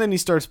 and then he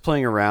starts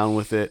playing around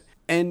with it.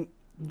 And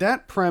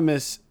that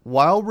premise,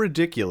 while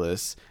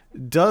ridiculous,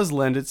 does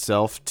lend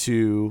itself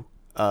to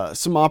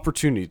some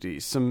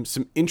opportunities, some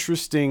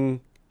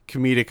interesting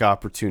comedic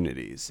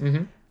opportunities.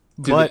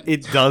 But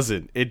it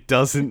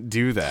doesn't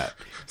do that.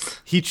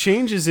 He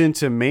changes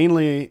into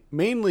mainly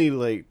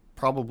like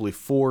probably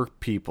 4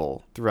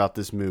 people throughout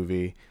this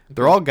movie.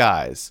 They're all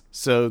guys,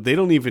 so they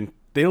don't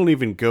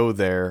even go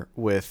there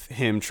with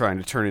him trying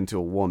to turn into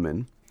a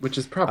woman, which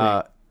is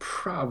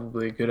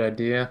probably a good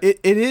idea. It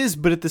is,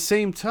 but at the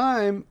same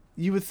time,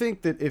 you would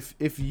think that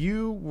if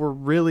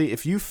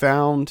you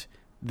found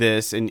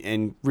this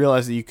and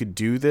realized that you could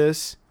do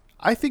this,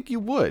 I think you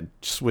would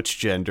switch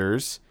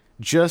genders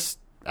just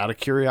out of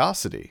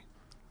curiosity.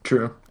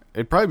 True.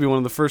 It'd probably be one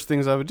of the first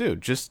things I would do,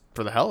 just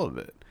for the hell of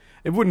it.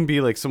 It wouldn't be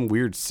like some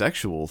weird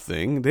sexual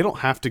thing. They don't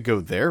have to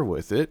go there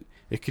with it.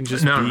 It can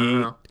just be.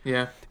 No.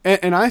 Yeah.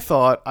 And I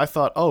thought,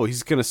 oh,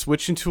 he's gonna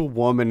switch into a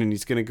woman and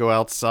he's gonna go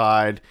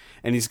outside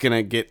and he's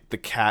gonna get the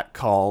cat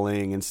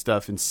calling and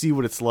stuff and see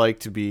what it's like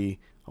to be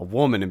a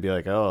woman and be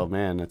like, oh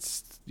man,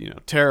 that's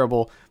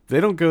terrible. They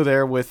don't go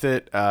there with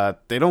it.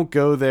 They don't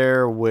go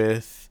there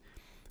with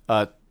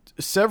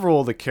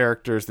several of the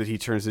characters that he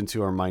turns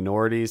into are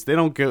minorities. They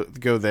don't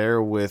go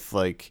there with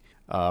like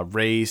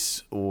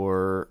race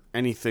or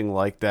anything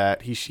like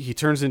that. He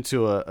turns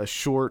into a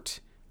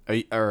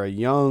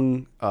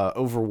young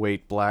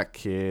overweight black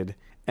kid,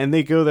 and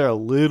they go there a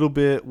little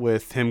bit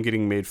with him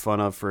getting made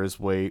fun of for his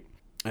weight.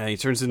 He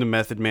turns into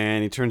Method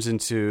Man. He turns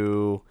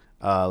into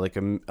like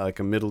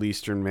a Middle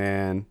Eastern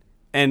man.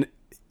 And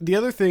the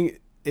other thing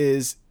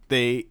is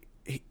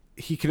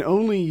he can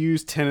only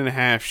use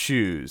 10.5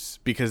 shoes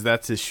because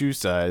that's his shoe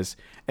size,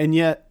 and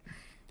yet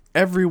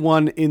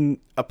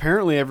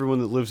apparently everyone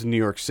that lives in New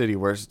York City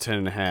wears a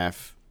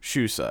 10.5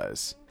 shoe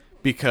size.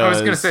 Because I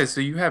was gonna say,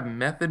 so you have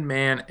Method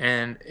Man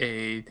and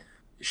a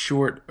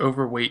short,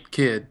 overweight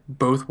kid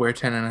both wear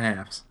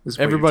 10.5s.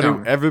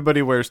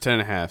 Everybody wears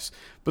 10.5s,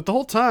 but the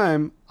whole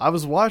time I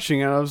was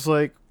watching it, I was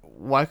like,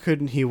 why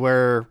couldn't he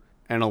wear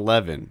an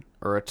 11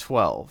 or a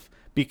 12?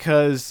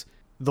 Because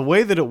the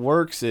way that it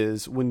works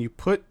is when you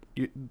put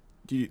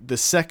the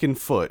second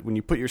foot, when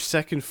you put your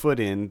second foot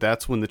in,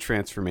 that's when the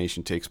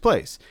transformation takes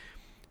place.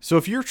 So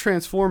if you're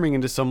transforming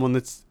into someone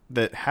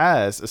that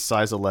has a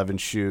size 11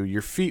 shoe,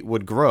 your feet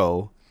would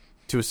grow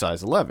to a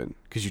size 11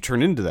 because you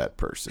turn into that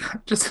person.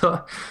 Just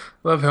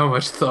love how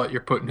much thought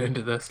you're putting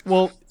into this.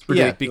 Well,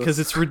 yeah, because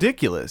it's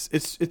ridiculous.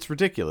 It's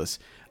ridiculous.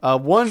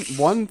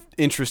 One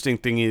interesting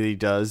thing that he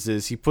does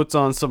is he puts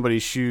on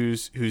somebody's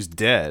shoes who's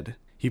dead.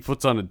 He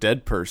puts on a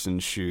dead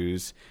person's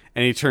shoes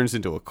and he turns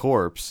into a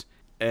corpse.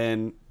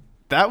 And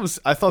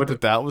I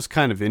thought that was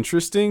kind of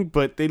interesting,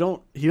 but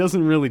he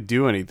doesn't really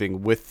do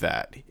anything with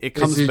that. It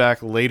comes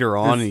back later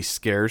on and he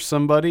scares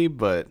somebody,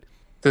 but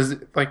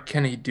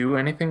can he do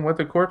anything with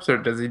the corpse, or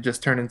does he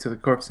just turn into the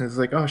corpse and is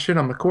like, oh shit,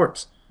 I'm a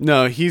corpse?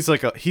 No, he's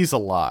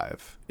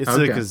alive. It's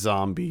like a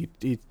zombie.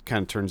 He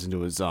kind of turns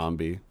into a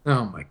zombie.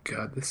 Oh my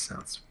god, this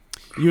sounds...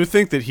 You would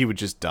think that he would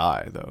just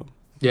die though.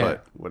 Yeah.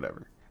 But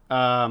whatever.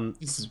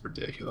 This is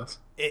ridiculous.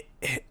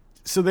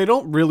 So they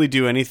don't really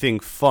do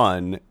anything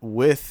fun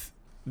with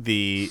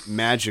the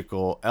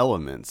magical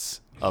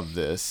elements of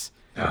this.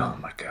 Oh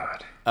my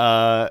god.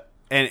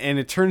 And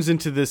it turns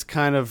into this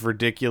kind of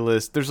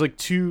ridiculous. There's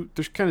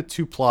kind of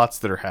two plots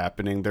that are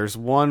happening. There's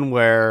one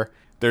where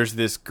there's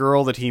this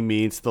girl that he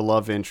meets, the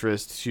love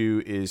interest,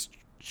 who is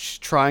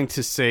trying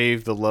to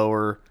save the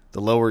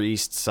lower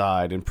East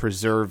Side and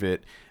preserve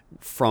it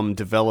from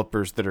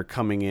developers that are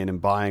coming in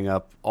and buying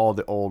up all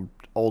the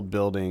old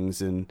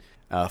buildings and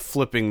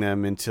flipping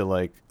them into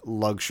like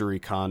luxury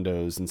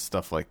condos and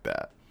stuff like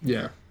that.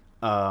 Yeah.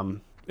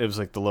 It was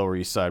like the Lower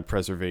East Side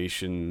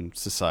Preservation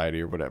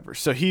Society or whatever.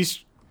 So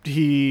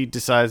he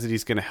decides that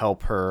he's going to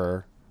help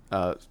her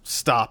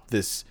stop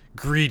this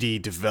greedy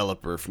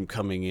developer from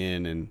coming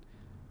in and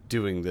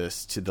doing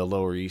this to the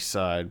Lower East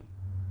Side,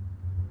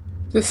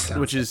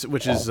 which is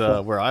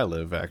where I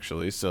live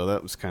actually. So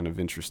that was kind of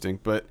interesting.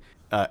 But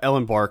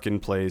Ellen Barkin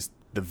plays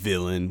the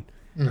villain,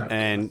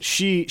 and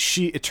she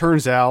it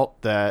turns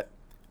out that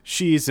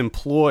she's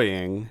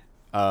employing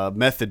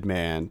Method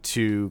Man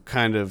to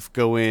kind of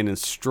go in and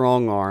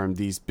strong arm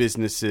these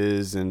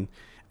businesses and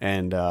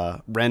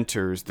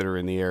renters that are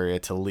in the area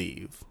to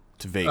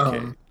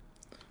vacate.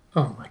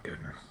 Oh my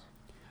goodness.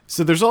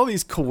 So there's all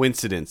these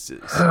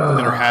coincidences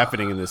that are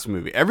happening in this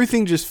movie.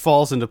 Everything just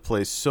falls into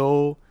place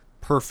so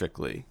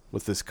perfectly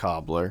with this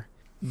cobbler.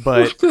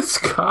 But this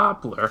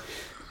cobbler.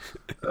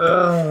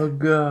 Oh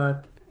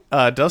god.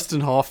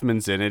 Dustin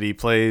Hoffman's in it. He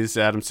plays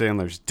Adam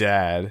Sandler's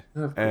dad,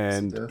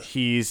 and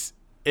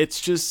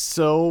it's just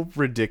so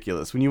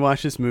ridiculous. When you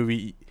watch this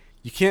movie,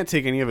 you can't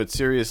take any of it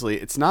seriously.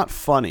 It's not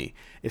funny.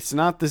 It's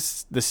not the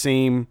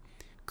same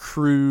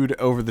crude,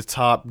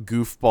 over-the-top,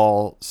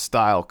 goofball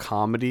style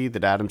comedy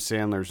that Adam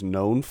Sandler's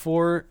known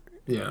for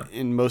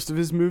in most of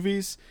his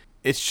movies.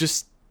 It's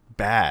just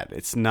bad.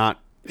 It's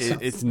not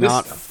it's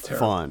not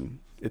fun.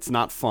 It's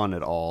not fun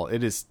at all.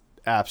 It is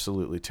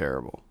absolutely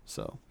terrible.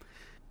 So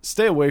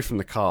stay away from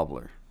the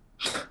cobbler.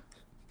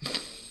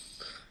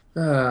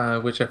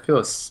 Which I feel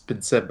has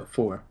been said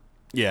before.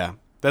 Yeah,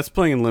 that's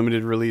playing in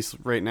limited release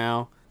right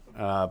now.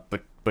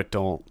 But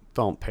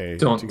don't pay.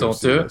 Don't do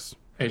it.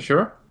 Are you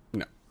sure?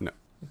 No.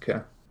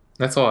 Okay,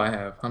 that's all I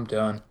have. I'm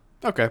done.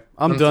 Okay,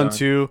 I'm done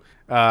too.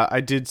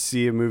 I did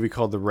see a movie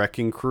called The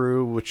Wrecking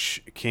Crew,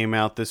 which came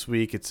out this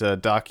week. It's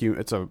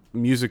a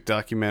music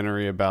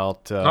documentary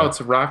about. It's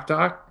a rock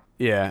doc.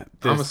 Yeah,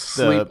 I'm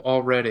asleep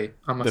already.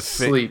 I'm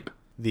asleep.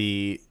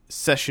 The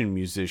session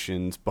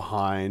musicians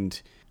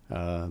behind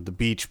the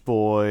Beach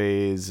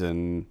Boys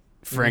and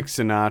Frank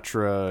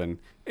Sinatra, and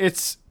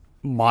it's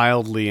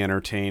mildly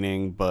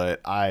entertaining, but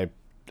I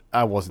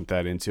wasn't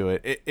that into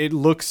it. It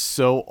looks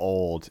so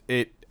old.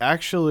 It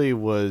actually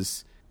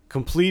was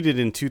completed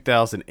in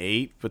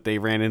 2008, but they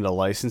ran into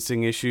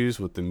licensing issues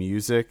with the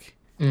music,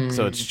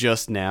 so it's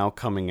just now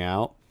coming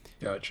out.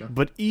 Gotcha.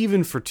 But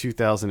even for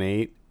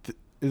 2008,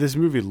 this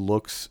movie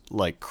looks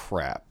like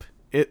crap.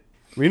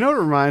 You know what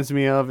it reminds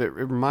me of? It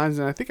reminds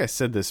me, I think I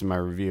said this in my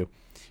review,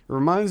 it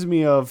reminds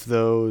me of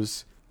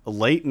those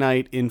late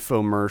night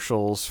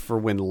infomercials for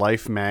when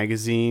Life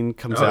magazine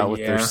comes out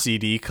with their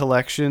CD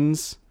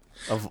collections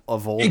of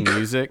old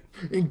music,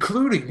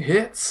 including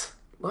hits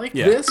like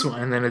this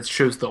one. And then it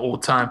shows the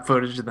old time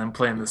footage of them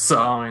playing the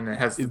song, and it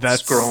has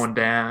scrolling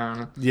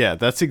down. Yeah,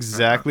 that's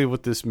exactly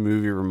what this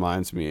movie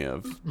reminds me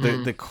of.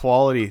 The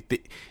quality,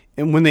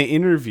 and when they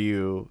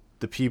interview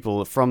the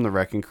people from the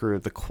Wrecking Crew,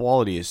 the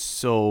quality is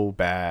so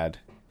bad.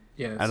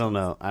 Yeah, I don't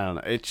know.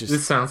 It just,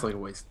 this sounds like a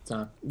waste of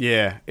time.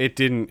 Yeah, it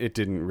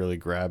didn't really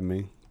grab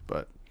me.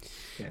 But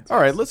all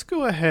right, let's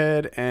go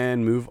ahead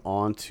and move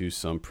on to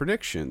some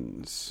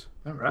predictions.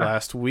 All right.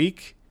 Last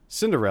week,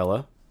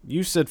 Cinderella.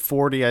 You said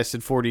 40, I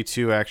said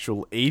 42.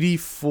 Actual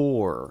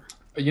 84.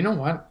 You know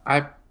what?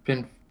 I've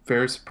been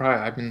very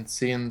surprised. I've been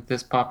seeing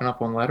this popping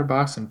up on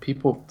Letterboxd, and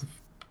people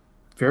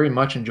very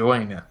much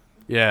enjoying it.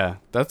 Yeah,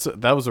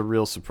 that was a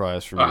real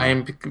surprise for me. I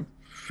am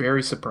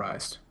very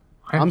surprised.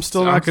 I'm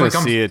still not going to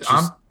see it.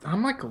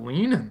 I'm like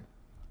leaning.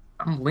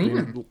 I'm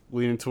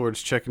leaning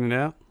towards checking it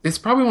out. It's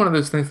probably one of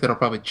those things that I'll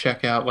probably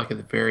check out like at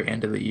the very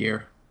end of the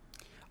year.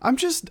 I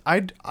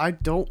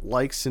don't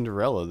like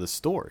Cinderella, the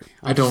story.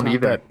 I don't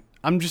either.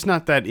 I'm just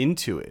not that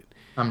into it.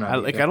 I'm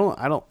not.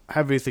 I don't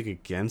have anything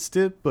against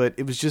it, but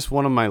it was just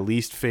one of my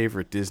least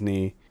favorite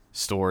Disney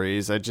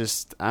stories. I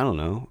don't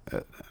know.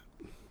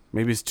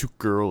 Maybe it's too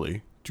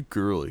girly.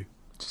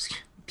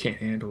 Just can't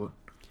handle it.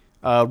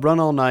 Run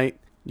All Night.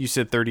 You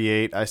said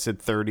 38. I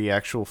said 30.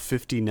 Actual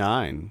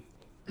 59.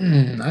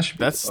 That should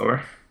be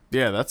lower.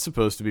 Yeah, that's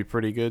supposed to be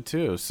pretty good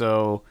too.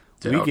 So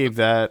we gave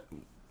that.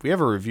 We have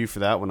a review for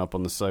that one up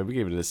on the site. We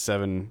gave it a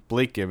 7.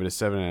 Blake gave it a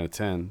 7 out of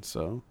 10.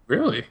 So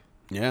really,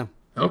 yeah.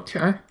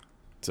 Okay.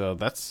 So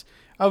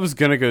I was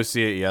gonna go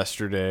see it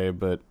yesterday,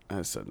 but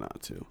I said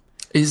not to.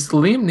 Is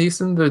Liam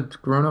Neeson the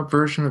grown-up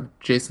version of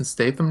Jason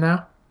Statham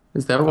now?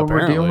 Is that what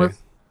we're dealing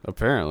with?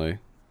 Apparently.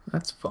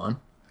 That's fun,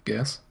 I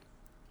guess.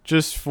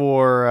 Just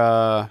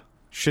for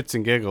shits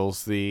and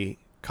giggles, the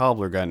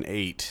cobbler got an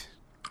 8.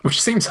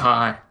 Which seems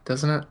high,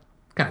 doesn't it?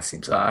 Kind of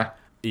seems high.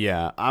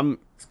 Yeah,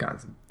 It's kind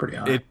of pretty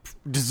high.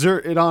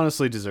 It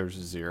honestly deserves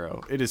a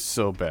 0. It is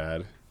so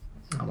bad.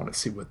 I want to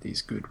see what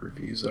these good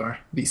reviews are.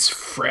 These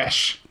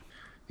fresh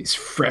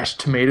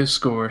tomato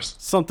scores.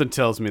 Something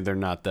tells me they're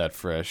not that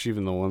fresh,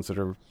 even the ones that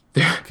are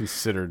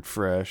considered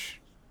fresh.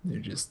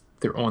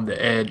 They're on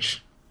the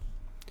edge.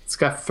 It's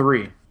got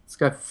 3. It's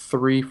got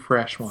 3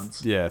 fresh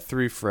ones. Yeah,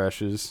 3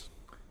 freshes.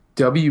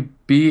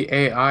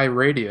 WBAI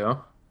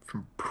Radio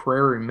from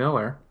Prairie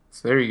Miller.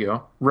 So there you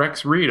go.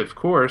 Rex Reed, of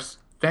course.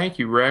 Thank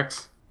you,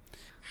 Rex.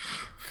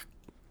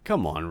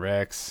 Come on,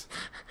 Rex.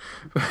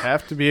 You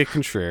have to be a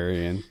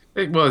contrarian.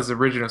 Well, his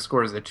original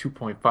score is a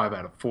 2.5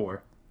 out of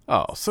 4.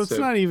 Oh, so it's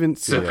So, not even.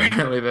 so Yeah.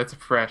 apparently that's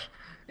fresh.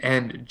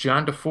 And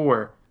John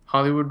DeFore,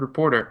 Hollywood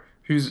Reporter,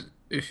 whose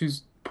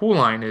pool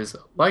line is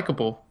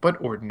likable but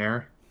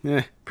ordinary.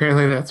 Eh,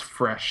 Apparently that's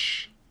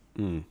fresh.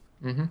 there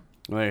you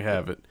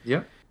have it.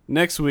 Yep.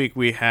 Next week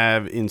we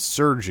have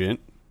Insurgent.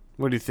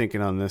 What are you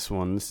thinking on this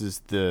one? This is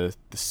the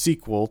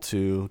sequel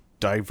to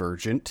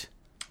Divergent.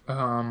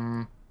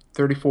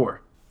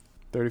 34.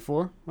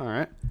 34? All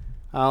right.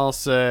 I'll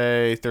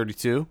say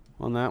 32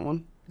 on that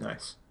one.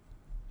 Nice.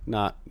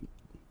 Not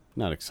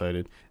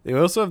excited. They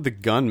also have The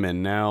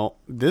Gunman. Now,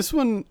 this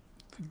one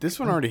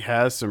already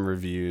has some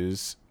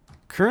reviews.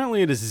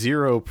 Currently it is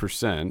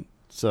 0%.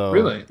 So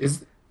Really?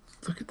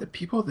 Look at the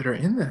people that are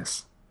in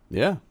this.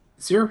 yeah.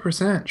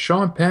 0%.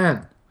 Sean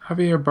Penn,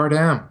 Javier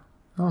Bardem.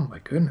 Oh my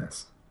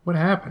goodness. What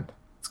happened?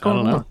 What's I going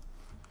don't on? know.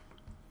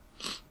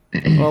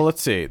 Well,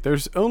 let's see.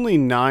 There's only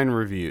 9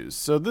 reviews.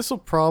 So this will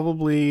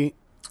probably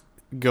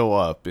go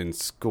up in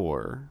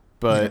score,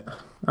 but Yeah,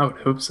 I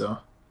would hope so.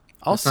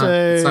 I'll It's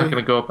say not going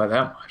to go up by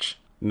that much.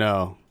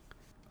 no.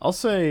 I'll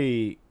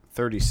say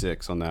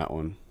 36 on that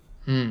one.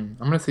 I'm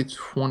going to say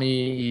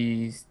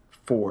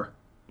 24.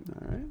 All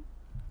right.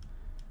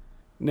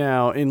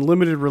 Now, in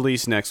limited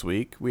release next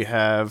week, we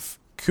have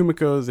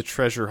Kumiko the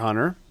Treasure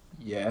Hunter.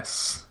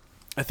 Yes.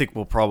 I think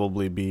we'll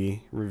probably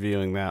be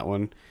reviewing that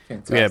one.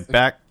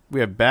 Fantastic. We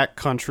have Back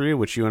Country,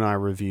 which you and I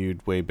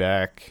reviewed way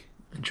back.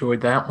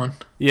 Enjoyed that one.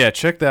 Yeah,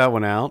 check that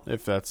one out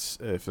if that's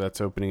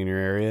opening in your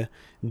area.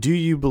 Do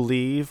You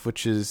Believe,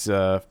 which is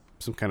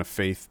some kind of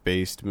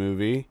faith-based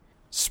movie.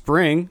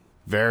 Spring,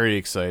 very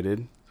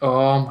excited.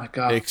 Oh my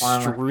God.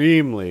 Finally.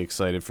 Extremely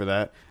excited for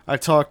that. I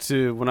talked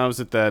to, when I was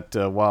at that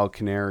Wild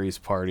Canaries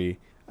party,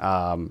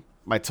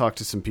 I talked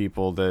to some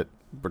people that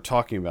were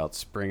talking about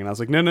Spring, and I was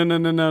like, no,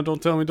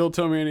 don't tell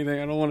me anything.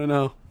 I don't want to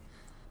know.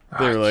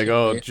 They were like,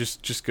 oh,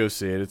 just go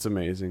see it. It's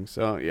amazing.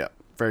 So, yeah,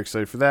 very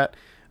excited for that.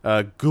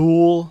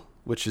 Ghoul,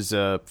 which is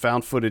a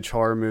found footage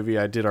horror movie.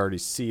 I did already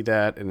see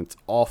that, and it's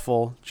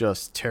awful,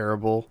 just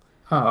terrible.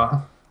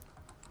 Oh,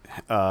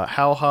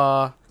 How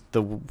Ha,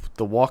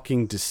 the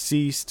Walking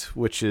Deceased,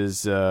 which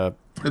is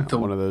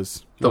one of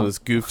those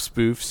goof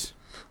spoofs.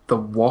 The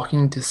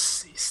Walking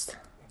Deceased.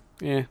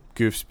 Yeah,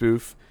 goof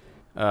spoof.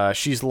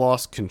 She's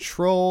Lost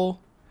Control.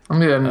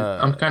 I'm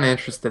kind of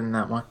interested in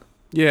that one.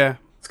 Yeah,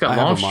 It's got I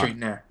have a Longstreet in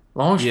there.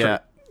 Longstreet.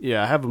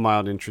 Yeah, I have a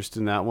mild interest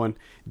in that one.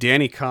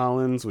 Danny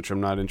Collins, which I'm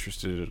not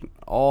interested in at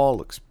all,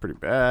 looks pretty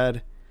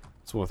bad.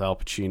 It's one with Al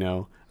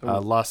Pacino.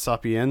 La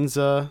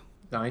Sapienza.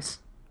 Nice.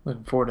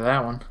 Looking forward to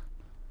that one.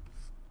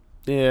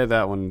 Yeah,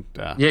 that one.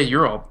 Yeah,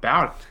 you're all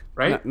about it,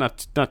 right?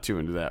 Not too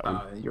into that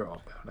one. You're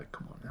all about it.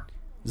 Come on now.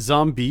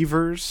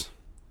 Zombievers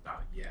Oh,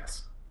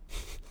 yes.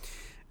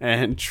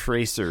 and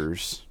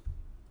Tracers.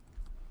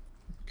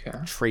 Okay.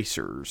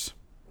 Tracers.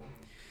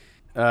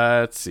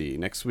 Let's see.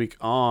 Next week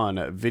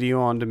on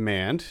Video on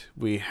Demand,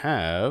 we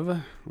have, let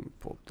me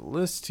pull up the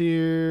list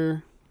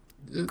here.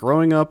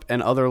 Growing Up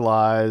and Other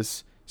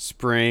Lies,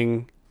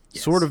 Spring,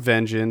 Yes. Sword of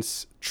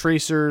Vengeance,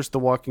 Tracers, The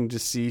Walking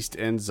Deceased,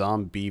 and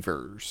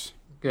Zombievers.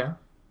 Yeah.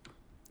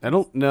 I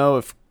don't know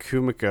if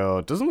Kumiko,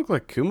 it doesn't look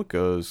like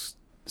Kumiko's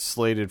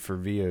slated for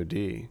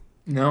VOD.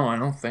 No, I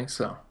don't think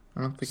so.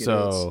 I don't think it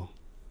is.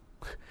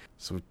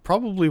 So we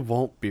probably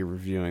won't be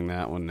reviewing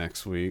that one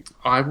next week.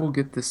 I will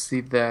get to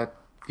see that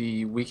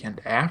the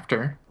weekend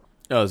after.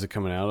 Oh, is it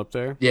coming out up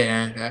there?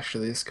 Yeah, it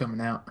actually is coming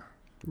out.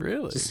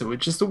 Really?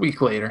 Just a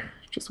week later.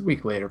 Just a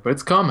week later, but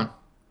it's coming.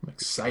 I'm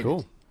excited.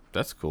 Cool.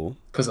 That's cool.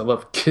 Because I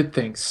love kid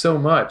things so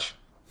much.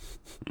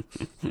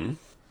 I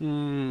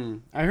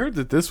heard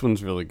that this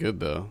one's really good,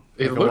 though.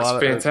 It Like, a looks lot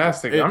of-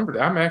 fantastic. it-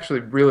 I'm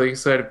actually really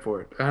excited for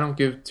it. I don't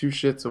give two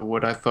shits of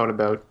what I thought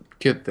about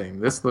kid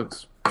thing. This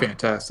looks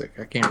fantastic.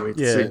 I can't wait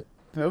to see yeah, it.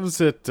 that was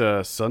at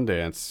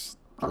Sundance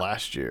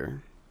last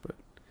year. But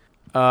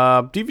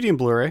DVD and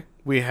Blu-ray,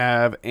 we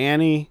have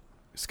Annie,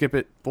 Skip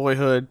It,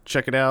 Boyhood,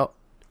 check it out.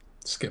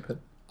 Skip it.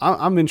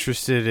 I'm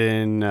interested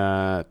in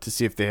to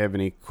see if they have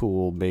any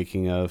cool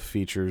making of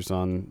features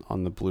on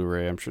the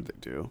Blu-ray. I'm sure they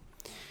do.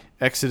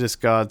 Exodus: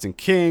 Gods and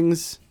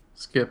Kings.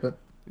 Skip it.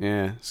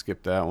 Yeah,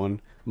 skip that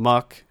one.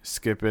 Muck,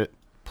 skip it.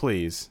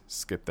 Please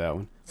skip that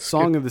one.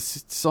 Song of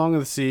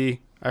the Sea.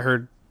 I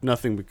heard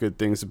nothing but good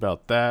things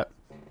about that.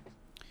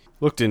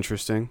 Looked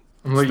interesting.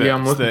 I'm looking forward.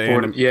 I'm looking the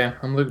forward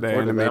to that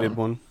animated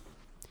one.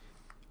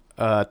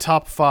 one.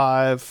 Top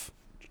 5.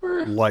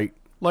 Light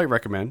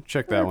recommend.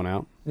 Check that one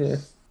out. Yeah.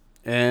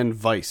 And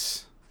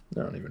Vice,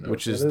 I don't even know.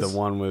 which what is that the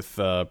one with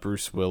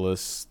Bruce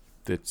Willis.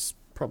 That's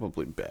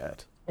probably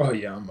bad. Oh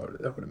yeah,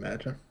 I would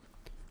imagine.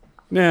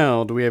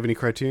 Now, do we have any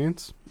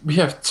criterions? We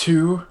have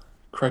two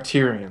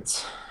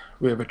criterions.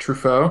 We have a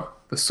Truffaut,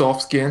 The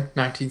Soft Skin,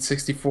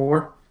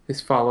 1964.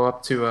 His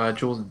follow-up to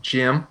Jules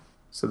Jim.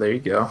 So there you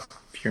go.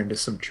 If you're into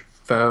some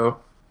Truffaut,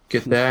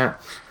 get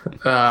that.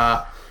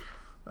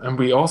 And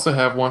we also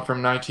have one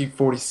from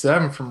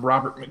 1947 from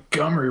Robert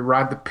Montgomery,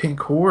 Ride the Pink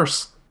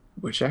Horse,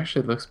 which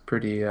actually looks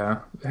pretty.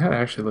 That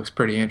actually looks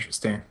pretty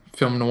interesting.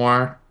 Film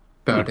noir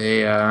about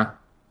a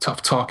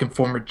tough talking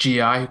former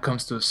GI who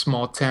comes to a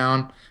small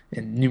town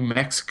in New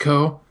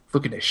Mexico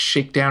looking to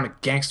shake down a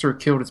gangster who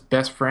killed his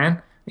best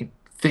friend, and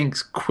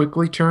things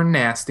quickly turn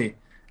nasty.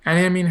 And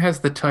I mean, it has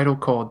the title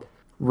called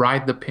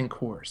Ride the Pink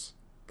Horse.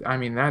 I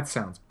mean, that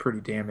sounds pretty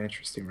damn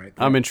interesting right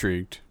there. I'm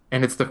intrigued.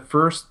 And it's the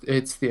first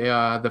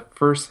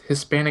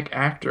Hispanic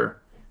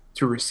actor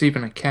to receive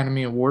an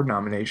Academy Award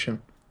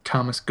nomination,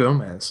 Thomas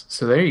Gomez.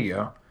 So there you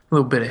go. A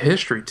little bit of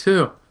history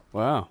too.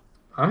 Wow.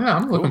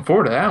 I'm looking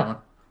forward to that one.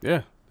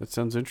 Yeah, that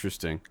sounds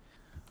interesting.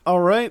 All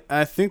right,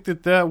 I think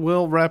that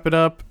will wrap it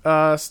up.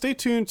 Stay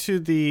tuned to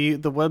the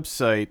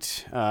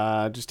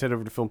website. Just head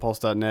over to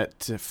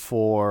filmpulse.net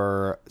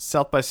for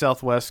South by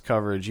Southwest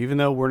coverage. Even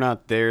though we're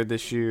not there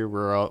this year,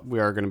 we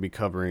are going to be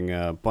covering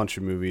a bunch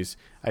of movies.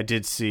 I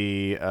did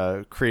see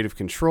Creative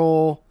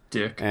Control.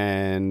 Dick.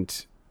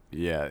 And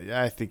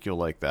yeah, I think you'll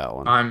like that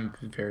one. I'm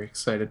very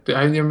excited.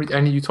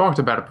 And you talked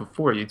about it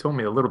before. You told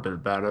me a little bit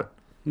about it.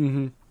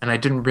 Mm-hmm. And I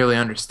didn't really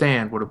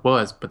understand what it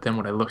was. But then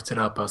when I looked it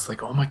up, I was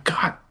like, oh my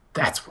God.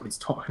 That's what he's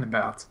talking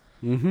about.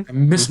 Mm-hmm. I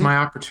missed my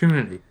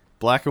opportunity.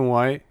 Black and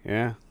white,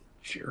 yeah.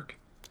 Jerk.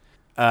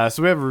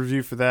 So we have a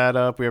review for that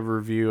up. We have a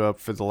review up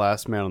for The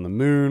Last Man on the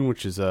Moon,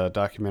 which is a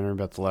documentary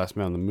about the last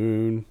man on the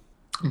moon.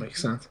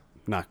 Makes sense.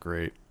 Not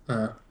great.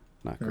 Not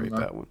Great,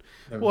 that one.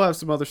 Never We'll have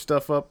some other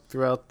stuff up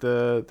throughout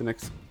the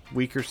next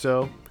week or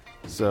so.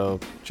 So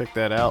check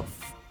that out.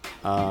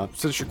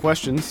 Send us your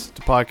questions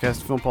to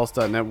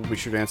podcast@filmpulse.net. We'll be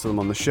sure to answer them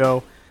on the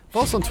show.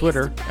 Follow us on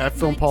Twitter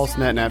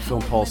 @FilmPulseNet and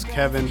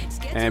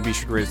 @FilmPulseKevin, and be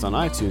sure to rate us on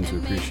iTunes. We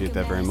appreciate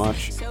that very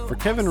much. For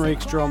Kevin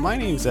Rakestraw, my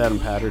name's Adam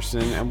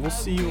Patterson, and we'll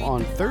see you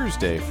on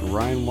Thursday for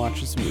Ryan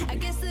Watches a Movie. I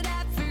guess that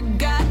I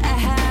forgot I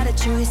had a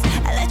choice.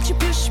 I let you